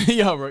know, right?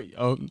 Yeah, right.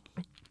 Oh,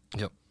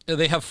 Yep.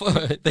 They have.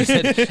 They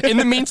said, in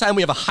the meantime,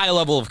 we have a high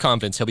level of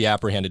confidence he'll be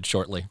apprehended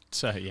shortly,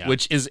 so, yeah.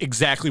 which is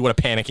exactly what a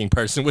panicking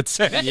person would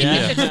say.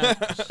 yeah.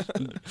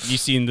 You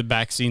seen the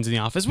back scenes in the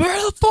office? Where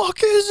the fuck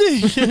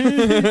is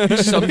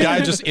he? Some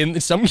guy just in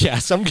some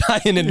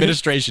guy in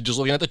administration just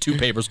looking at the two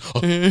papers.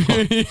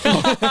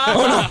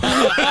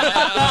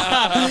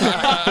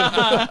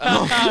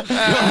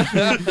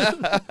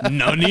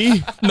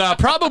 Nunny? Nah,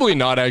 probably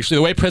not. Actually,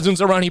 the way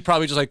presidents are run, he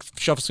probably just like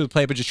shuffles through the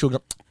paper, just chewing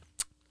up.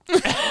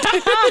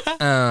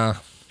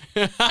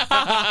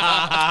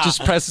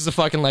 Just presses a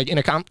fucking like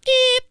intercom.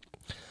 Beep.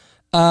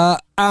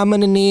 I'm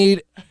gonna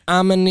need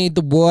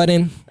the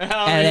warden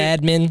at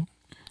admin.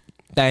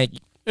 Thank you.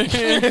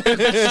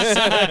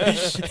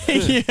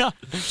 Yeah.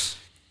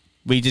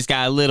 We just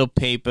got a little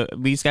paper.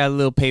 We just got a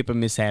little paper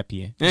mishap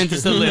here.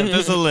 Just a little.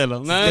 Just a little.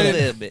 A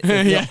little bit.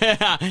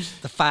 Yeah.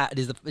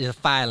 There's a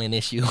filing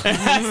issue.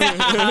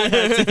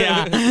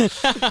 Yeah.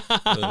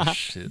 Oh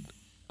shit.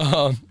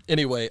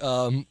 Anyway,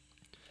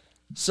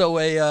 so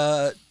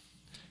I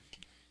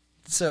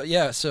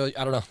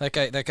don't know.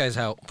 That guy's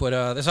out.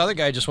 But this other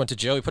guy just went to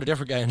jail. He put a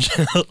different guy in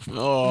jail.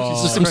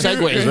 Oh. Just some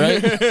segues, right?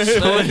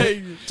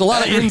 It's a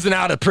lot of ins and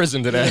out of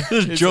prison today.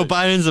 Joe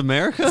Biden's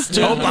America.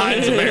 Joe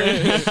Biden's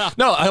America.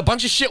 No, a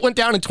bunch of shit went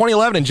down in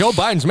 2011, and Joe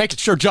Biden's making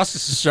sure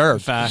justice is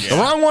served. Fact. The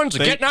wrong ones are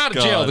Thank getting out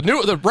of jail. God.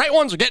 The right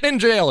ones are getting in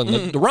jail,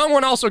 and the wrong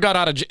one also got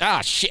out of jail. Ah,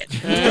 shit.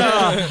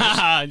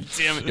 Damn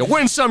it. You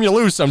win some, you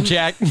lose some,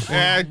 Jack.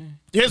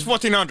 Here's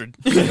 1,400.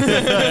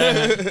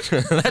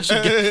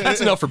 That's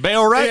enough for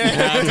bail, right?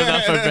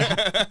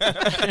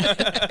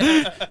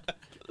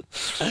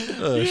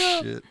 Oh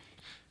shit.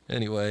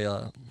 Anyway,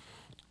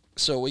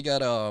 so we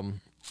got a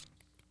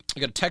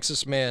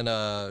Texas man.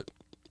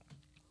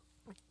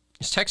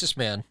 This Texas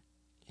man,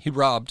 he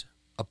robbed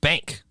a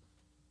bank.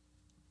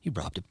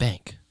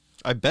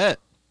 I bet.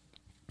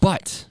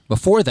 But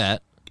before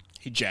that,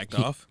 He jacked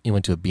off. he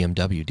went to a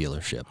BMW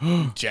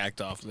dealership.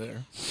 Jacked off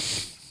there.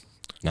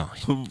 No,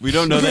 We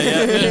don't know that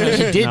yet.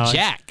 he did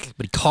jack,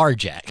 but he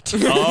carjacked.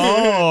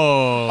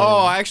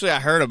 Oh, actually, I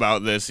heard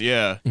about this.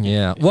 Yeah.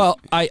 Yeah. Well,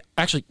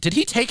 did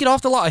he take it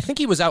off the lot? I think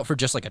he was out for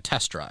just like a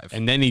test drive.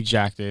 And then he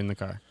jacked it in the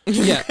car.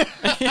 Yeah. Like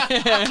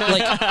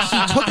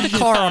he took the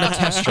car on a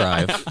test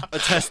drive. A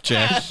test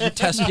jack.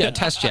 Test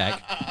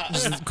jack.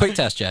 Just a quick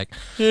test jack.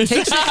 Takes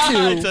it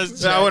to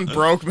That one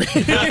broke me.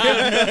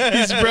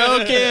 He's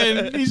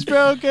broken. He's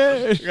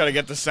broken. You gotta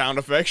get the sound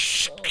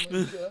effect.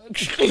 gotta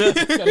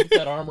get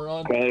that armor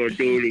on. Call of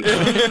Duty.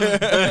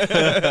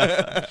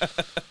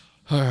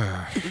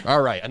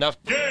 All right, enough.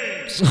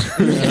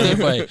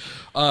 Anyway,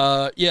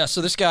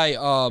 so this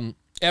guy,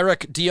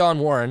 Eric Dion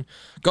Warren,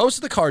 goes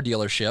to the car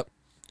dealership,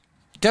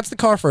 gets the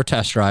car for a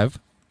test drive,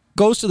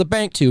 goes to the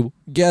bank to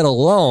get a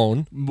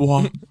loan,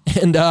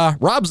 and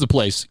robs the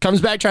place. Comes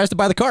back, tries to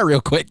buy the car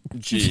real quick.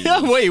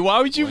 Yeah, wait,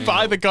 why would you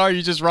buy the car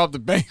you just robbed the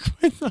bank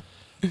with?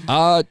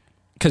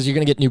 Because you're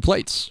gonna get new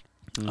plates.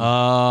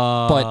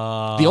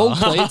 But the old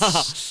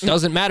plates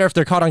doesn't matter if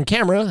they're caught on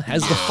camera.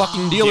 Has the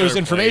fucking dealer's Dealer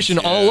information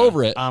plates, all yeah.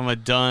 over it. I'm a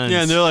dunce.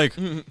 Yeah, and they're like,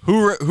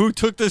 who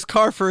took this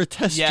car for a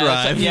test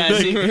drive?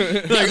 See,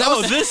 Like,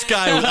 oh, this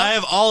guy. I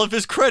have all of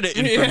his credit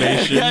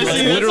information. Yeah, Like,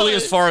 see, Literally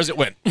as far as it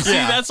went. see,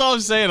 that's all I'm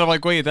saying. I'm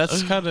like, wait,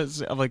 that's kind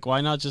of. I'm like, why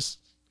not just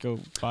go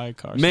buy a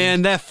car?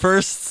 man, that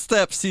first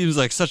step seems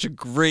like such a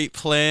great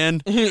plan.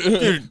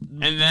 Dude,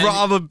 and then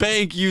rob a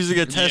bank using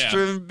a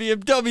test-driven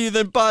BMW,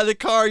 then buy the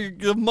car.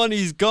 The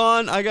money's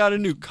gone. I got a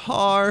new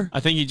car. I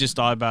think he just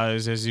thought about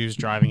it as he was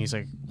driving. He's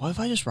like, what if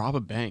I just rob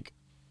a bank?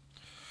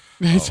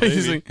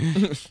 He's like,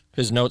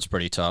 His note's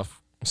pretty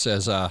tough. It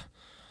says,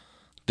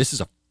 this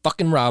is a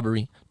fucking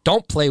robbery.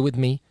 Don't play with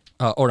me.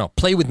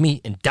 Play with me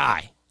and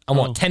die. I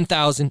want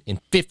 10,000 in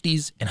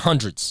 50s and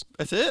 100s.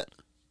 That's it.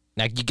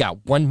 Now you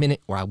got 1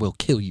 minute or I will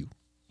kill you.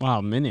 wow,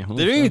 mini. They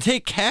don't even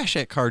take cash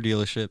at car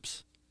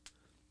dealerships.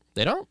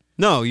 They don't?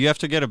 No, you have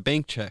to get a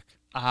bank check.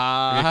 Or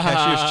a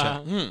cashier's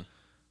check.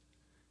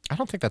 I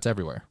don't think that's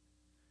everywhere.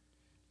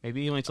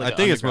 Maybe he went to. I Like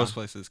think it's underground. most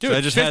places. 'Cause Dude, I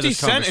just had 50 this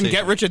Cent and Get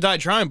conversation. Rich or Die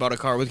Trying bought a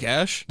car with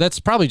cash. That's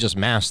probably just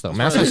Mass, though.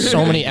 Mass has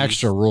so many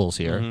extra rules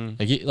here.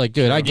 Like,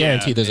 dude, I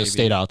guarantee there's a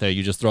state out there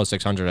you just throw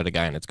 600 at a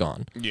guy and it's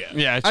gone. Yeah.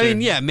 Yeah, I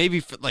mean, yeah,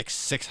 maybe for like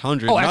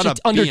 600. Oh, not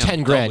actually, a under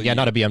 10 grand. BMW. Yeah,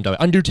 not a BMW.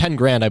 Under 10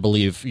 grand, I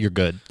believe you're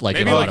good. Like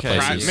Maybe in a lot like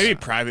of places. maybe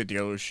private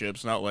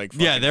dealerships, not like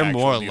Yeah, fucking they're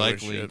actual more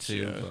likely dealerships, to.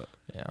 yeah. But.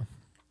 Yeah,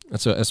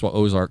 that's what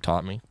Ozark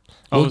taught me.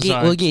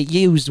 Ozark. We'll get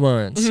used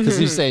ones because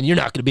he's saying you're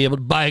not going to be able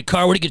to buy a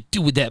car. What are you going to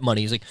do with that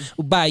money? He's like,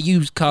 we'll buy a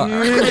used car. buy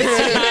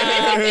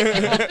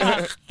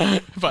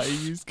a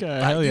used car.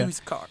 Hell yeah.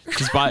 car.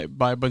 Just buy a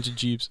bunch of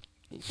Jeeps.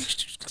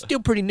 Still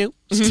pretty new.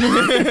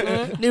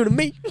 New to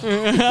me.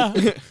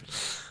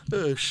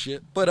 Oh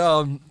shit. But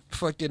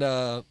fucking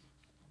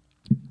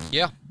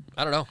yeah,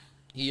 I don't know.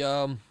 He he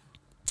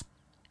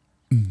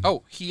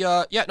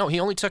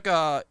only took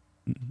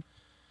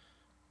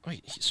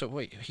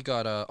he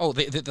got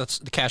that's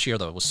the cashier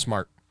though was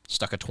smart.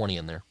 Stuck a 20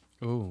 in there.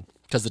 Ooh.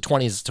 Because the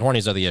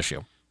 20s are the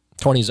issue.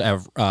 20s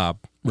have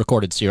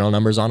recorded serial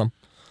numbers on them.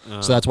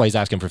 So that's why he's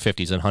asking for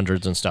 50s and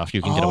 100s and stuff.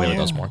 You can get away with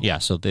those more. Yeah,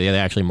 so they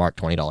actually mark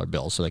 $20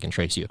 bills so they can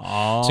trace you.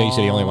 Oh. So he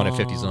said he only wanted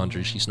 50s and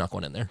 100s. He snuck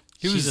one in there.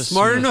 He was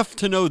smart enough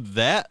to know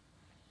that.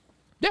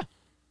 Yeah.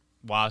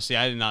 Wow, see,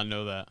 I did not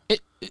know that.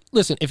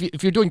 Listen,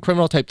 if you're doing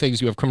criminal type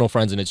things, you have criminal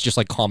friends, and it's just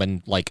like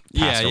common like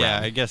pass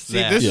around. I guess See,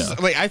 this is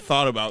like I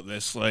thought about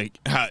this, like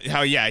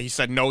how he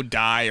said no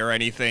dye or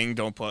anything,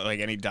 don't put like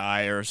any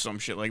dye or some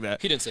shit like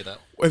that. He didn't say that.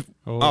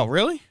 Oh,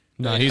 really?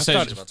 No, Yeah, he I said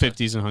thought about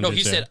 50s and 100s. No,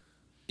 he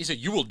said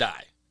you will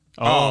die.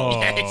 Oh.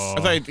 I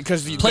thought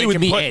because Play they with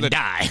can me put and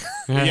die.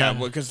 Yeah,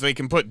 because they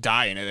can put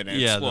dye in it and it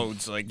Yeah,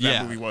 explodes. Like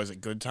that movie was a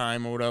Good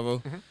Time or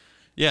whatever.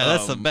 Yeah,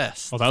 that's the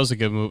best. Oh, that was a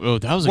good movie. Oh,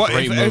 that was a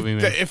great movie,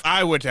 man. If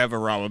I were to ever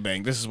rob a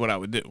bank, this is what I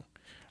would do.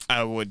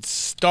 I would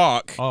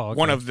stalk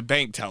one of the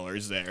bank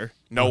tellers there,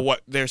 know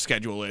what their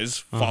schedule is,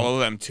 follow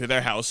them to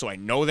their house so I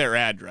know their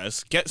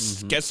address, get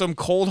some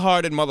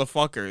cold-hearted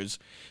motherfuckers.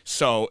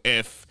 So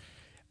if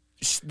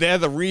they're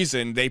the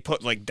reason they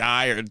put like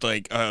dye or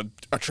like a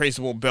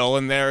traceable bill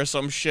in there or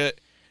some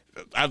shit,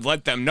 I'd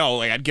let them know.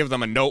 Like I'd give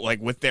them a note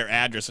like with their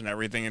address and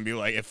everything and be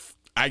like, if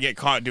I get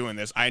caught doing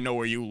this, I know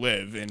where you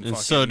live. And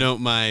so don't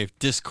my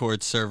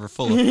Discord server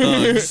full of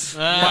thugs.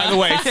 By the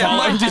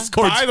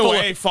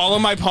way, follow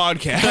my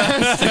podcast.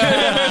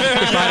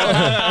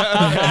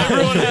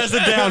 Everyone has a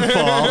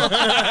downfall.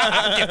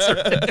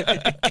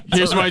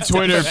 Here's my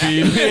Twitter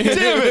feed.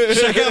 Damn it.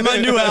 Check out my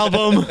new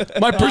album.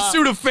 My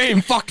pursuit of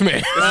fame fucked me.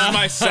 This is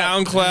my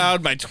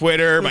SoundCloud, my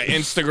Twitter, my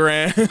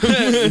Instagram.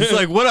 It's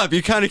like, what up?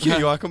 You kind of cute.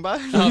 You want to come by?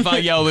 How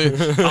about yelling?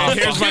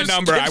 Here's my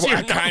number.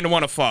 I kind of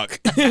want to fuck.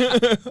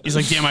 He's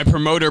like, damn, my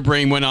promoter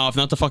brain went off.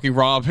 Not to fucking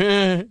rob.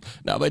 No,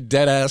 but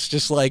dead ass,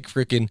 just like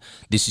freaking.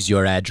 This is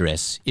your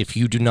address. If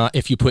you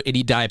put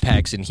any dye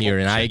packs in here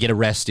and I get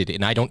arrested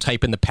and I don't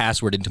type in the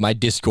password into my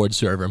Discord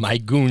server, my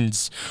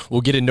goons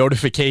will get a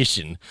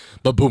notification.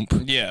 Ba-boom.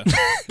 Yeah.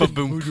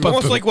 Ba-boom.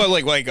 Almost like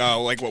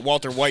what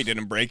Walter White did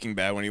in Breaking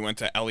Bad when he went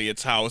to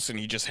Elliot's house and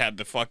he just had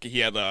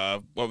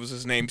what was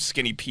his name,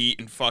 Skinny Pete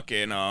and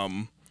fucking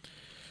I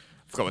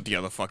forgot what the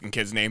other fucking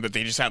kid's name, but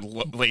they just had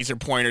laser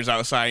pointers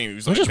outside. And he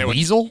was like, just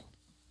Weasel.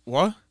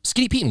 What?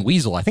 Skinny Pete and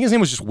Weasel. I think his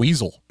name was just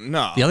Weasel.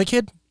 No. The other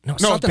kid? No,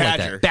 something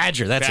Badger. like that.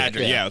 Badger, that's Badger,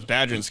 it. yeah, it was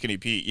Badger and Skinny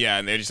Pete. Yeah,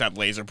 and they just had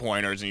laser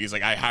pointers, and he's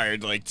like, I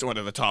hired like one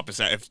of the top.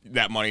 If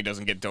that money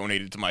doesn't get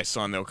donated to my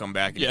son, they'll come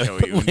back and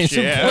kill you. And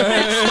shit.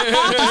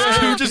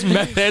 Just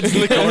meth heads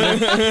in the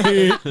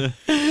corner.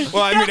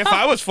 Well, I mean, if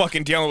I was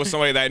fucking dealing with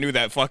somebody that I knew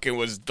that fucking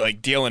was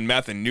like dealing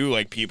meth and knew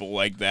like people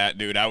like that,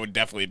 dude, I would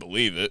definitely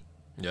believe it.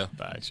 Yeah.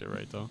 Facts, you're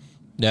right, though.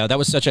 Yeah, that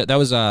was that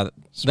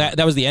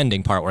was the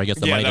ending part where I get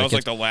the money. Yeah, that was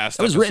like the last.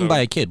 That was written by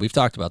a kid. We've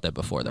talked about that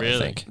before, though. I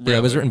think. Yeah,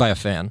 it was written by a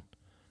fan.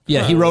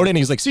 Yeah, he wrote in.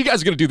 He's like, "So you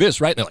guys are gonna do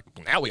this, right?" And they're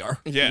like, "Now we are."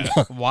 Yeah.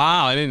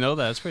 Wow, I didn't know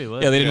that. That's pretty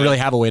lit. Yeah, they didn't really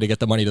have a way to get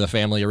the money to the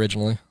family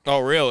originally. Oh,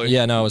 really?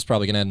 Yeah, no, it was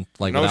probably gonna end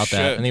like No without shit.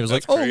 that. And he was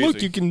That's like, "Oh, look,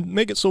 crazy. you can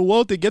make it so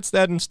Walter gets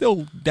that and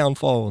still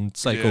downfall and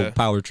psycho Yeah.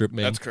 power trip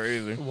man." That's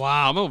crazy.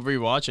 Wow, I'm gonna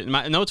rewatch it.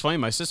 No, it's funny.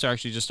 My sister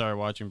actually just started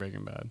watching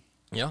Breaking Bad.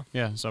 Yeah.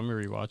 Yeah, so I'm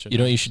gonna rewatch it. You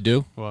know what you should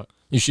do? What?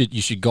 You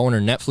should go on her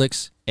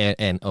Netflix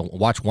and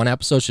watch one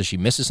episode so she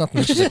misses something.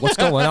 And she's like, "What's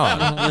going on?"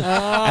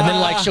 And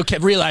then like she'll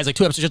realize like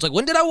 2 episodes. She's like,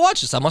 "When did I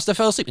watch this? I must have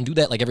fell asleep." And do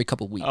that like every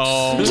couple of weeks.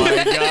 Oh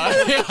my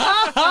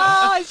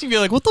god! She'd be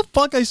like, "What the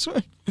fuck?" I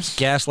swear.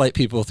 Gaslight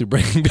people through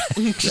Breaking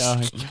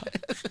Bad.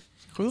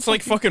 It's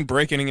like fucking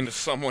breaking into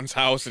someone's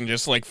house and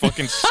just like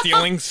fucking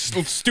stealing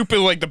stupid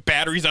like the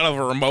batteries out of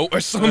a remote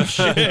or some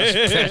shit.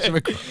 I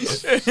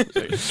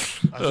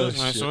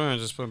swear I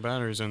just put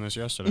batteries in this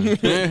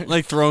yesterday.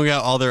 Like throwing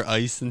out all their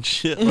ice and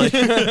shit. Like,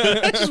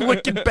 Just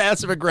wicked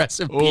passive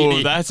aggressive. Oh,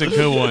 PD. that's a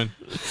good one.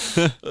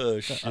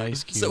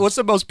 Ice cube. So what's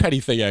the most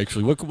petty thing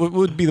actually? What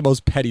would be the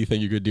most petty thing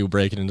you could do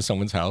breaking into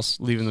someone's house?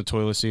 Leaving the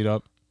toilet seat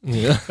up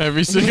Yeah.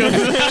 every single.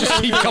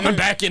 Just keep coming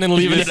back in and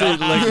leaving it up.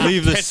 like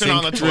leave the Pissing sink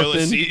on the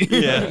toilet dripping. seat.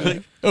 Yeah.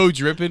 Oh,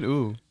 dripping.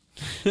 Ooh.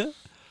 my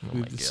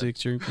The sick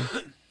dripping.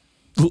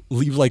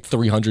 Leave like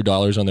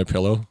 $300 on their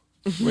pillow.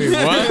 Wait,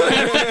 what?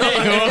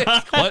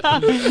 What?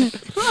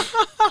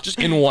 Just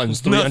in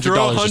ones, No, $300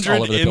 throw just all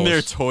 100 over the in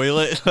their pillows.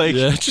 toilet, like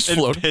Yeah, just and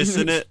float. piss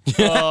in it.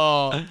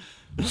 Oh.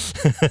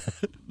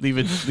 leave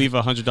a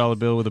 $100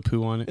 bill with a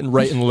poo on it. And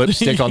writing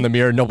lipstick on the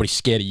mirror. Nobody's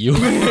scared of you.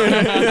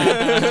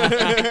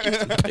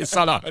 Piss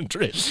on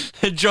 100.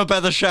 And jump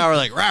out the shower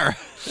like rawr.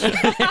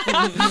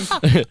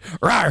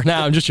 Rawr.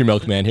 Nah, I'm just your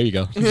milkman. Here you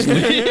go.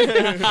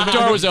 The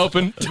door was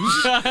open.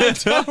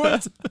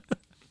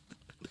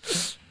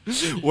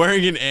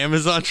 Wearing an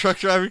Amazon truck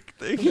driver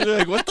thing. You're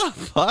like, what the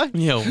fuck?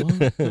 Yo.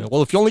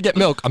 Well, if you only get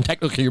milk, I'm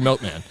technically your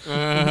milkman.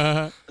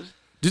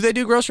 Do they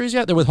do groceries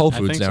yet? They're with Whole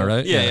Foods think now, so.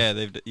 right? Yeah,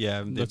 they've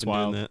That's been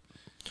wild. doing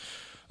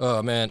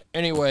Oh man.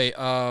 Anyway,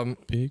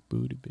 Big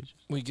booty bitches.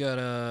 we got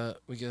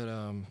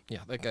yeah,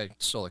 that guy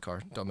stole a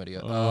car. Dumb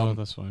idiot. Oh,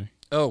 that's funny.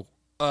 So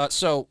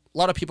a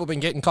lot of people have been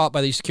getting caught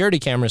by these security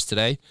cameras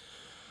today.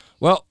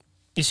 Well,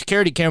 these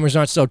security cameras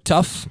aren't so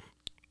tough.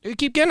 They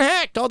keep getting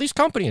hacked. All these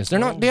companies, they're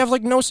not. They have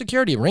like no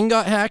security. Ring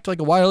got hacked like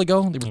a while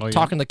ago. They were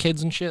talking to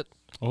kids and shit,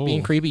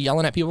 being creepy,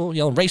 yelling at people,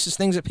 yelling racist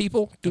things at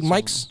people, doing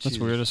mics. That's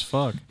weird as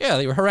fuck. Yeah,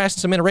 they were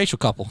harassing some interracial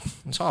couple.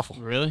 It's awful.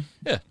 Really?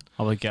 Yeah.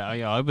 I'm like,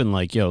 yeah, I've been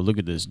like, yo, look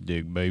at this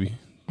dick, baby.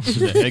 This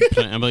is the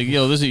eggplant. I'm like,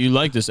 yo, you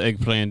like this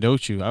eggplant,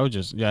 don't you? I would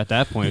just, at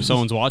that point, if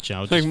someone's watching,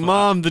 I would Like, just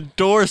Mom, the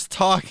door's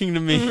talking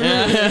to me.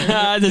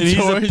 and He's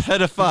a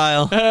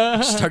pedophile.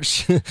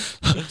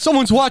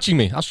 Someone's watching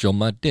me. I'll show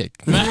my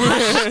dick. Yeah.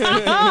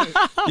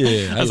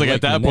 I was like,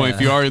 at that point,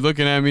 if you're already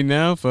looking at me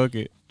now, fuck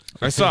it.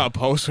 I saw a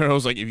post where I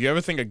was like, if you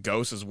ever think a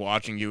ghost is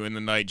watching you in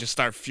the night, just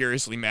start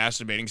furiously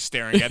masturbating,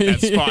 staring at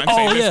that spot and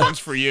saying, this one's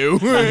for you.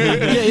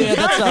 yeah,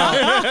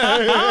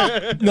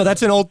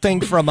 that's an old thing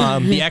from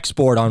the X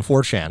board on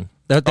 4chan.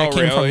 That came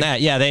really? from that.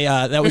 Yeah, they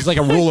that was like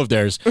a rule of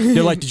theirs.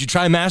 They're like, did you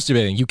try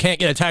masturbating? You can't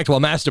get attacked while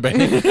masturbating.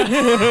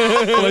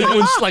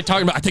 like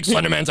talking about, I think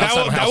Slenderman's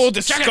outside my house. That will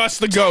disgust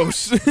the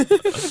ghost.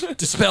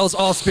 Dispels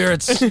all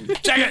spirits.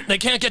 Check it. They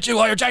can't get you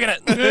while you're checking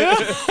it.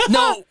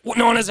 No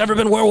one has ever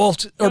been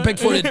werewolfed or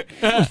Bigfooted.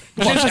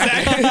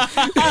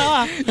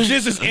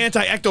 Jizz is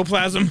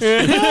anti-ectoplasm.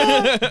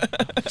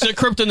 It's a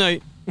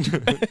kryptonite.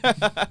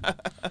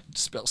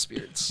 Dispel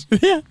spirits.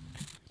 Yeah.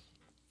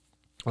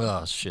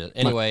 Oh shit.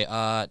 Anyway,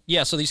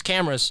 yeah. So these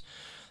cameras,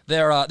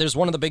 there's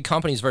one of the big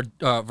companies,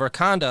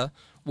 Verkanda,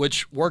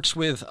 which works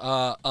with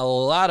a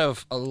lot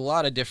of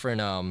different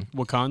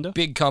Wakanda?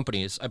 big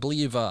companies. I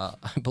believe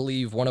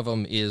one of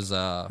them is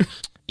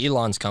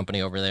Elon's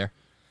company over there.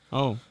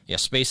 Oh. Yeah,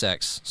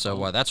 SpaceX.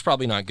 So that's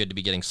probably not good to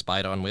be getting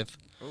spied on with.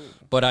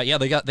 But yeah,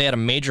 they had a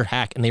major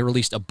hack and they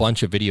released a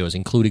bunch of videos,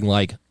 including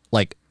like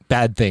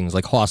bad things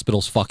like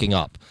hospitals fucking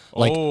up,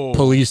 like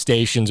police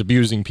stations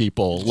abusing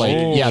people. Like,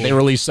 yeah, they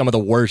released some of the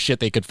worst shit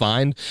they could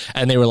find,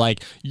 and they were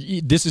like,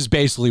 "This is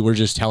basically we're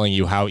just telling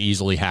you how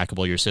easily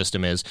hackable your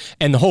system is."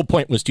 And the whole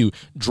point was to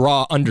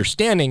draw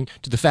understanding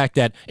to the fact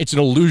that it's an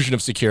illusion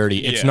of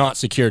security. It's not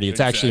security.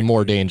 It's actually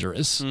more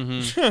dangerous.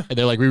 And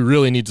they're like, we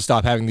really need to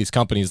stop having these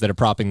companies that are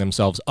propping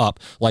themselves up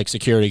like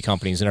security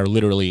companies and are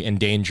literally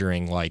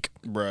endangering, like,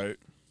 Right.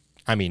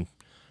 I mean,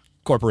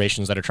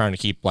 corporations that are trying to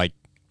keep, like,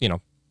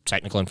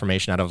 technical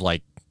information out of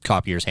like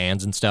copiers'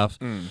 hands and stuff.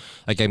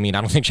 Like, I mean,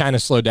 I don't think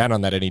China's slowed down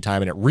on that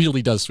anytime, and it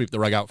really does sweep the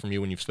rug out from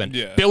you when you've spent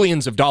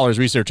billions of dollars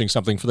researching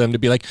something for them to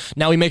be like,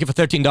 now we make it for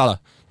 $13.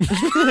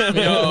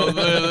 Yo,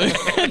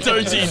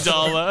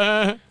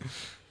 $13.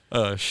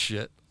 Oh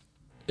shit.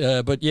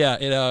 But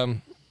yeah,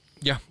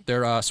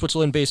 they're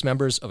Switzerland-based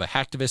members of a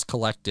hacktivist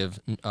collective.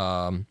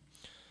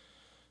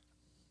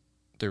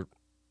 They're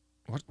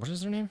what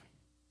is their name?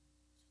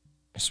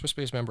 A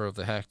Swiss-based member of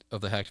the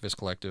hacktivist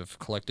collective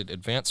collected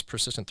Advanced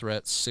Persistent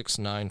Threat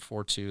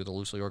 6942. The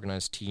loosely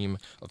organized team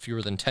of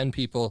fewer than 10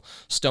 people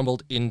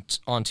stumbled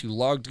onto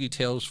log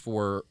details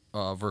for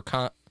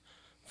Verkada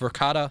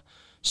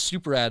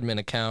super admin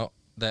account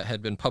that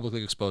had been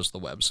publicly exposed to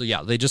the web. So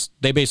yeah,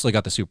 they basically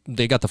got the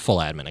full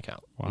admin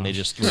account. Wow. And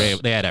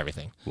they had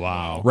everything.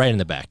 Wow. Right in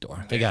the back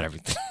door. They got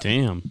everything.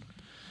 Damn.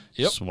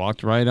 Yep. Just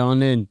walked right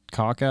on in,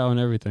 cock out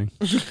and everything.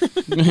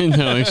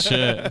 No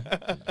shit.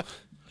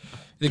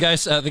 The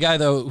guy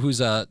though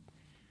who's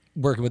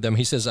working with them,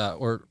 he says,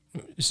 or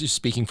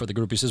speaking for the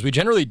group, he says, we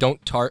generally do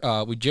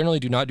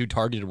not do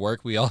targeted work.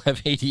 We all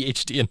have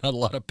ADHD and not a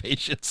lot of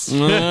patience.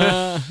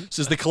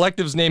 Says the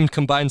collective's name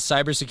combines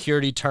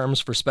cybersecurity terms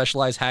for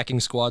specialized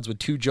hacking squads with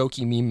two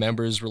jokey meme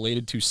members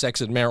related to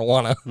sex and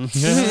marijuana.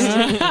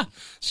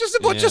 It's just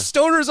a bunch of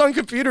stoners on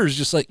computers,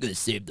 just like, let's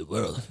save the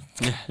world.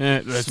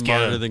 That's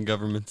Smarter than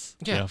governments.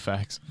 Yeah,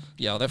 facts.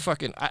 Yeah, that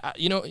fucking,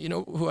 you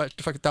know who I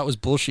fucking thought was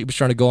bullshit? He was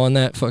trying to go on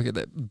that fucking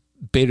that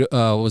beta.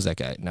 What was that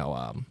guy?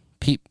 No,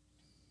 Pete.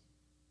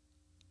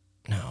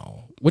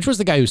 No, which was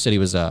the guy who said he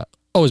was? It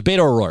was Beto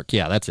O'Rourke.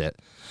 Yeah, that's it.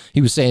 He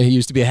was saying he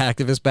used to be a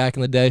hacktivist back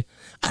in the day.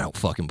 I don't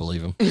fucking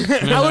believe him.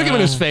 I look him in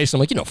his face. I'm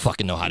like, you don't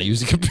fucking know how to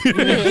use a computer.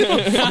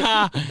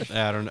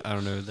 I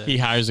don't know that. He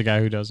hires a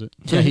guy who does it.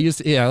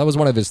 Yeah, that was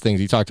one of his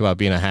things. He talked about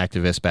being a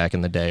hacktivist back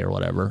in the day or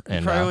whatever.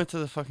 And probably went to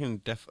the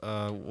fucking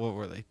what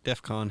were they?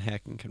 DEF CON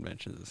hacking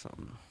conventions or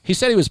something. He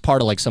said he was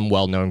part of like some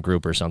well-known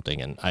group or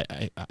something, and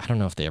I don't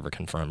know if they ever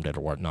confirmed it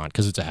or whatnot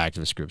because it's a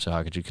hacktivist group. So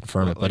how could you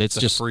confirm it? But like it's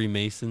the just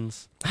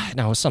Freemasons.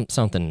 No, it was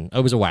something.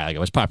 It was a while ago.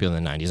 It was popular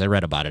in the 90s. I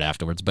read about it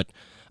afterwards, but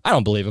I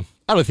don't believe him.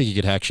 I don't think he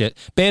could hack shit.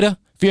 Beta,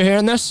 if you're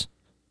hearing this,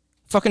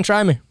 fucking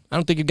try me. I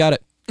don't think you got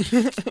it.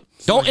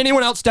 Don't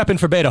anyone else step in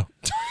for Beto.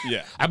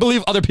 Yeah. I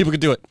believe other people could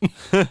do it.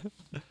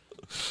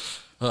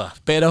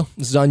 Beto,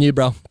 this is on you,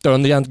 bro.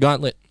 Throwing the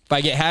gauntlet. If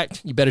I get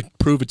hacked, you better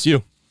prove it's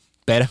you.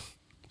 Beta.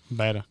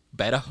 Better.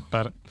 Beta.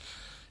 Better.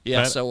 Yeah,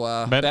 Beta.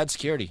 so Beta. bad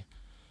security.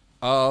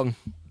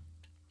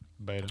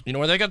 Better. You know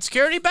where they got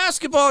security?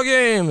 Basketball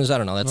games. I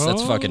don't know. That's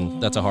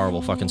a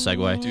horrible fucking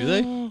segue. Do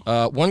they?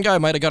 One guy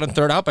might have gotten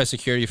thrown out by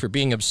security for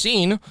being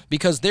obscene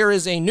because there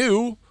is a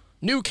new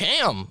new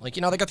cam. Like,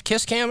 you know, they got the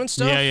Kiss cam and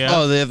stuff. Yeah.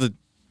 Oh, they have the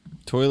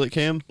toilet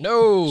cam?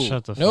 No.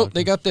 Shut the Nope, fuck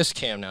they up. got this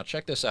cam now.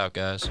 Check this out,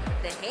 guys.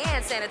 The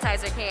hand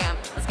sanitizer cam.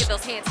 Let's get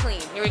those hands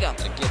clean. Here we go.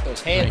 Get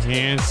those The hands.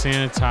 hand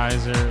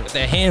sanitizer.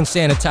 The hand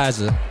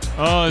sanitizer.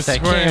 Oh, it's That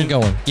squirting. cam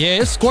going.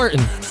 Yeah, it's squirting.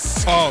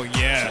 Oh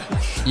yeah.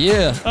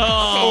 Yeah.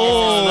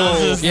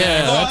 Oh,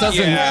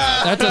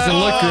 Yeah, that doesn't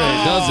look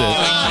great, does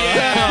it?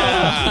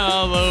 Yeah.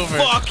 all over.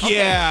 Fuck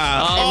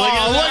yeah. Oh, look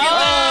at that.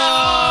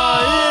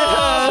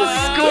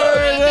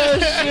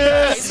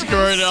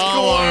 Squirt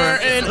all over.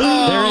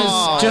 There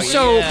is, just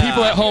so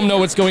people at home know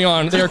what's going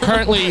on, there are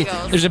currently,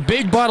 there's a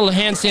big bottle of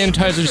hand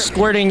sanitizer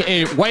squirting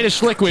a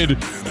whitish liquid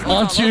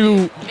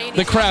onto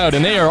the crowd,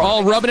 and they are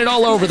all rubbing it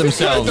all over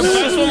themselves. The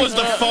best one was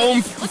the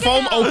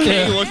foam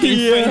okay looking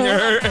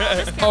finger.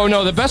 Oh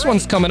no, the best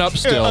one's coming up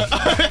still. Oh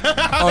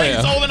He's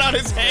yeah. holding out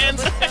his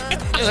hands.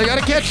 Yeah, they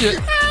gotta catch it.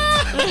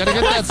 Gotta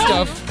get that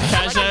stuff.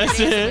 Catch that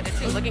shit.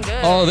 It's looking good.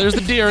 Oh, there's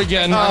the deer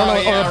again. I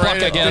don't know, or a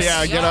buck, I guess.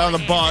 Yeah, get out of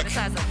the buck.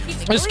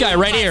 This guy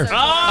right here.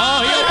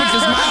 Oh, he opens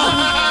his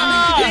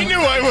mouth. He knew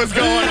what was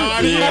going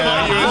on. He knew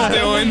what he was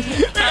doing.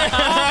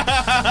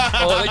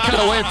 Oh, they cut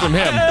away from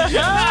him.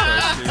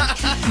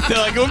 They're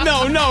like, oh,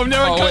 no,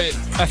 never Oh, cut. wait.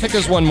 I think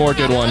there's one more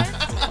good one.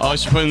 Oh,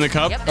 she put it in the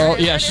cup? Oh,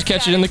 yeah, she's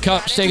catching it in the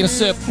cup. She's taking a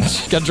sip.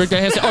 She's got to drink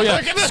that hand. Oh,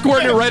 yeah,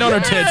 squirting it right on her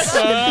tits.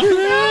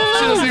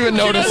 She doesn't even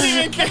notice.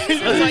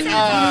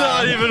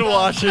 Not even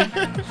watching.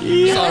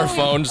 She's on her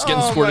phone, just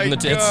getting squirted in the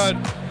tits. God.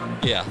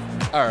 Yeah.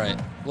 All right.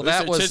 Well,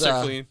 that was. tits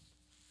are clean.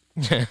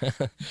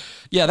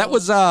 Yeah, that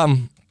was.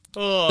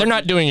 They're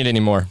not doing it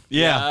anymore.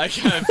 Yeah. I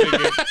kind of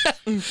figured.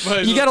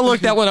 But You got to look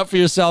that one up for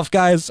yourself,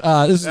 guys.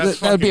 That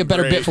would be a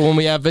better fucking bit for when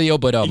we have video,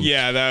 but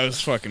Yeah, that was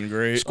fucking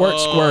great. squirt,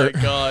 Oh squirt.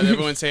 my god,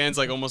 everyone's hands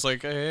like almost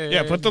like, hey.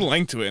 Yeah, put the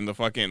link to it in the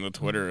fucking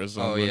Twitter or Oh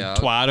something. yeah,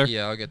 Twatter.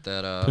 Yeah, I'll get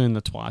that. Put in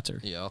the twatter.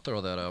 Yeah, I'll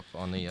throw that up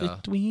on the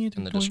Tweet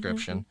in the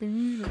description.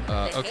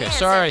 Okay, hand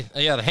sorry.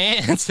 Yeah, the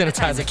hand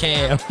sanitizer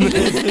cam.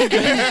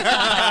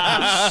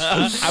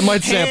 I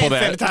might sample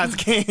that. Sanitizer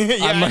can.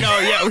 Yeah, might- no,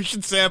 yeah, we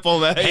should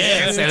sample that.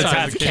 Hand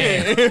sanitizer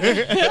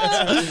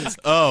can.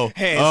 Oh.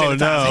 Hand Oh, sanitizer,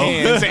 no.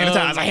 hand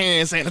sanitizer,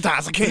 hand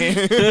sanitizer can.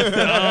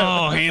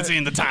 Oh, hand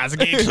sanitizer,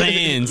 get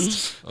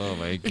cleansed. Oh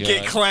my god.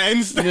 Get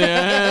cleansed.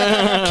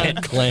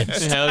 Get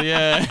cleansed. Hell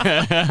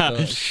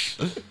yeah.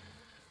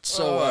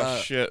 So,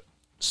 Oh shit.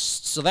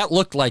 so that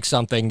looked like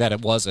something that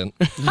it wasn't,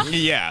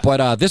 Yeah.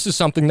 but this is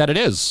something that it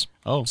is.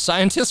 Oh.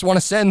 Scientists want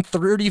to send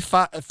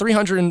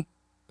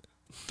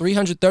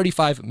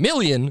 335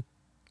 million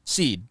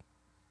seed,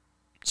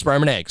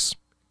 sperm and eggs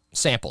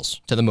samples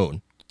to the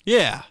moon.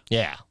 Yeah.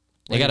 Yeah.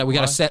 We gotta we're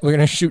gonna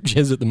shoot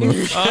jizz at the moon.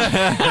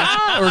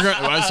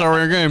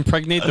 We're gonna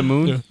impregnate the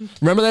moon.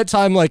 Remember that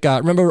time, like,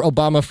 remember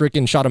Obama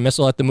freaking shot a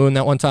missile at the moon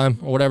that one time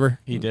or whatever?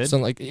 He did?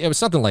 It was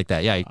something like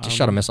that. Yeah, he just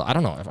shot a missile. I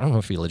don't know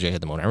if he legit hit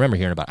the moon. I remember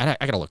hearing about it.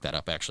 I gotta look that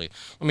up, actually.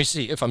 Let me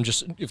see if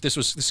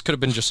this could have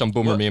been just some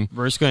boomer meme.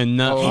 We're just gonna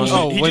nut.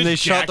 Oh, He when just they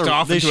shot jacked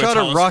off into a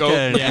a rocket telescope.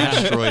 at an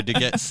asteroid to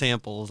get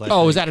samples. I Oh,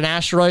 think. was that an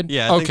asteroid?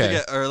 Yeah. I think they Okay.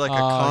 get- or like a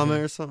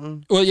comet or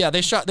something. Well, yeah,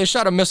 they shot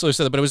a missile, or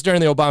something, but it was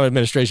during the Obama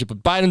administration.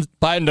 But Biden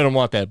didn't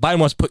want that. Biden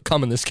wants to put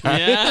cum in the sky.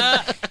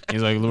 Yeah.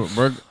 He's like, look,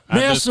 we're at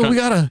this NASA, we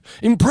gotta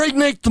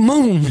impregnate the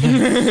moon.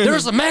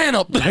 There's a man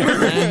up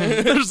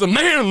there. There's a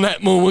man on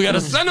that moon. We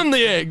gotta send him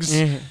the eggs.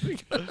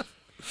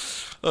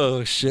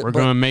 Oh shit! We're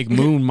gonna make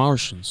moon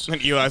Martians.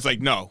 And Eli's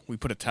like, no, we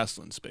put a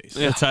Tesla in space.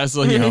 Yeah,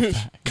 Tesla, you know.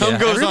 Cum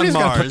goes on Everybody's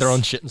gotta Mars. put their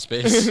own shit in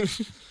space.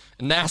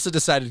 And NASA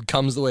decided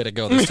cum's the way to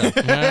go this time.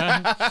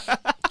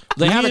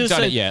 They haven't need to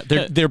done say- it yet.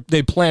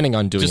 They're planning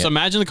on doing Just it.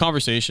 imagine the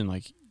conversation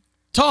like,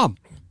 Tom,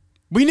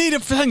 we need to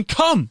send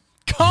cum.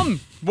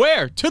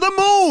 Where? To the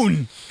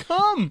moon.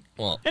 Cum.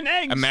 Well, And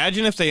eggs.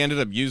 Imagine if they ended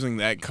up using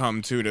that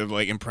cum too to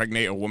like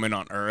impregnate a woman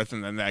on Earth,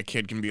 and then that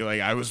kid can be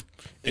like, I was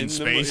in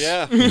space.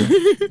 Yeah.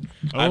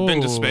 I've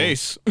been to Oh.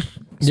 space.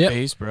 Yep.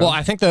 Space, bro. Well,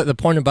 I think the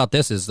point about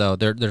this is though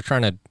they're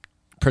trying to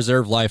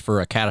preserve life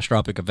for a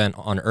catastrophic event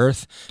on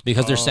Earth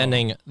because they're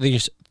sending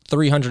these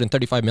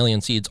 335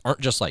 million seeds aren't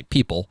just like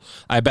people.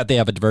 I bet they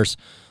have a diverse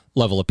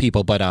level of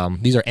people, but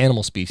these are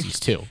animal species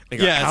too. They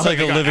got Yeah, it's like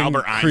they a got living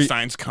Albert cre-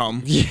 Einstein's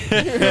cum.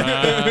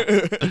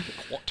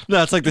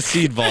 No, it's like the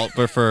seed vault,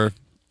 but for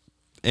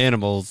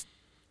animals.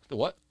 The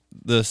what?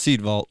 The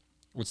seed vault.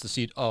 What's the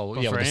seed? Oh, Oh,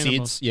 yeah, for with the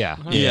animals. seeds. Yeah.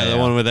 Yeah, the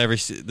one with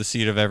the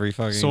seed of every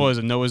fucking. So what is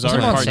it? Noah's Isn't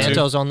Ark part 2?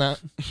 Monsanto's on that?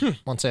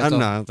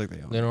 Monsanto. I don't think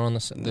they own. They it. don't own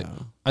this.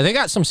 They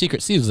got some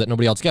secret seeds that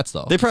nobody else gets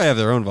though. They probably have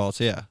their own vaults.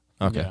 Yeah.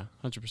 Okay. Yeah,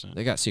 100%.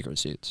 They got secret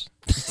seeds.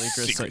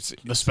 Secret seed.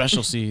 The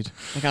special seed.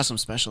 They got some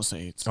special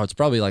seeds. Oh, it's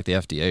probably like the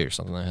FDA or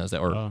something that has that,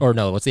 or Oh. or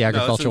no, what's the No, it's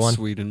agriculture in one?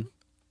 Sweden.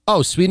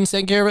 Oh, Sweden's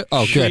taking care of it.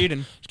 Oh, good.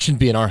 Sweden. Shouldn't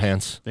be in our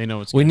hands. They know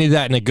it's We need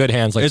that in a good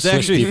hands, like It's Swiss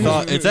actually people.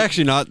 it's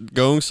actually not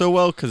going so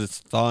well because it's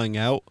thawing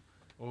out.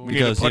 We need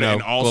Because to put you it know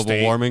in all global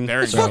state. warming. They're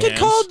in It's your fucking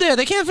hands. cold there.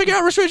 They can't figure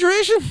out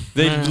refrigeration.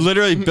 They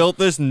literally built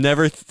this,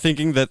 never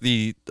thinking that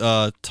the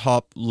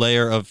top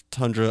layer of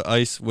tundra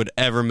ice would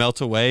ever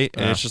melt away,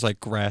 and it's just like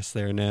grass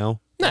there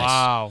now. Nice.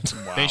 Wow.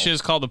 They should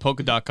just call the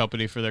Polka Dot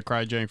Company for their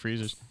cryogenic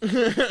freezers.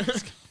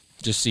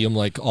 Just see them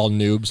like all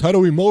noobs. How do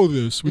we mow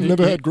this? We've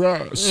never had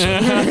grass.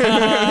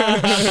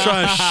 Just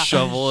trying to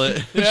shovel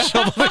it.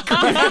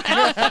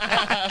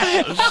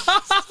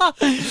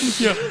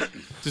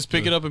 Just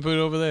pick it up and put it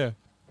over there.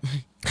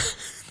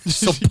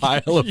 Just a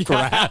pile of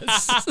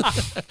grass.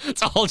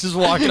 It's all just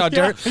walking on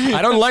dirt.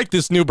 I don't like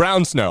this new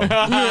brown snow.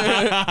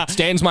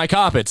 Stains my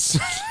carpets.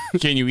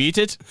 Can you eat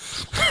it?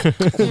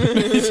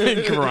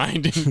 It's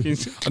grinding.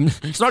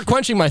 It's not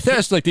quenching my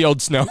thirst like the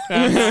old snow.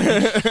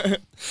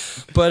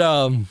 But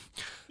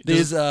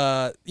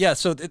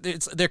so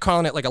they're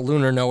calling it like a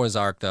lunar Noah's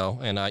Ark though,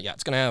 and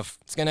it's gonna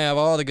have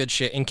all the good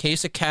shit in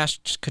case a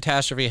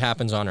catastrophe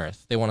happens on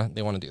Earth. They want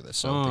to do this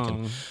so they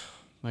can.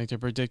 Like they're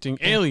predicting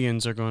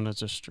aliens are going to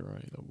destroy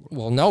the world.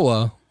 Well,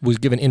 Noah was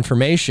given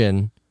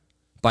information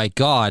by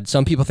God.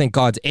 Some people think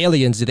God's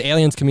aliens. Did the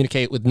aliens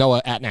communicate with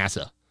Noah at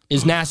NASA?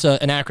 Is NASA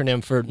an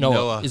acronym for Noah?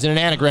 Noah. Is it an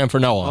anagram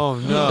for Noah? Oh,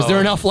 no. Is there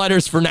enough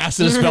letters for NASA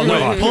to spell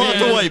Noah? Pull out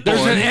the whiteboard.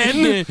 There's an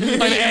N,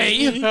 an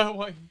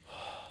A,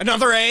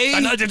 Another A.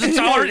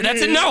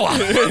 that's in Noah.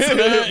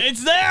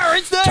 It's there.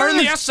 It's there. Turn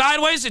the S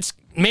sideways. It's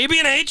maybe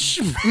an H.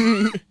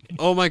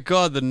 Oh my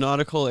God, the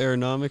Nautical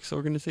Aeronautics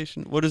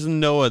Organization. What is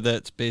NOAA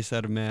that's based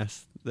out of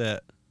Mass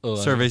that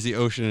surveys the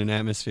ocean and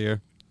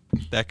atmosphere?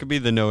 That could be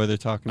the NOAA they're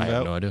talking I about.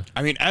 have no idea.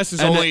 I mean, S is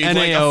only like a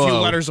few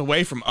NAOO. letters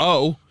away from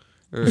O.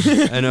 Or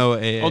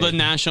NOAA. Oh, the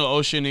National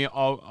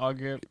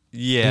Oceanography.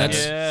 Yeah.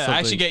 Yeah, I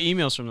actually get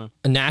emails from them.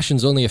 A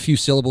nation's only a few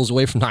syllables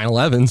away from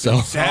 9/11, so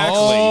Exactly.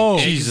 Oh,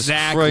 Jesus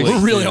exactly. Christ.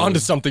 we're really dude. onto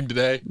something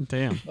today.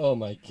 Damn. Oh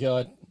my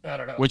God. I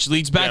don't know. Which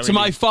leads back Yeah, to we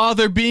my do.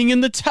 father being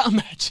in the town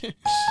magic.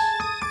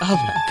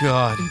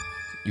 God.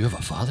 You have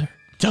a father?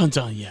 Dun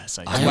dun. Yes,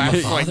 I do. I have a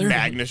Like father?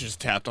 Magnus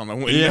just tapped on the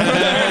window.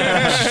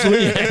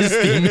 His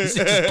theme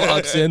music just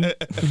pops in.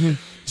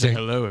 Say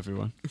hello,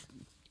 everyone.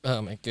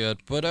 Oh my God.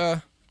 But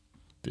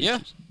yeah.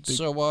 Big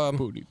So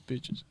booty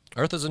bitches.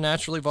 Earth is a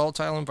naturally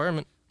volatile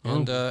environment.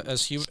 And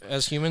as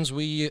humans,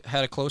 we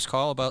had a close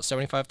call about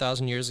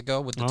 75,000 years ago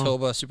with the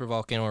Toba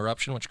supervolcano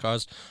eruption, which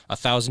caused a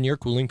 1,000-year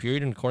cooling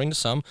period, and according to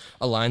some,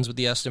 aligns with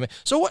the estimate.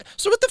 So what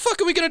the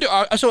fuck are we gonna do?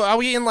 So are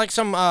we in like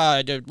some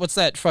what's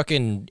that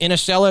fucking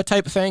Interstellar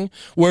type thing,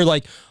 where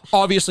like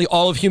obviously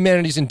all of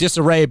humanity's in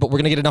disarray, but we're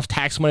gonna get enough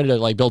tax money to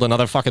like build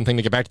another fucking thing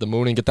to get back to the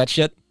moon and get that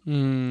shit?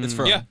 It's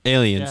for Yeah.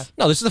 aliens.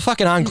 No, this is the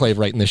fucking Enclave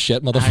writing this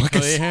shit,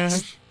 motherfuckers.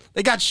 Actually,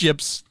 They got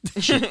ships.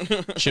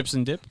 chips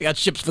and dip. They got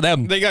ships for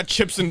them. They got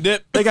chips and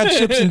dip. They got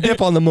chips and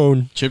dip on the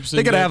moon. Chips They're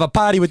and gonna dip. have a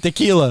party with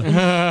tequila.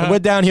 And we're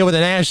down here with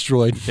an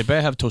asteroid. They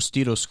better have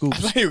Tostito I scoops.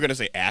 thought you were gonna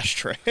say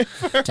ashtray.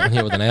 Down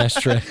here with an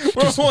ashtray.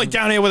 We're only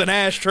down here with an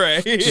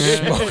ashtray.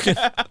 Smoking.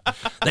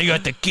 They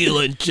got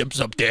tequila and chips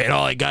up there, and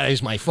all I got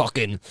is my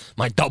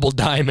double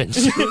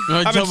diamonds.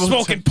 I've been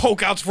smoking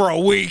poke outs for a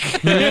week.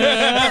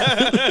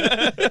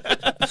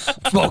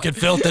 Smoking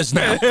filters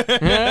now.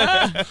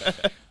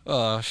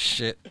 Oh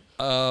shit.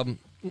 I'm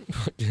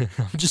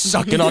just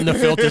sucking on the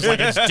filters like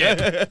it's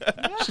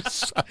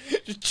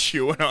dip. Just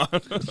chewing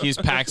on. He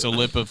just packs a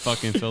lip of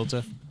fucking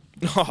filter.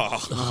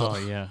 Oh.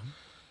 Oh yeah,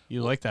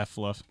 you like that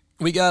fluff.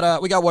 We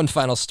got one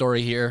final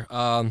story here.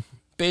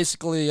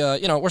 Basically,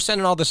 we're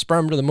sending all the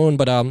sperm to the moon,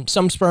 but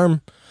some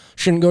sperm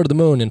shouldn't go to the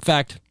moon. In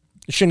fact,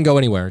 it shouldn't go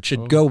anywhere. It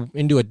should go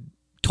into a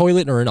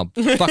toilet or in a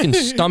fucking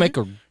stomach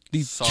or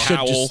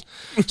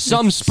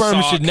some sperm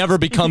Sock. should never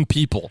become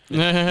people.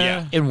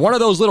 Yeah. And one of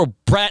those little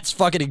brats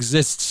fucking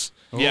exists.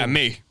 Yeah,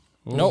 me.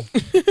 Nope.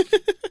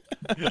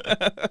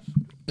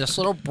 This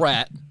little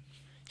brat,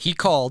 he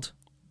called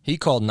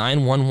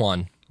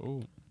 911.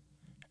 Ooh.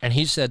 And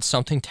he said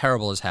something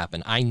terrible has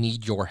happened. I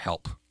need your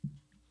help.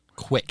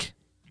 Quick.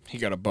 He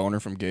got a boner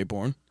from gay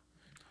porn.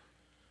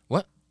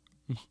 What?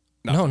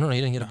 No, he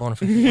didn't get a boner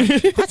from Yeah.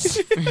 It's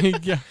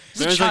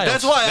a child.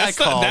 That's why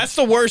That's I called. that's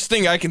the worst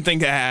thing I can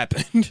think that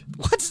happened.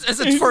 What? Is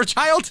it for a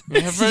child?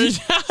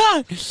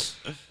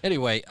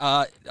 Anyway,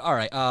 all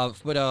right.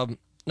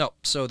 No.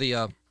 So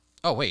the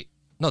oh wait,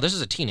 no. This is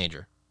a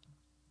teenager.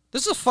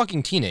 This is a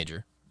fucking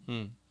teenager.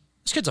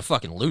 This kid's a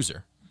fucking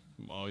loser.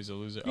 Always a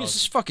loser.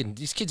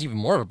 These kids even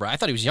more of a brat. I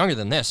thought he was younger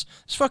than this.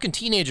 This fucking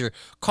teenager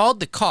called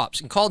the cops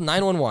and called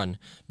 911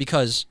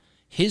 because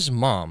his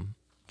mom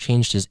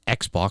changed his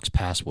Xbox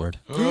password.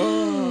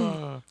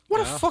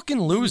 What a fucking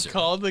loser.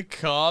 Called the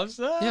cops.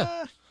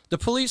 Yeah. The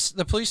police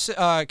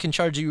can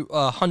charge you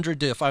 $100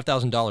 to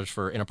 $5,000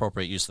 for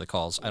inappropriate use of the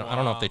calls. I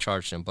don't know if they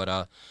charged him,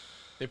 but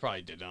They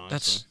probably did,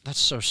 honestly. that's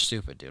so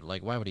stupid, dude.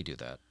 Like, why would he do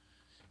that?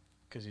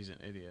 Because he's an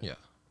idiot. Yeah.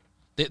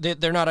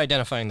 They're not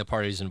identifying the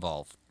parties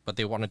involved, but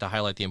they wanted to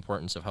highlight the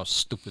importance of how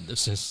stupid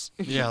this is.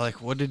 Yeah,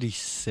 like what did he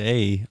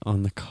say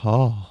on the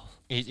call?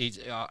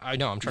 I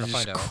know. I'm trying to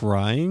Just find out.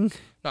 crying?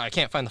 No, I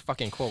can't find the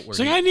fucking quote. Where It's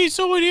like, I need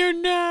someone here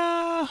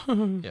now.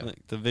 Yeah.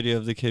 Like the video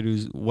of the kid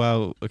whose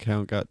WoW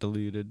account got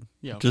deleted.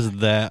 Yeah. Just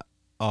that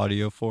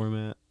audio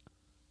format.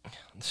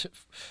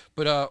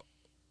 But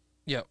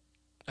yeah,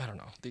 I don't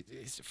know.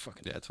 It's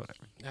fucking. Yeah, it's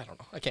whatever. I don't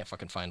know. I can't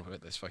fucking find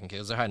what this fucking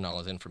kids. They're hiding all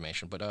this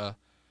information. But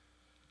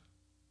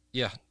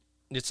yeah,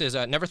 it says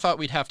never thought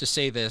we'd have to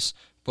say this,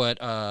 but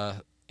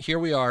here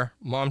we are.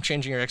 Mom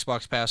changing your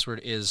Xbox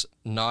password is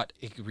not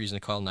a reason to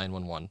call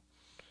 911.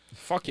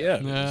 Fuck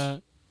yeah.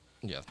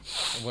 Yeah.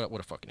 What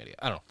a fucking idiot.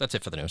 I don't know. That's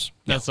it for the news.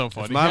 That's so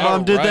funny. If my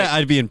mom did right. that,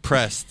 I'd be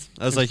impressed.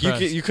 I was like,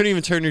 Impressed. you couldn't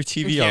even turn your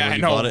TV Yeah, on when I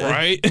you know, bought it.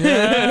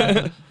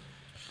 right?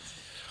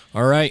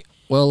 All right.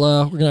 Well,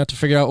 we're going to have to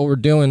figure out what we're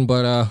doing,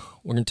 but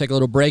we're going to take a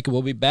little break, and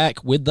we'll be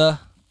back with the...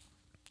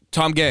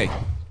 Tom Gay.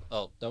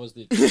 Oh, that was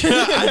the...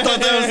 I thought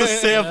that was a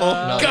sample.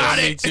 Got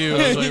it too.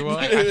 I was like, what?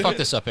 I fuck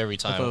this up every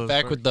thought it time. was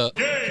Back with the...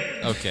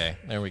 Okay,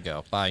 there we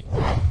go. Bye.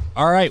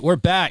 All right, we're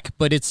back,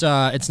 but it's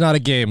not a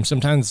game.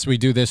 Sometimes we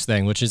do this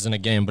thing, which isn't a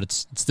game, but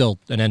it's still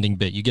an ending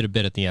bit. You get a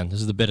bit at the end. This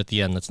is the bit at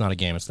the end. That's not a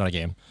game. It's not a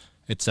game.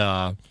 It's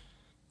the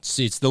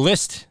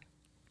list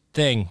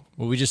thing.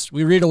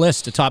 We read a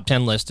list, a top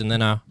 10 list, and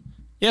then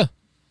we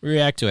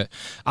react to it.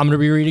 I'm going to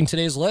be reading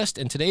today's list,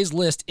 and today's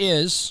list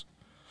is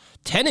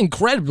 10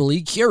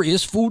 incredibly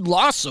curious food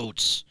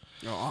lawsuits.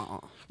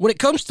 When it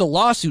comes to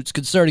lawsuits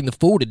concerning the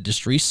food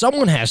industry,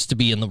 someone has to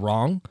be in the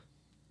wrong.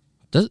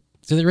 Do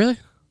they really?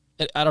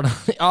 I don't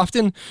know.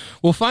 Often,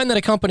 we'll find that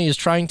a company is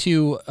trying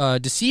to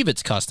deceive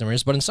its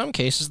customers, but in some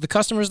cases, the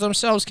customers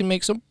themselves can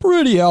make some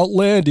pretty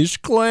outlandish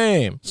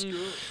claims.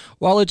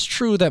 While it's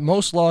true that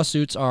most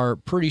lawsuits are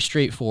pretty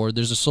straightforward,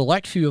 there's a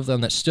select few of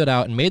them that stood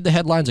out and made the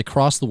headlines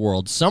across the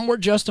world. Some were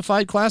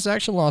justified class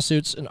action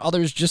lawsuits, and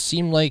others just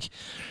seemed like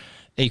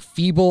a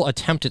feeble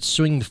attempt at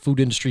suing the food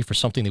industry for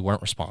something they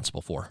weren't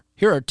responsible for.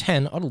 Here are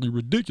 10 utterly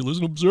ridiculous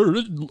and absurd,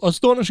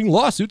 astonishing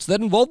lawsuits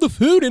that involve the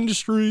food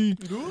industry.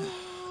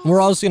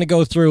 We're also going to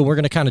go through, and we're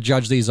going to kind of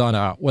judge these on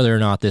whether or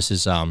not this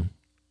is,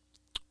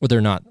 whether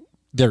or not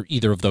they're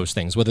either of those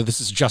things, whether this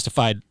is a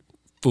justified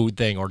food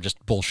thing or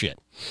just bullshit.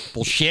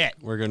 Bullshit.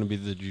 We're going to be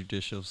the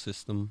judicial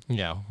system.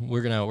 Yeah,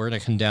 we're gonna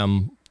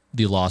condemn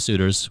the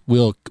lawsuiters.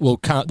 We'll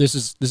count. This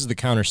is the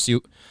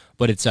countersuit,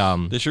 but it's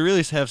They should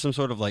really have some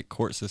sort of like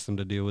court system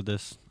to deal with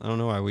this. I don't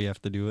know why we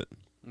have to do it.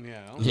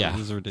 yeah.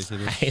 This is I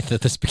ridiculous. hate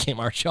that this became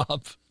our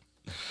job.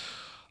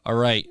 All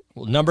right,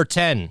 well, number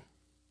 10,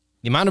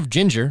 the amount of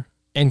ginger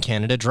in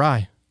Canada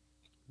Dry.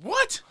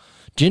 What?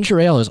 Ginger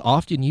ale is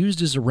often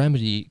used as a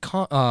remedy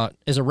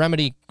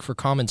for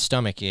common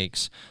stomach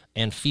aches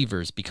and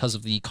fevers because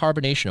of the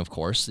carbonation, of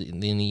course, in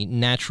the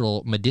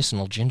natural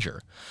medicinal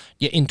ginger.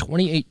 Yet in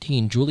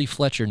 2018, Julie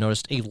Fletcher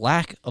noticed a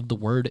lack of the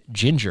word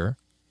ginger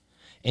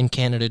in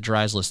Canada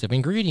Dry's list of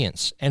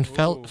ingredients and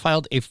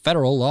filed a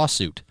federal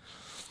lawsuit.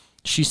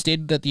 She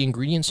stated that the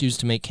ingredients used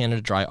to make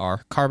Canada Dry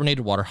are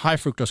carbonated water, high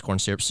fructose corn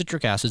syrup,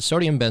 citric acid,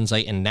 sodium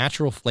benzoate, and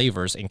natural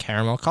flavors and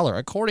caramel color.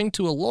 According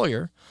to a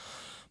lawyer,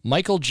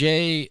 Michael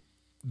J.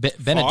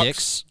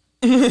 Benedict's.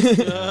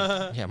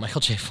 Yeah,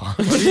 Michael J. Fox.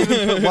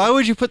 Why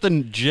would you put the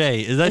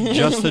J? Is that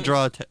just to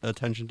draw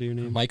attention to your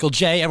name? Michael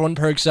J. Everyone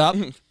perks up.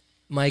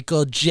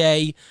 Michael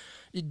J.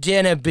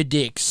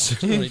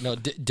 Benedicts. No,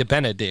 De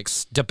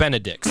Benedicts. De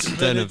Benedicts.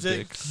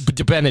 Benedicts.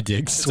 De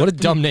Benedicts. What a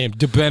dumb name.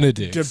 De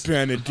Benedicts. De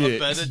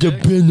Benedict. De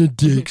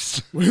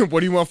Benedicts. What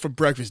do you want for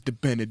breakfast? De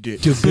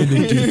Benedict. De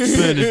Benedicts.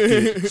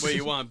 Benedict. Wait,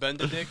 you want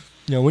Benedict?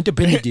 No, I went to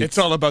Benedicts. It's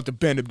all about the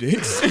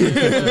Benedicts.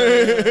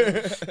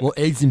 Well,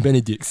 eggs and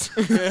Benedicts.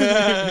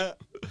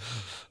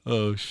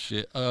 Oh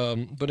shit.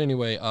 But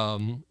anyway,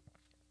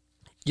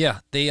 yeah,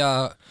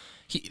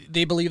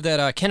 they believe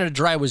that Canada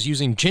Dry was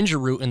using ginger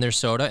root in their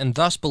soda, and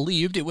thus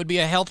believed it would be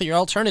a healthier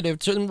alternative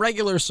to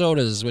regular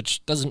sodas,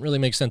 which doesn't really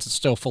make sense. It's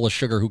still full of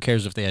sugar. Who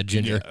cares if they had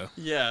ginger?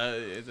 Yeah.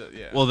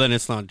 Well, then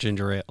it's not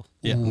ginger ale.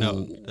 Yeah,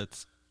 no,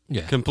 that's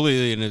Yeah.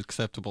 completely an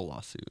acceptable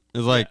lawsuit.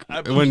 It's like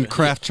when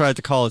Kraft tried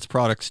to call its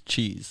products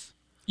cheese.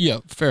 Yeah,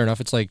 fair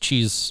enough. It's like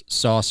cheese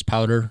sauce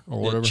powder or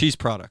Yeah, whatever. cheese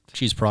product.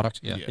 Cheese product.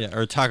 Yeah. Yeah,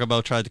 or Taco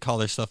Bell tried to call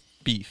their stuff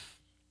beef.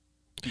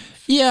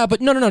 Yeah,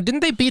 but no. Didn't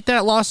they beat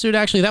that lawsuit?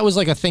 Actually, that was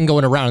like a thing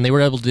going around, and they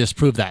were able to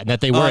disprove that, and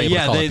that they were able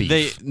to call it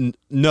beef.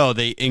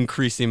 They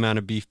increased the amount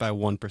of beef by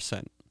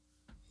 1%.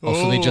 Oh,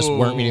 so they just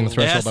weren't meeting the It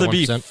threshold has by to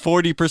be 1%?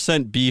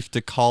 40% beef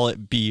to call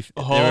it beef.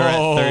 They were at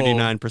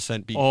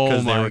 39% beef Oh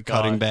because they my were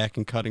cutting God. back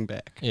and cutting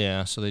back.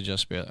 Yeah, so they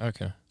just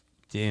okay.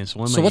 Damn.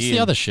 So, So what's the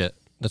other shit?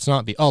 That's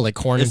not beef. Oh, like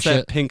corn It's and that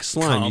shit. pink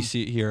slime you Cum.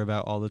 see hear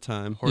about all the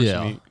time.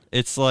 Yeah. meat.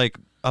 It's like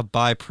a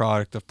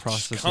byproduct of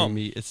processing cum.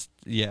 meat. It's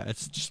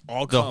just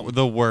all cum.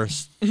 the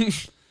worst.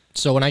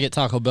 So when I get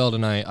Taco Bell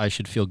tonight, I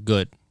should feel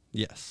good.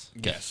 Yes.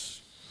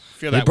 Yes.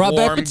 Feel They that brought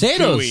back warm,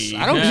 potatoes. gooey.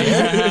 I don't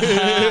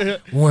care.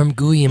 Warm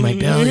gooey in my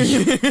belly.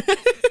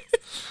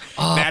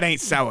 That ain't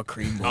sour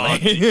cream, boy.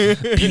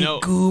 You know,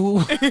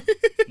 Goo.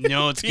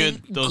 it's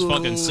good. Those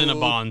fucking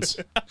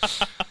Cinnabons.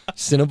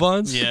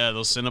 Cinnabons? Yeah,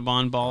 those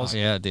Cinnabon balls. Oh,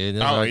 yeah, dude.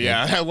 Those Oh are good.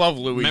 yeah, I love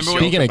Louis. Remember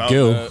joke when- Speaking of about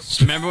goo. that.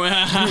 Remember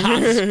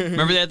when?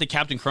 Remember they had the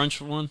Captain Crunch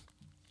one?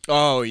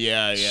 Oh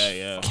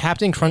yeah.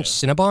 Captain Crunch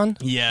Cinnabon?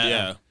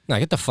 Yeah. No,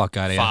 get the fuck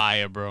out of here.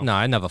 Fire, bro. No,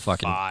 I never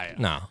fucking. Fire.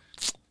 No,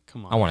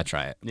 Come on. I want to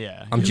try it.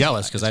 Yeah. I'm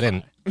jealous because I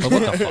didn't. But what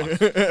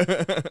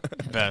the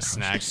fuck? Best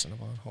snacks.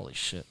 Cinnabon? Holy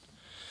shit.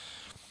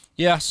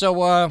 Yeah,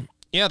 so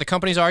Yeah, the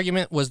company's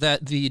argument was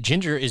that the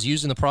ginger is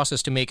used in the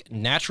process to make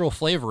natural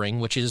flavoring,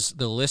 which is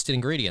the listed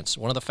ingredients.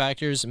 One of the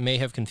factors may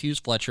have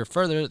confused Fletcher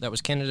further. That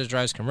was Canada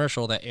Dry's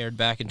commercial that aired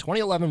back in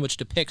 2011, which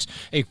depicts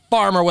a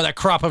farmer with a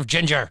crop of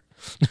ginger.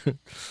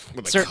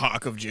 With a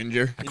cock of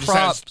ginger. He just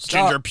crop. has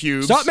ginger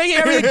pubes. Stop making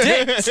everything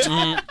dicks.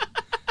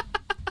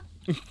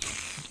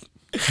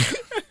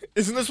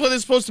 Isn't this what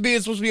it's supposed to be?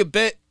 It's supposed to be a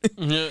bit.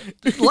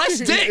 Less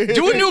dick.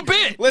 Do a new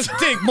bit. Less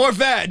dick, more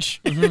vag.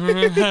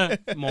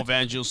 More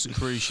vaginal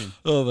secretion.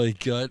 Oh my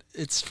god,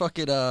 it's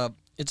fucking.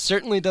 It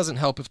certainly doesn't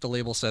help if the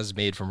label says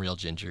made from real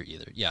ginger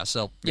either. Yeah,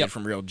 so Yeah,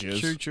 from real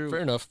jizz. True. fair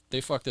enough.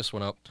 They fucked this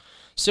one up.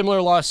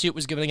 Similar lawsuit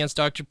was given against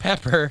Dr.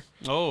 Pepper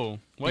Oh,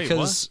 wait,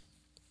 because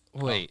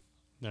wait,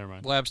 Never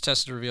mind. labs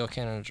tested to reveal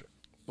Canada.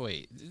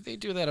 Wait, did they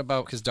do that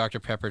about because Dr.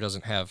 Pepper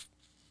doesn't have?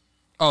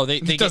 Oh, they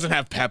It doesn't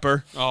have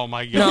pepper. Oh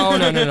my god.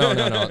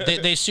 No.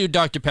 They sued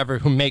Dr. Pepper,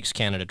 who makes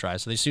Canada Dry.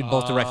 So they sued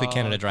both directly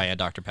Canada Dry and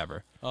Dr.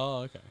 Pepper.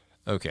 Oh, okay.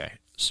 Okay.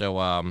 So,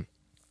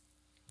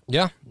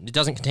 yeah, it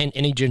doesn't contain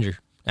any ginger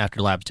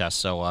after lab tests.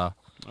 So, I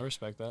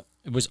respect that.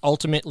 it was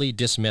ultimately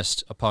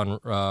dismissed upon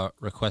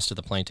request of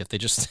the plaintiff. They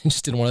just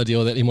didn't want to deal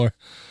with it anymore.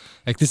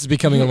 Like, this is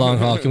becoming a long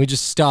haul. Can we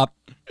just stop?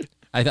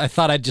 I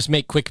thought I'd just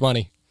make quick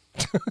money.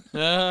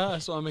 I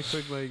just want to make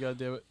quick money,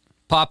 goddammit.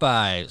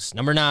 Popeyes,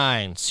 number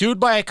 9, sued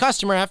by a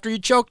customer after he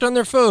choked on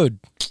their food.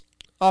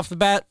 Off the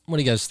bat, what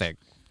do you guys think?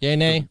 Yay,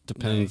 nay?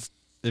 Depends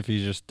if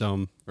he's just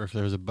dumb or if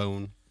there's a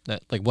bone.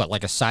 Like what?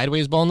 Like a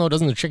sideways bone though?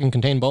 Doesn't the chicken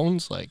contain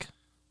bones? Like,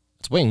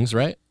 it's wings,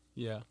 right?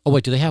 Yeah. Oh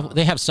wait, do they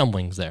have some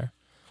wings there?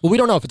 Well, we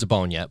don't know if it's a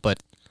bone yet,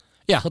 but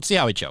yeah, let's see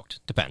how he choked.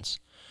 Depends.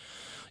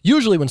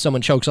 Usually, when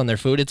someone chokes on their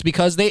food, it's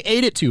because they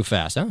ate it too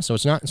fast. Huh? So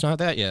it's not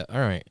that yet. All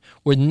right,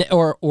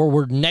 or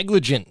were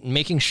negligent,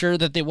 making sure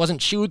that it wasn't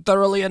chewed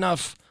thoroughly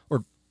enough,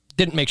 or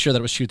didn't make sure that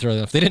it was chewed thoroughly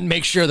enough. They didn't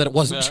make sure that it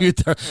wasn't chewed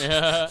thoroughly.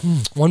 Yeah.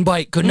 One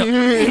bite, good enough.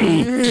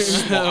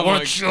 I want my-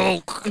 to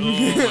choke. Oh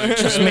my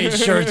Just made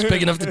sure it's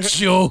big enough to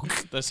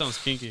choke. That sounds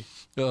kinky.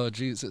 Oh,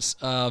 Jesus.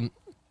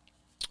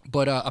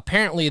 But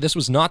apparently this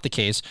was not the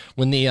case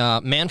when the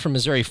man from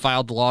Missouri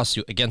filed the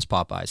lawsuit against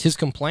Popeyes. His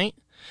complaint?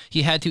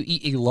 He had to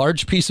eat a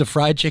large piece of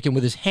fried chicken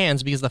with his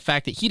hands because of the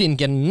fact that he didn't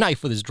get a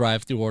knife with his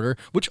drive-thru order,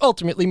 which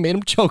ultimately made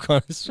him choke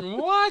on his...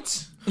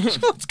 What? It's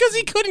because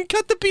he couldn't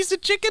cut the piece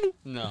of chicken?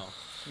 No.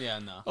 Yeah,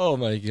 no. Oh,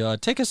 my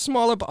God. Take a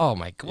smaller... Oh,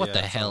 my... What Yeah,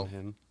 the that's hell? on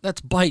him. That's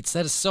bites.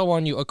 That is so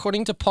on you.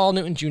 According to Paul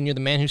Newton Jr.,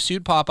 the man who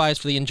sued Popeyes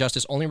for the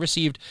injustice only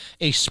received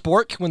a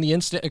spork when the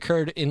incident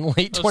occurred in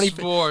late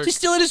 2015. spork. He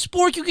still had a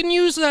spork. You can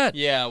use that.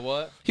 Yeah,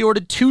 what? He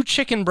ordered 2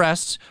 chicken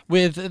breasts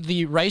with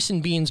the rice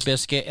and beans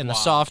biscuit and the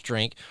soft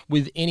drink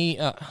with any...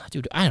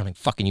 dude, I don't even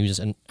fucking use this.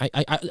 And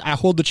I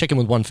hold the chicken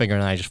with one finger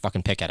and I just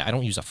fucking pick at it. I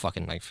don't use a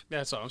fucking knife.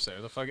 That's what I'm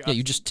saying. The fuck. Yeah,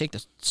 you just take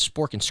the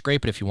spork and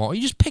scrape it if you want. Or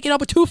you just pick it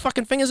up with 2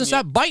 fucking fingers and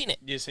start biting it.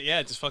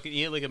 Just fucking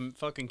eat it like a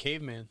fucking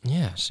caveman.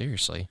 Yeah,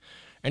 seriously.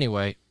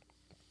 Anyway,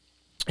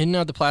 in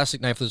the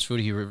plastic knife with his food,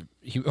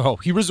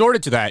 he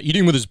resorted to that,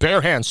 eating with his bare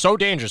hands, so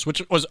dangerous,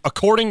 which was,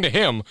 according to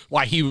him,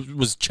 why he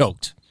was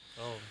choked.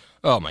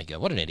 Oh my God,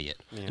 what an idiot.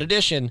 Yeah. In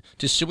addition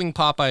to suing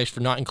Popeyes for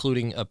not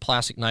including a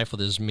plastic knife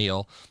with his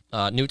meal,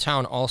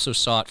 Newtown also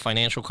sought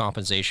financial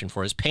compensation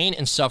for his pain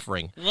and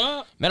suffering.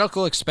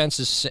 Medical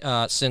expenses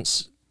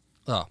since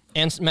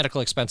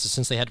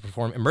they had to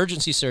perform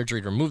emergency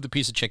surgery to remove the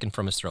piece of chicken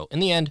from his throat.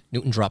 In the end,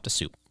 Newton dropped the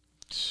suit.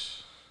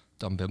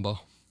 Dumb bimbo.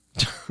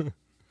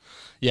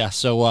 Yeah,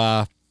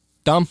 so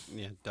dumb.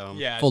 Yeah, dumb.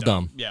 Yeah, Full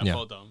dumb. Yeah, Yeah.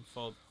 full dumb.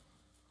 Full.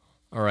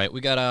 All right, we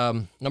got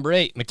number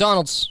 8,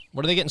 McDonald's.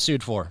 What are they getting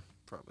sued for?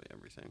 Probably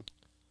everything.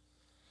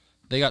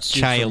 They got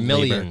sued Child for labor.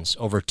 millions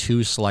over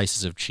 2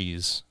 slices of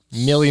cheese.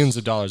 Millions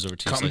of dollars over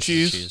 2 Cum slices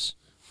cheese? of cheese.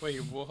 Wait,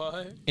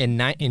 what?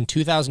 In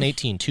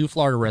 2018, 2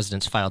 Florida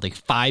residents filed a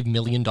 $5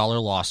 million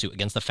lawsuit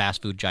against the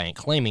fast food giant,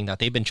 claiming that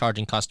they've been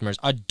charging customers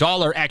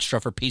 $1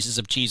 extra for pieces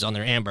of cheese on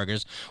their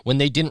hamburgers when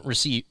they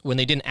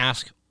didn't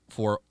ask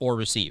for or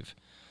receive.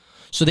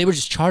 So they were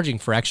just charging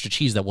for extra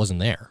cheese that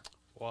wasn't there.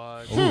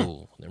 What?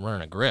 Ooh, they're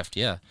running a grift,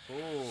 yeah.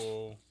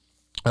 Ooh.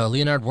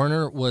 Leonard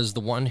Werner was the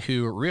one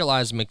who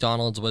realized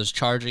McDonald's was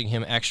charging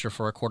him extra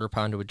for a quarter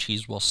pounder with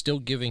cheese while still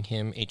giving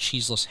him a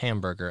cheeseless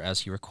hamburger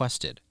as he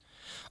requested.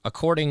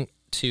 According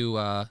to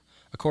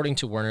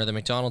Werner, the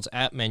McDonald's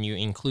app menu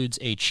includes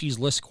a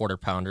cheeseless quarter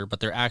pounder, but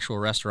their actual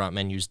restaurant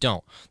menus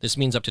don't. This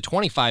means up to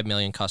 25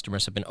 million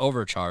customers have been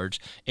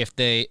overcharged. If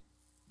the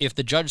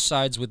judge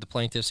sides with the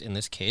plaintiffs in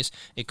this case,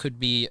 it could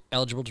be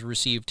eligible to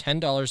receive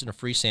 $10 and a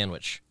free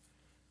sandwich.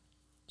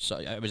 So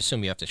I would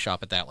assume you have to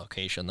shop at that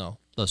location, though,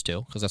 those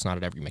 2, because that's not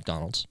at every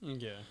McDonald's.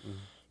 Yeah.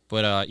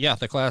 But yeah,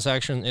 the class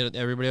action,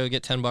 everybody will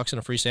get $10 and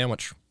a free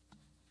sandwich.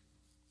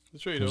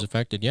 That's what you Who's do.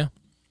 affected? Yeah,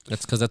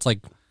 that's because that's like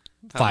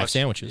How 5 much-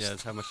 sandwiches. Yeah,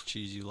 that's how much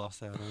cheese you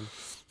lost out on.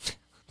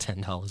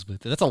 $10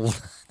 with it.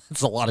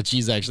 That's a lot of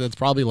cheese. Actually, that's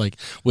probably like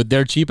with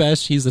their cheap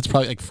ass cheese. That's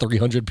probably like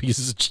 300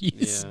 pieces of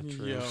cheese. Yeah,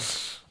 true. Yo.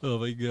 Oh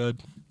my God.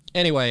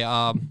 Anyway,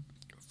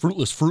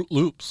 Fruitless Fruit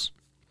Loops.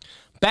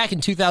 Back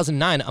in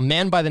 2009, a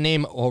man by the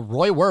name of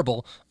Roy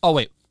Werble. Oh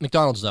wait,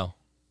 McDonald's though.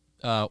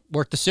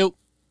 Worked the suit.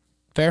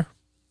 Fair.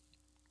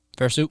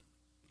 Fair suit?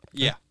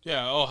 Yeah.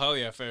 Yeah. Oh hell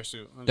yeah, fair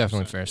suit. 100%.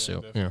 Definitely fair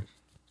suit. definitely. Yeah.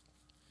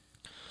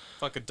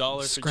 Fuck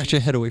 $1 for Scratch cheese.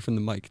 your head away from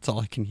the mic. It's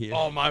all I can hear.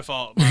 Oh, my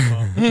fault.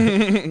 My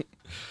fault.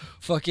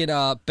 Fucking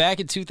back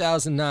in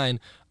 2009,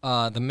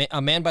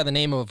 a man by the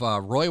name of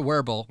Roy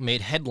Werble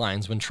made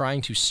headlines when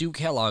trying to sue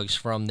Kellogg's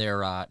from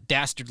their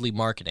dastardly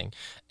marketing,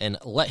 and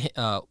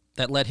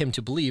that led him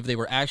to believe they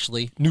were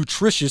actually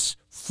nutritious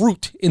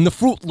fruit in the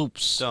Fruit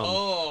Loops. Dumb.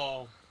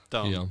 Oh.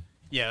 Dumb.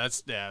 Yeah,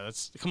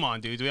 that's. Come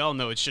on, dude. We all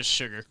know it's just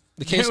sugar.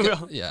 The case,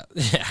 yeah,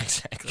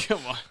 exactly. Come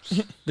on.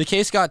 The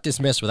case got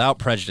dismissed without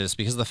prejudice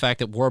because of the fact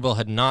that Werble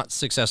had not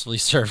successfully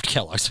served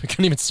Kellogg's. We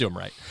couldn't even sue him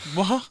right.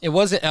 What? It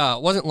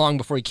wasn't long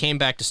before he came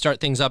back to start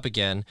things up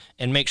again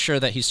and make sure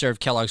that he served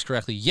Kellogg's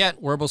correctly.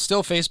 Yet Werble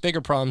still faced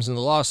bigger problems in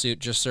the lawsuit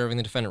just serving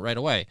the defendant right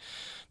away,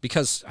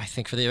 because I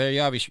think for the very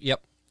obvious,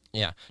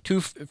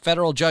 two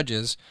federal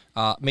judges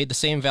made the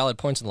same valid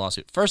points in the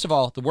lawsuit. First of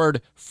all, the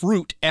word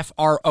fruit,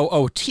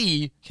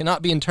 F-R-O-O-T,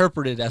 cannot be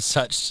interpreted as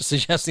such,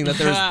 suggesting that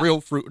there is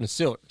real fruit in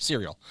a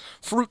cereal.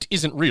 Fruit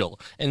isn't real,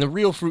 and the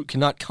real fruit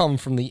cannot come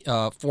from the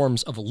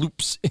forms of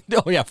loops.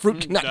 Oh yeah, fruit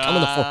cannot come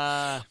in the form.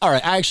 All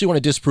right, I actually want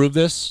to disprove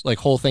this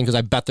whole thing, because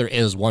I bet there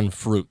is one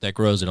fruit that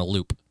grows in a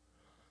loop,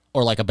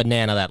 or like a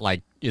banana that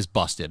is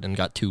busted and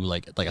got two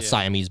like a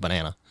Siamese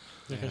banana.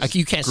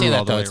 You can't say Grew that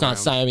all the though. way It's not around.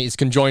 Siamese. It's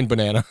conjoined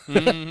banana.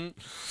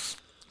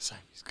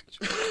 Siamese.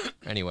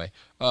 Anyway,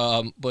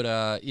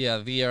 there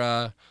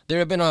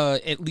have been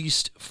at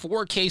least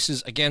 4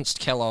 cases against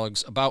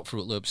Kellogg's about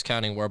Fruit Loops,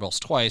 counting Werbel's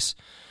twice,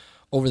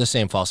 over the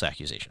same false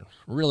accusation.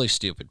 Really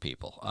stupid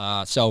people.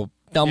 So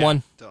dumb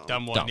one.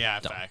 Dumb one. Dumb, yeah,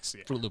 dumb. facts.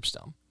 Yeah. Fruit Loops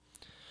dumb.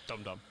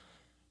 Dumb.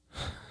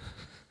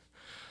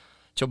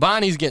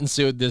 Chobani's getting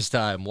sued this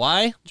time.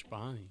 Why?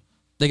 Chobani.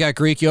 They got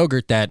Greek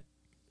yogurt that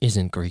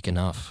isn't Greek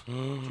enough.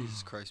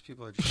 Jesus Christ,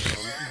 people are just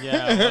dumb.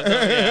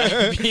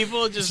 Yeah.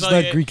 People just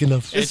like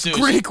enough. It's This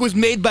Greek was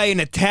made by an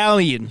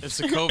Italian. It's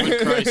a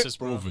COVID crisis,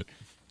 bro.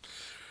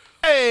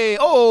 Hey,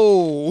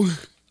 oh,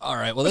 All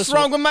right. Well, what's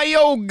wrong with my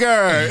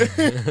yogurt?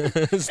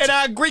 It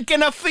not Greek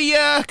enough for you?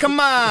 Come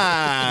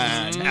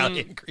on.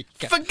 Italian Greek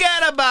guy.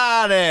 Forget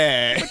about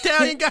it.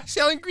 Italian guy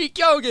selling Greek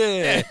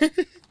yogurt.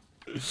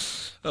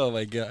 Oh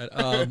my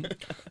god.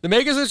 The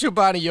makers of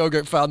Chobani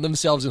yogurt found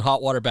themselves in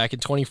hot water back in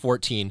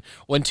 2014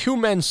 when 2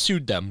 men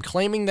sued them,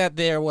 claiming that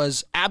there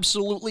was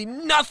absolutely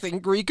nothing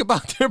Greek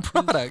about their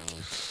product.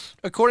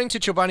 According to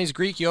Chobani's,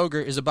 Greek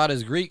yogurt is about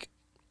as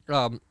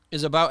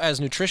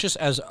nutritious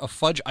as a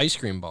fudge ice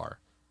cream bar.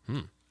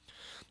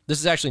 This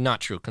is actually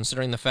not true,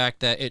 considering the fact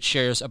that it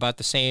shares about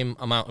the same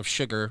amount of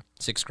sugar,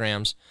 6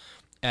 grams,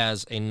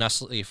 as a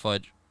Nestle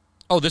fudge.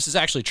 Oh, this is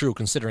actually true,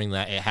 considering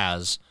that it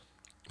has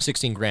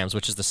 16 grams,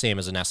 which is the same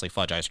as a Nestle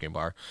fudge ice cream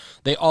bar.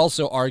 They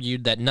also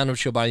argued that none of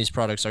Chobani's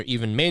products are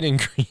even made in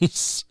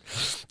Greece,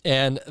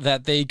 and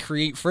that they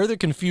create further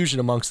confusion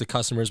amongst the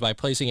customers by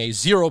placing a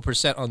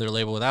 0% on their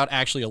label without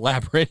actually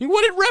elaborating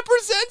what it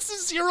represents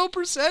as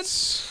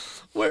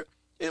 0%.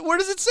 Where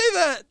does it say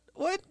that?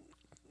 What?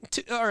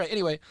 All right,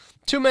 anyway,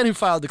 2 men who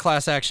filed the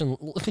class action,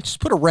 they just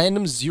put a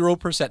random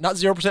 0%, not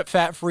 0%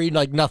 fat-free,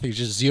 like nothing,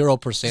 just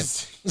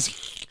 0%.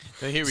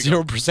 Here we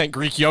go. 0%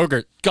 Greek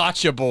yogurt.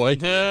 Gotcha, boy.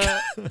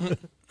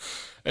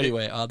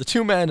 Anyway, the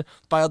 2 men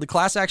filed the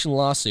class action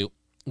lawsuit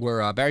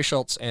were Barry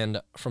Schultz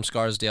from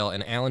Scarsdale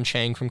and Alan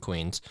Chang from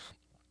Queens.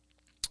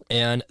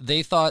 And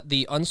they thought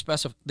they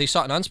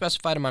sought an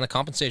unspecified amount of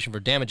compensation for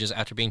damages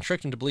after being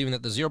tricked into believing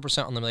that the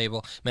 0% on the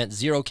label meant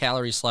 0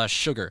 calories /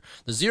 sugar.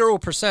 The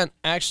 0%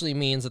 actually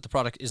means that the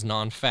product is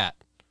non-fat.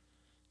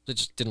 They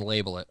just didn't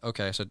label it.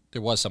 Okay, so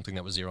there was something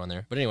that was 0 on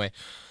there. But anyway,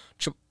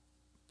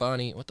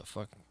 Chobani, what the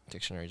fuck?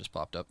 Dictionary just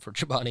popped up for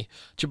Chobani.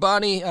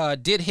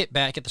 Chobani did hit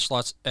back at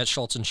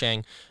Schultz and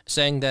Chang,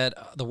 saying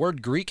that the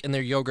word Greek in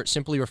their yogurt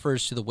simply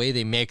refers to the way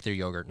they make their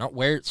yogurt, not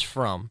where it's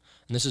from.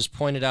 And this is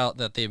pointed out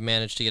that they've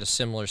managed to get a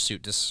similar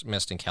suit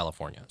dismissed in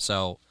California.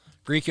 So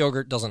Greek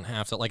yogurt doesn't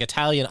have to, like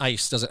Italian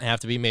ice doesn't have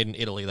to be made in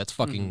Italy. That's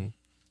fucking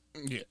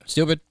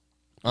stupid.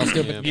 Not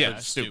stupid. Yeah,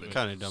 it's stupid.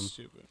 Kind of dumb.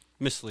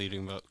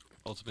 Misleading, but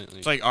ultimately.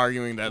 It's like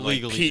arguing that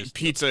Legally just-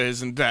 pizza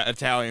isn't that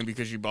Italian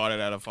because you bought it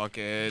at a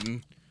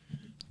fucking.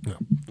 I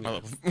don't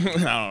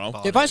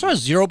know. If I saw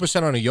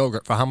 0% on a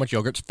yogurt for how much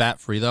yogurt's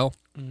fat-free, though,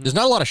 there's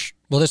not a lot of...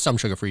 there's some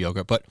sugar-free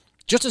yogurt, but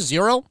just a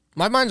 0,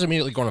 my mind's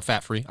immediately going to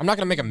fat-free. I'm not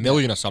going to make a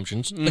million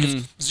assumptions. Like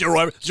it's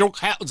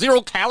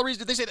zero calories?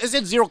 Did they say? They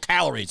said 0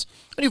 calories.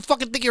 What do you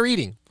fucking think you're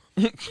eating?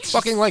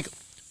 Fucking, like,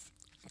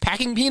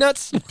 packing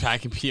peanuts?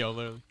 Packing PO,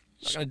 literally.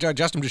 Not going to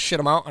adjust them, just shit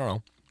them out? I don't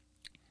know.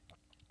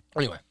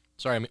 Anyway,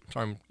 sorry,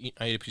 I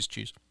ate a piece of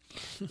cheese.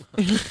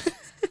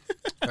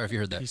 Sorry if you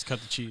heard that. He's cut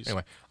the cheese.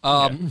 Anyway,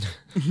 I didn't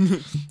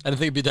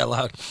think it'd be that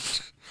loud.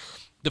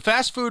 The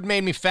fast food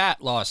made me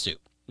fat lawsuit.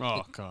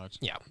 Oh, God.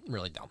 Yeah,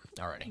 really dumb.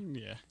 Alrighty.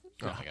 Yeah.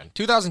 Oh my God.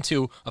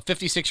 2002, a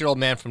 56-year-old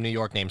man from New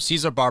York named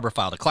Cesar Barber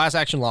filed a class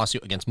action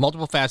lawsuit against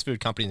multiple fast food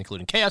companies,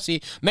 including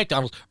KFC,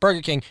 McDonald's,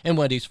 Burger King, and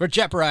Wendy's, for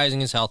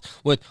jeopardizing his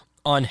health with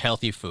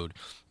unhealthy food.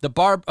 The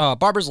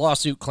Barber's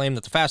lawsuit claimed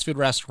that the fast food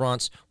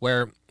restaurants,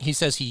 where he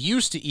says he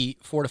used to eat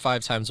 4 to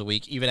 5 times a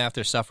week, even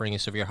after suffering a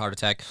severe heart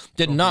attack,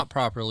 did not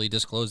properly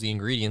disclose the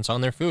ingredients on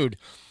their food.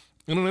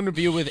 In an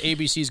interview with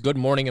ABC's Good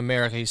Morning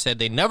America, he said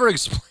they never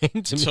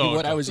explained to me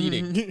what I was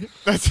eating.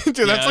 That's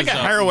like a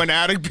heroin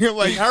addict being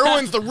like,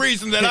 heroin's the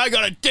reason that I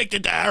got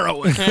addicted to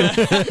heroin.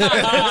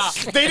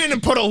 They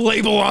didn't put a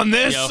label on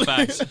this. Yo,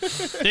 facts.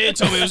 They didn't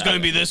tell me it was going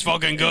to be this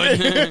fucking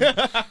good.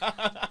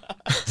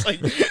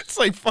 It's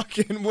like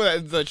fucking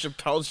the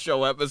Chappelle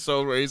Show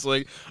episode where he's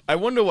like, I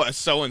wonder what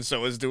so and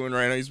so is doing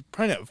right now. He's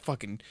probably at a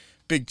fucking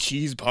big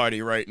cheese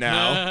party right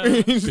now.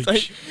 he's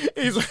like,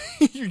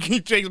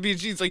 he takes a piece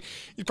of cheese. Like,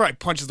 he probably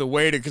punches the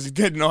waiter because he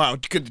didn't know how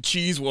good the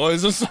cheese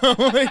was or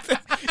something like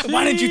that.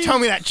 Why didn't you tell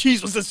me that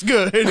cheese was this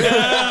good?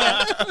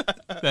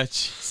 That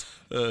cheese.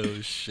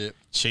 Oh, shit.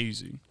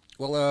 Cheesy.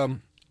 Well,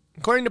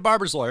 according to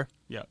Barber's lawyer,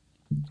 Yeah.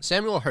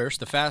 Samuel Hirsch,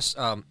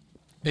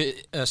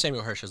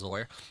 Samuel Hirsch is the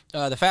lawyer.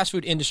 The fast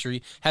food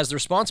industry has the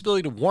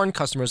responsibility to warn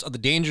customers of the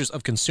dangers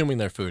of consuming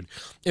their food.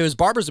 It was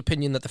Barber's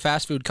opinion that the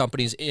fast food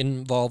companies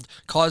involved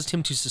caused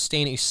him to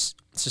sustain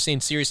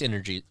serious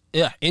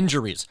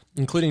injuries,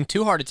 including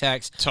 2 heart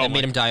attacks that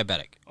made him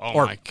diabetic.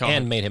 My God.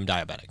 And made him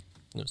diabetic.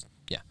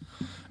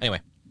 Anyway.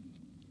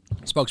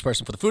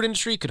 Spokesperson for the food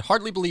industry could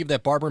hardly believe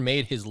that Barber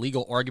made his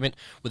legal argument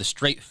with a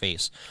straight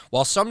face.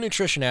 While some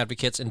nutrition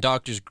advocates and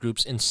doctors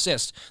groups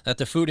insist that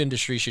the food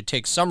industry should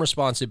take some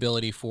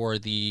responsibility for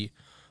the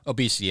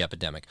obesity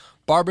epidemic,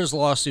 Barber's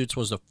lawsuits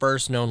was the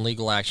first known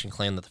legal action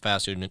claim that the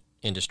fast food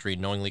industry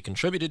knowingly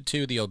contributed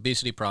to the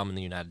obesity problem in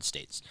the United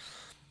States.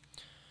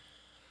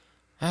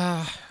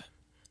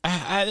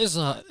 There's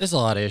a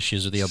lot of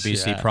issues with the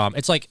obesity problem.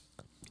 It's like,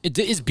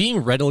 is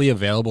being readily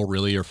available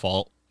really your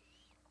fault?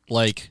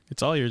 Like,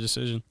 it's all your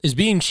decision. Is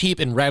being cheap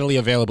and readily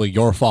available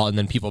your fault, and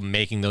then people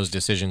making those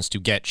decisions to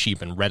get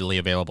cheap and readily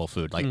available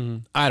food? Like,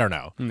 I don't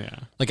know. Yeah.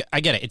 Like,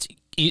 I get it.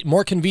 It's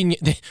more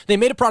convenient. They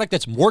made a product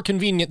that's more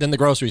convenient than the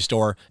grocery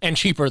store and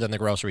cheaper than the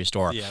grocery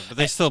store. Yeah, but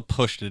they still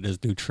pushed it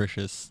as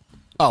nutritious.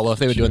 Oh, well, if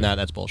they were doing that,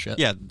 that's bullshit.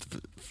 Yeah,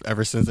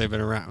 ever since they've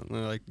been around. They're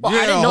like, Well,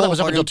 I didn't know that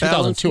was up until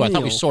 2002. I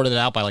thought we sorted it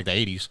out by, like, the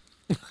 80s.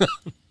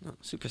 No,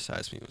 Super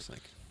Size Me was,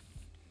 like,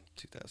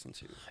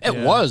 2002.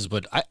 It was,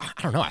 but I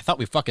don't know. I thought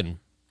we fucking...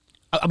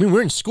 I mean, we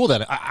were in school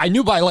then. I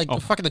knew by, like,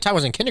 fucking the time I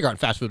was in kindergarten,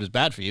 fast food was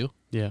bad for you.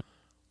 Yeah.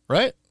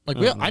 Right? Like,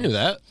 I knew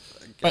that.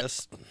 I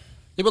guess.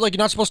 They were like, you're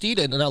not supposed to eat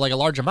it in, like, a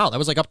large amount. That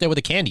was, like, up there with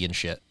the candy and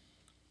shit.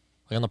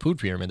 Like, on the food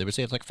pyramid, they would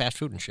say it's, like, fast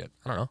food and shit.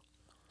 I don't know.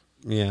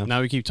 Yeah. Now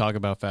we keep talking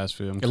about fast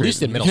food. At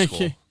least in middle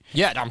school.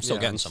 Yeah, I'm still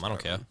getting some. I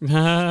don't care.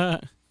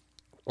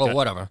 Well,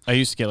 whatever. I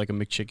used to get, like, a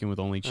McChicken with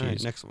only cheese. All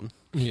right, next one.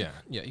 Yeah.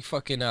 He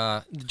fucking,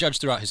 the judge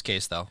threw out his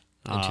case, though,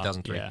 in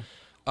 2003. Yeah.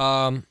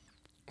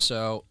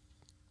 So...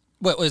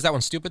 What, was that one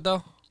stupid,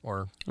 though?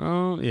 Or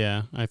Oh,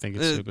 yeah. I think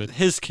it's stupid.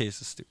 His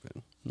case is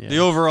stupid. Yeah. The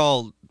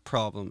overall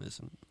problem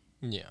isn't.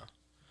 Yeah.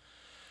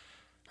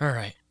 All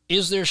right.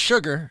 Is there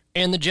sugar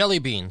in the jelly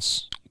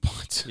beans?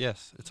 What?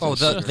 Yes. It's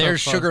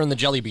There's sugar in the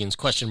jelly beans,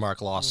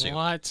 lawsuit.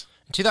 What?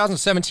 In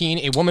 2017,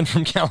 a woman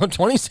from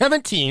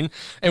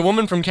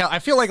I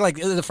feel like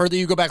the further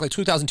you go back, like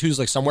 2002 is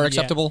like somewhere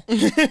acceptable. In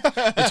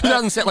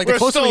 2007, like the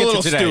closer we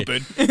get to today.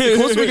 The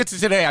closer we get to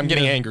today, I'm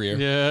getting angrier.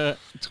 Yeah.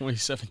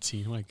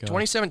 2017. Oh my God.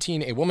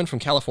 2017, a woman from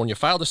California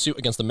filed a suit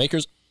against the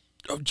makers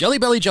of Jelly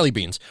Belly jelly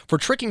beans for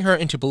tricking her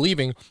into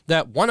believing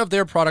that one of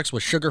their products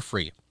was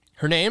sugar-free.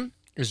 Her name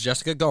is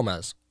Jessica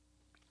Gomez.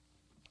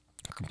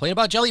 Complain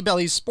about Jelly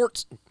Belly's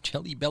sports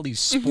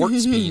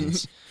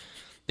beans.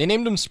 They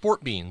named them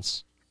Sport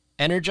Beans.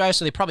 Energized,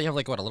 so they probably have,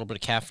 like, a little bit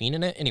of caffeine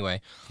in it.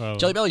 Anyway,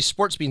 Jelly Belly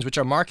Sports Beans, which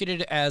are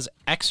marketed as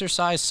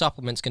exercise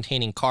supplements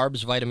containing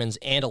carbs, vitamins,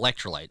 and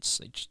electrolytes.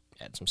 They just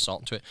add some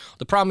salt into it.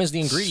 The problem is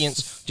the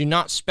ingredients do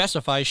not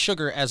specify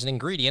sugar as an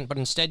ingredient, but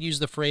instead use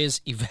the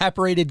phrase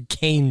evaporated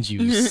cane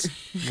juice.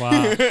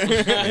 Wow.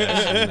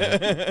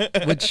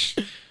 Which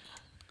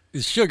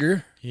is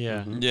sugar.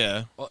 Yeah.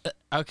 Yeah. Well,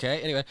 okay,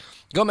 anyway.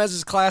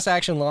 Gomez's class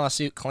action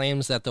lawsuit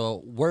claims that the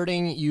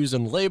wording used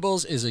in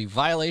labels is a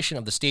violation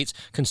of the state's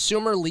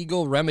Consumer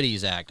Legal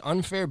Remedies Act,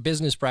 unfair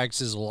business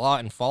practices law,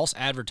 and false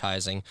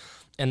advertising,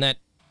 and that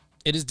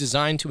it is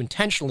designed to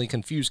intentionally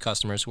confuse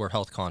customers who are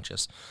health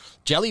conscious.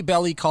 Jelly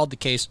Belly called the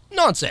case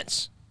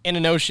nonsense and a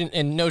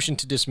notion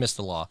to dismiss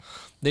the law.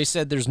 They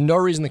said there's no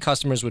reason the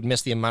customers would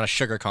miss the amount of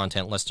sugar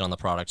content listed on the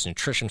product's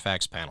nutrition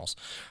facts panel.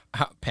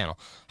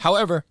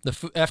 However, the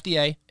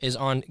FDA is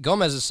on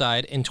Gomez's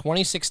side. In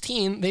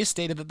 2016, they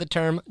stated that the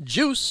term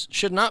juice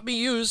should not be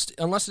used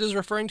unless it is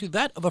referring to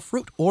that of a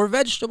fruit or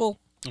vegetable.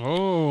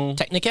 Oh.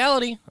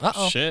 Technicality.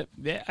 Uh-oh. Shit.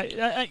 Yeah,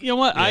 I you know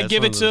what? Yeah, I it's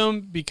give one it of to those-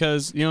 them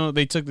because,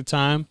 they took the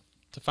time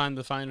to find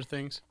the finer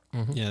things.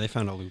 Yeah, they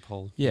found a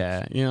loophole.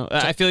 Yeah,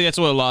 I feel like that's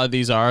what a lot of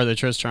these are. They're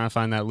just trying to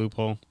find that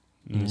loophole.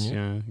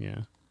 Yeah.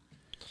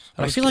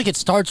 But I feel like it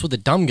starts with a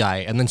dumb guy,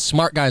 and then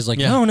smart guy's like,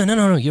 no,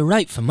 you're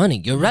right for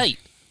money. You're right.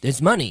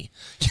 There's money.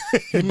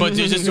 But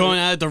they're just going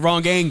at it the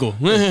wrong angle.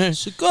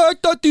 It's like, I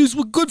thought these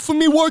were good for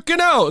me working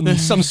out. And then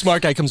some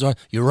smart guy comes around,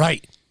 you're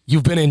right.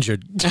 You've been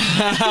injured.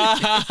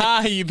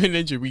 You've been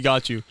injured. We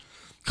got you.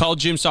 Call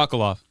Jim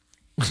Sokolov.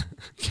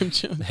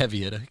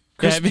 Heavy hitter.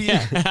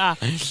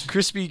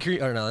 Krispy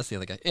Kreme. Oh no, that's the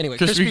other guy. Anyway,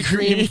 Krispy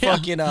Kreme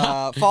fucking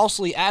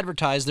falsely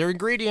advertised their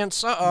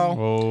ingredients.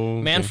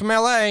 Man from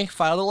LA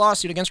filed a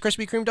lawsuit against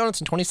Krispy Kreme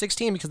donuts in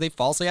 2016 because they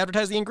falsely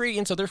advertised the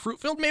ingredients of their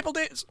fruit-filled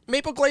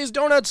maple glazed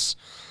donuts.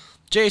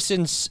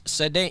 Jason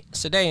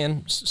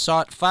Sedayan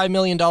sought $5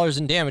 million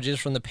in damages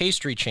from the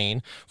pastry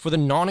chain for the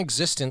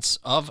non-existence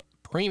of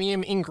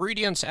premium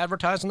ingredients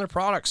advertised in their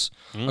products.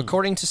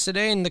 According to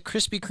Sedayan, the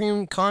Krispy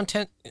Kreme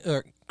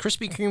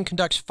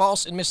conducts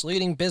false and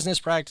misleading business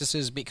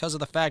practices because of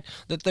the fact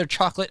that their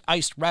chocolate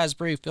iced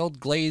raspberry filled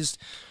glazed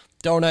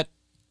donut,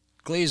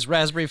 glazed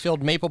raspberry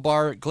filled maple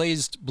bar,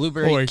 glazed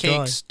blueberry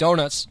cakes,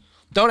 donuts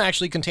don't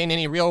actually contain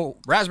any real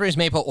raspberries,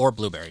 maple, or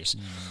blueberries.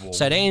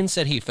 Sedayan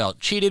said he felt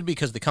cheated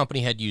because the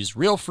company had used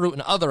real fruit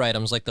and other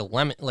items like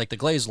the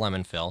glazed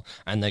lemon fill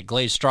and the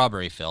glazed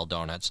strawberry fill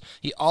donuts.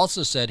 He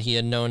also said he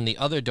had known the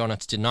other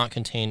donuts did not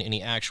contain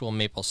any actual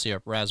maple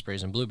syrup,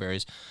 raspberries, and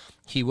blueberries.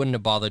 He wouldn't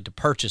have bothered to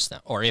purchase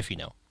them, or if he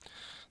knew.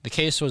 The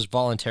case was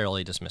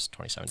voluntarily dismissed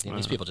in 2017.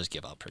 These people just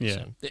give up pretty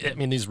soon. I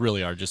mean, these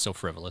really are just so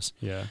frivolous.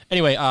 Yeah.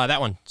 Anyway, that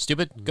one.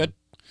 Stupid. Good.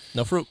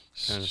 No fruit.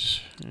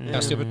 Yeah,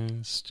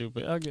 stupid.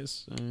 Stupid, I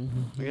guess.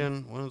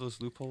 Again, one of those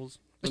loopholes.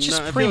 It's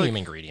just premium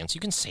ingredients.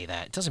 You can say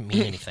that. It doesn't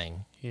mean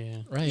anything.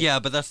 Yeah. Right. Yeah,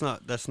 but that's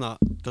not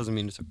doesn't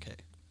mean it's okay.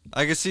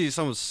 I can see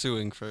someone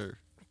suing for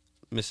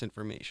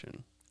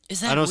misinformation.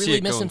 Is I that don't see really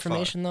it going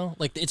misinformation though?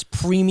 Like it's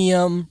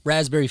premium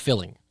raspberry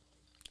filling.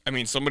 I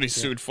mean, somebody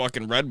sued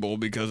fucking Red Bull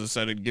because it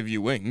said it'd give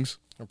you wings.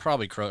 We're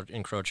probably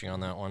encroaching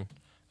on that one.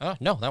 Oh,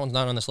 no, that one's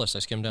not on this list. I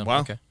skimmed down. Wow.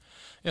 Okay.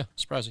 Yeah,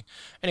 surprising.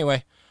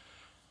 Anyway,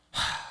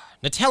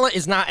 Nutella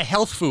is not a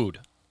health food.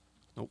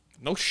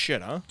 No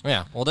shit, huh?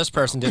 Yeah, well, this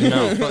person didn't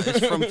know. But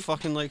it's from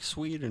fucking like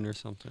Sweden or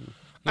something.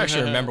 I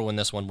actually remember when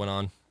this one went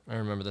on. I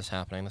remember this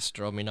happening. This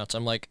drove me nuts.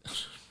 I'm like,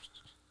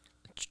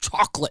 it's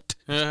chocolate.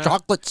 It's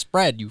chocolate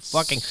spread, you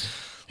fucking...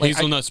 Like,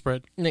 Hazelnut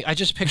spread. I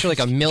just picture like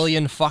a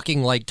million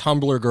fucking like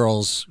Tumblr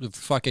girls with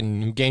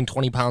fucking who gained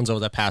 20 pounds over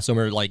that past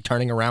summer, like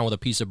turning around with a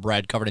piece of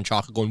bread covered in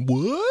chocolate going,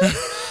 what?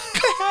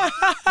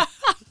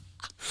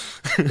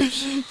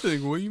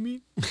 Like, what do you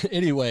mean?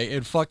 Anyway,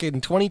 in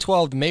fucking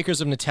 2012, the makers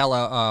of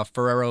Nutella,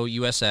 Ferrero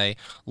USA,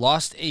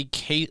 lost a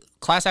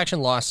class action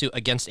lawsuit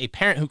against a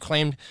parent who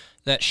claimed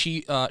that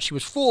she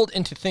was fooled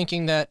into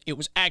thinking that it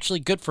was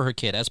actually good for her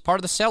kid. As part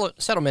of the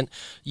settlement,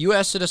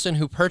 U.S. citizen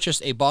who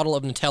purchased a bottle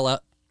of Nutella,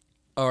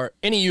 or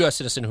any U.S.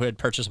 citizen who had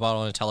purchased a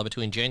bottle of Nutella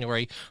between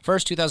January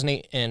 1st,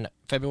 2008 and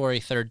February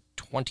 3rd,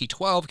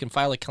 2012 can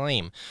file a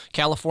claim.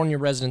 California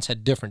residents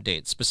had different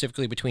dates,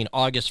 specifically between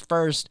August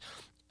 1st,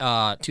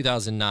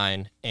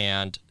 2009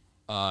 and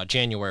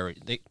January.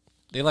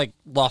 They like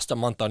lost a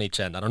month on each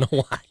end. I don't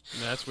know why.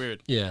 That's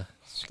weird. Yeah,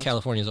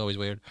 California's always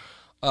weird.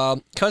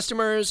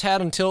 Customers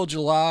had until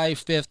July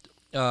 5th,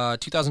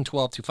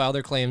 2012 to file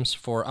their claims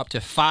for up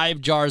to 5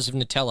 jars of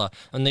Nutella,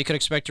 and they could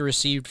expect to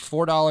receive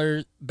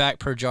 $4 back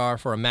per jar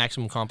for a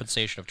maximum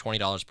compensation of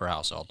 $20 per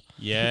household.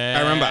 Yeah.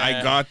 I remember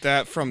I got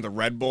that from the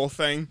Red Bull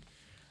thing.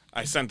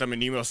 I sent them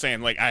an email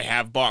saying, like, I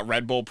have bought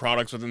Red Bull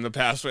products within the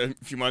past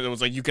few months. It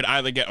was like, you could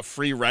either get a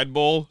free Red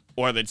Bull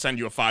or they'd send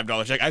you a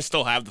 $5 check. I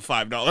still have the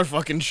 $5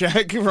 fucking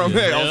check from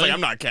it. I was like, I'm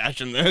not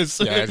cashing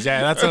this. Yeah,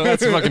 that's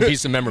a fucking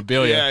piece of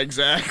memorabilia. Yeah,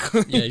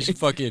 exactly. Yeah, you should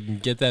fucking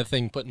get that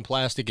thing put in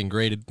plastic and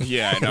graded.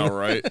 Yeah, I know,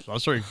 right?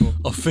 That's pretty cool.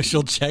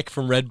 Official check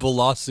from Red Bull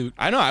lawsuit.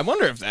 I know. I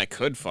wonder if that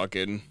could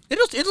fucking...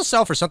 It'll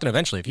sell for something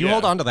eventually. If you Yeah.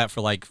 hold on to that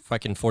for like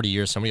fucking 40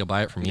 years, somebody will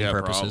buy it for meme Yeah,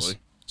 purposes. probably.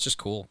 It's just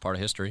cool, part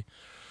of history.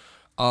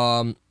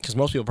 Because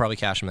most people probably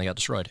cashed them, they got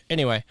destroyed.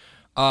 Anyway,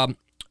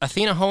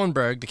 Athena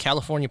Hohenberg, the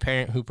California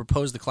parent who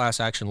proposed the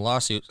class action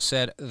lawsuit,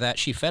 said that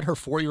she fed her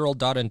 4-year-old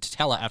daughter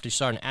Nutella after she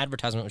saw an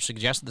advertisement which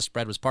suggested the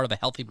spread was part of a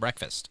healthy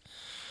breakfast.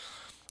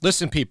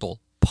 Listen,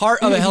 people,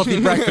 part of a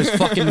healthy breakfast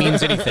fucking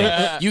means anything.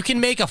 You can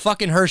make a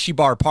fucking Hershey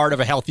bar part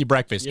of a healthy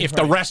breakfast if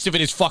the rest of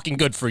it is fucking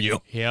good for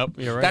you. Yep,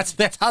 you're right.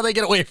 That's how they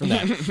get away from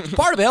that. It's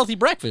part of a healthy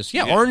breakfast.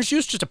 Yeah, orange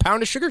juice, just a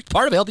pound of sugar, it's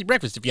part of a healthy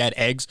breakfast. If you had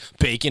eggs,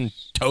 bacon,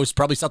 toast,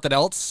 probably something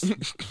else.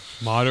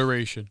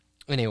 moderation.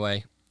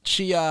 Anyway,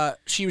 she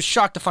was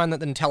shocked to find that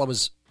the Nutella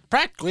was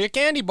practically a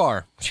candy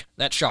bar.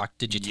 That shocked.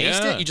 Did you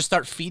taste Yeah. it? You just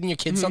start feeding your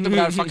kids something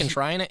without fucking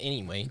trying it?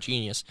 Anyway,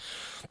 genius.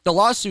 The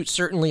lawsuit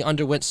certainly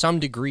underwent some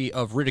degree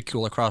of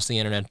ridicule across the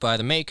internet by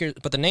the makers,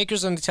 but the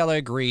makers of Nutella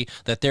agree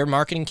that their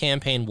marketing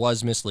campaign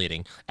was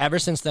misleading. Ever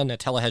since then,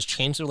 Nutella has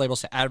changed their labels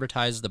to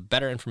advertise the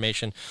better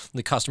information to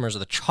the customers of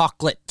the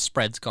chocolate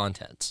spreads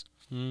contents.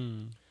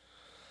 Number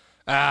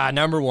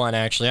one,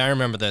 actually. I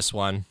remember this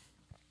one.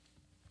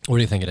 What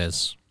do you think it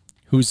is?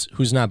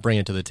 Who's not bringing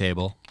it to the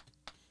table?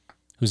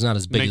 Who's not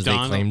as big as they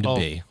claim to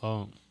be?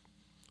 Oh.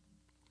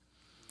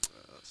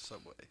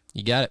 Subway.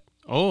 You got it.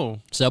 Oh.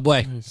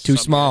 Subway. Too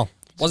small.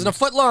 Wasn't a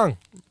foot long.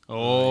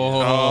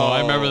 Oh.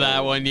 I remember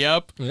that one.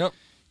 Yep. Yep.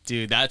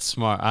 Dude, that's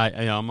smart.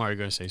 I'm already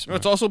gonna say smart.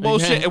 It's also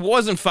bullshit. It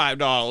wasn't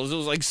 $5. It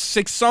was like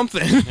 $6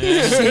 something.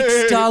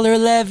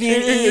 $6.11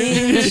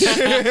 each.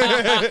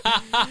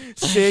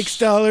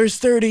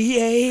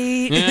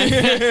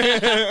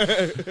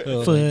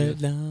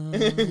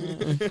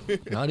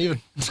 $6.38. Not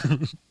even.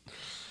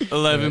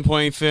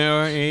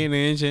 11.48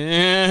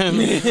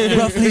 inches.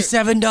 Roughly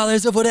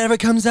 $7 of whatever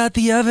comes out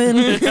the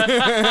oven.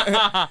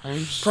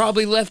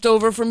 Probably left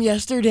over from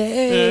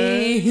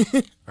yesterday.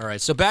 All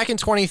right, so back in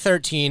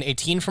 2013, a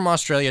teen from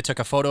Australia took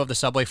a photo of the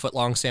Subway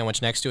footlong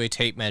sandwich next to a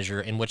tape measure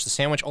in which the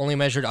sandwich only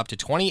measured up to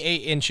 28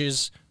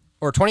 inches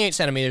or 28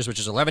 centimeters, which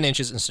is 11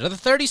 inches, instead of the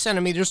 30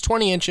 centimeters,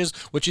 20 inches,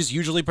 which is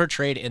usually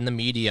portrayed in the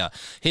media.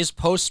 His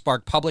post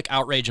sparked public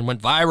outrage and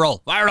went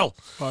viral,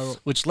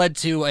 which led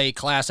to a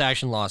class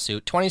action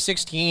lawsuit.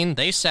 2016,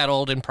 they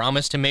settled and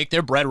promised to make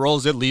their bread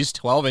rolls at least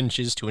 12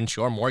 inches to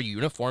ensure more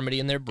uniformity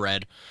in their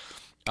bread.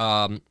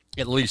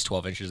 At least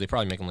 12 inches. They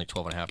probably make only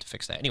 12 and a half to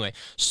fix that. Anyway,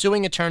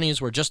 suing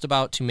attorneys were just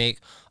about to make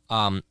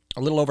a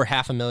little over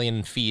 $500,000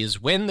 in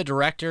fees when the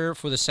director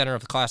for the Center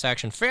of Class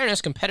Action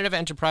Fairness Competitive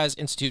Enterprise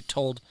Institute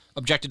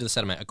objected to the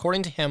settlement.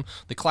 According to him,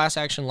 the class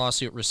action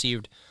lawsuit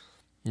received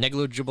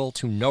negligible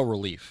to no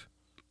relief.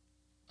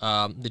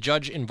 The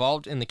judge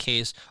involved in the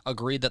case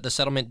agreed that the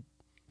settlement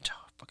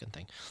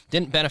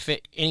didn't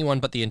benefit anyone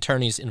but the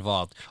attorneys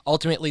involved.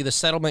 Ultimately, the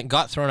settlement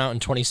got thrown out in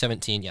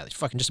 2017. Yeah, they're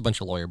fucking just a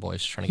bunch of lawyer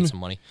boys trying to get some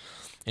money.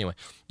 Anyway,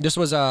 this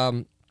was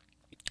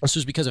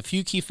because of a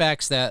few key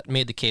facts that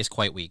made the case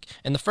quite weak.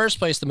 In the first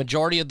place, the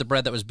majority of the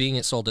bread that was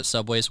being sold at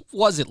Subways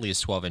was at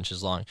least 12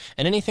 inches long,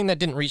 and anything that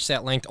didn't reach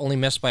that length only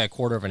missed by a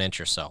quarter of an inch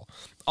or so.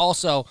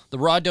 Also, the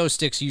raw dough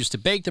sticks used to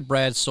bake the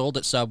bread sold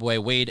at Subway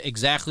weighed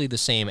exactly the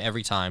same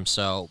every time,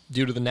 so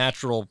due to the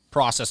natural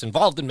process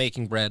involved in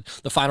making bread,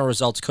 the final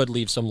results could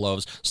leave some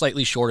loaves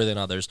slightly shorter than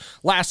others.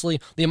 Lastly,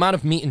 the amount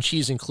of meat and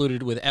cheese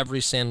included with every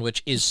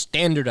sandwich is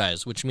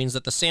standardized, which means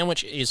that the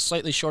sandwich is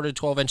slightly shorter than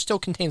 12 inch, still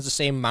contains the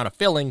same amount of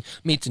filling,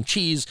 meats and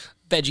cheese,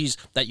 veggies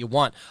that you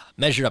want,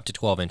 measured up to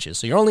 12 inches.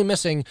 So you're only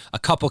missing a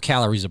couple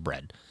calories of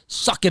bread.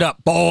 Suck it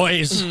up,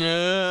 boys!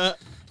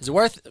 Is it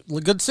worth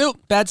good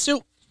soup? Bad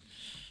soup?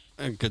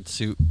 A good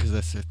suit, because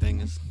that's their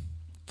thing, is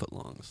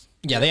footlongs.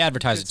 Yeah, they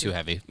advertise it too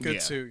heavy.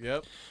 Good suit,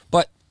 yep.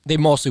 But they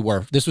mostly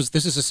were. This is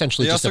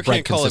essentially They just also a bread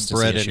can't call it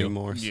consistency bread issue.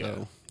 anymore,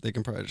 so they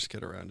can probably just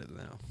get around it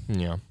now.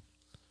 Yeah.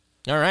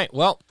 All right.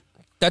 Well,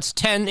 that's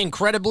 10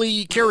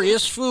 incredibly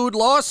curious food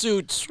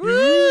lawsuits. Woo!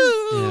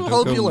 Don't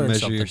Hope go you learned measure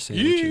something. your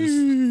sandwiches.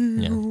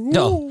 Yeah.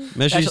 No,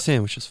 Measure your That's-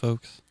 sandwiches,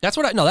 folks. that's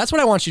what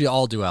I want you to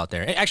all do out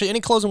there. Actually, any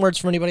closing words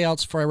from anybody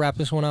else before I wrap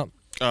this one up?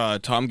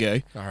 Tom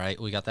Gay. All right,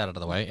 we got that out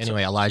of the way.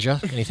 Anyway, Elijah,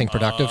 anything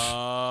productive,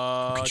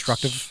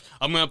 constructive?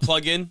 I'm gonna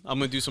plug in. I'm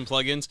gonna do some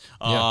plugins.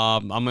 Yeah.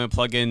 I'm gonna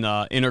plug in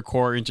Inner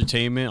Core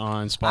Entertainment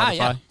on Spotify.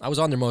 Yeah. I was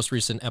on their most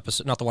recent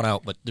episode, not the one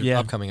out, but their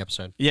upcoming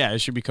episode. Yeah, it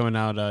should be coming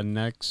out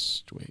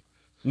next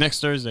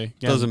Thursday.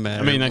 Yeah. Doesn't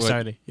matter. I mean next What-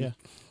 Saturday. Yeah.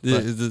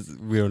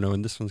 We don't know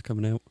when this one's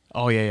coming out.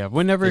 Oh yeah.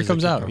 Whenever it Thursday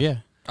comes out. kickoff. Yeah.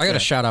 I got a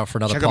shout out for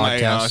another Check out my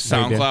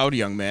podcast. SoundCloud,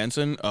 Young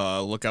Manson.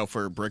 Look out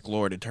for Brick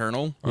Lord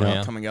Eternal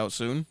Yeah. coming out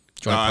soon.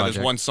 Joint There's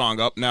project. one song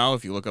up now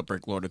if you look up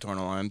Brick Lord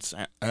Eternal on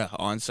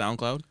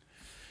SoundCloud.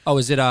 Oh,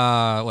 is it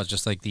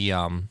just like the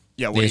Yeah,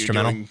 the what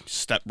instrumental? are you doing?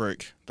 Step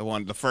Brick,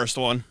 the first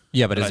one.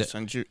 Yeah, but that is I it?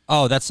 sent you.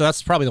 Oh,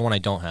 that's probably the one I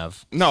don't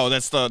have. No,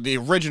 that's the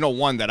original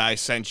one that I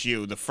sent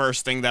you. The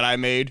first thing that I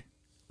made.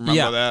 Remember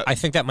yeah, that? I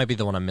think that might be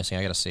the one I'm missing.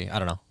 I gotta see. I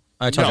don't know.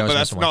 I told you I No, was but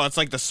missing one. that's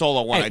like the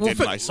solo one Hey, I well, did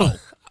for-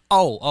 myself.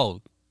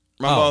 Oh,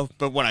 Remember?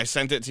 But when I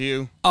sent it to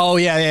you. oh,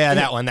 yeah,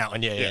 that one,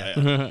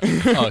 yeah.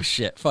 Oh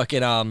shit,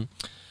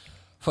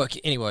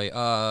 anyway.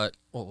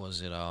 What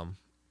was it?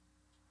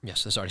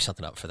 Yes, there's already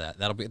something up for that.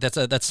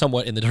 That's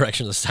somewhat in the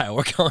direction of the style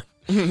we're going.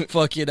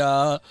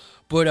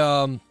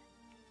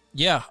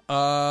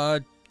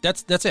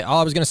 That's it. All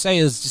I was gonna say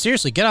is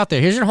seriously, get out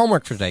there. Here's your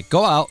homework for today.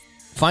 Go out.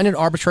 Find an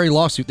arbitrary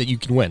lawsuit that you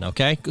can win,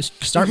 okay?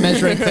 Start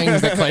measuring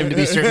things that claim to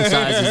be certain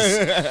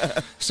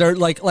sizes. Start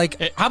like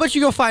how about you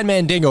go find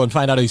Mandingo and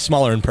find out he's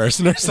smaller in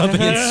person or something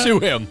and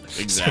sue him.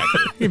 Exactly.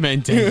 You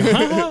meant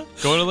to.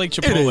 Go to like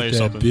Chipotle or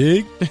something.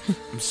 big.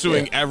 I'm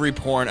suing every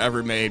porn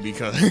ever made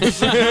because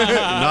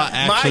Not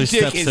actually my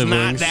step dick is not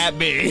siblings. that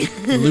big.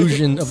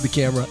 Illusion of the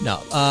camera.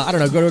 No, I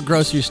don't know. Go to a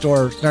grocery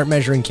store, start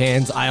measuring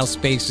cans, aisle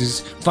spaces,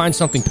 find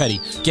something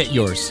petty. Get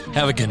yours.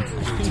 Have a good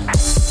one.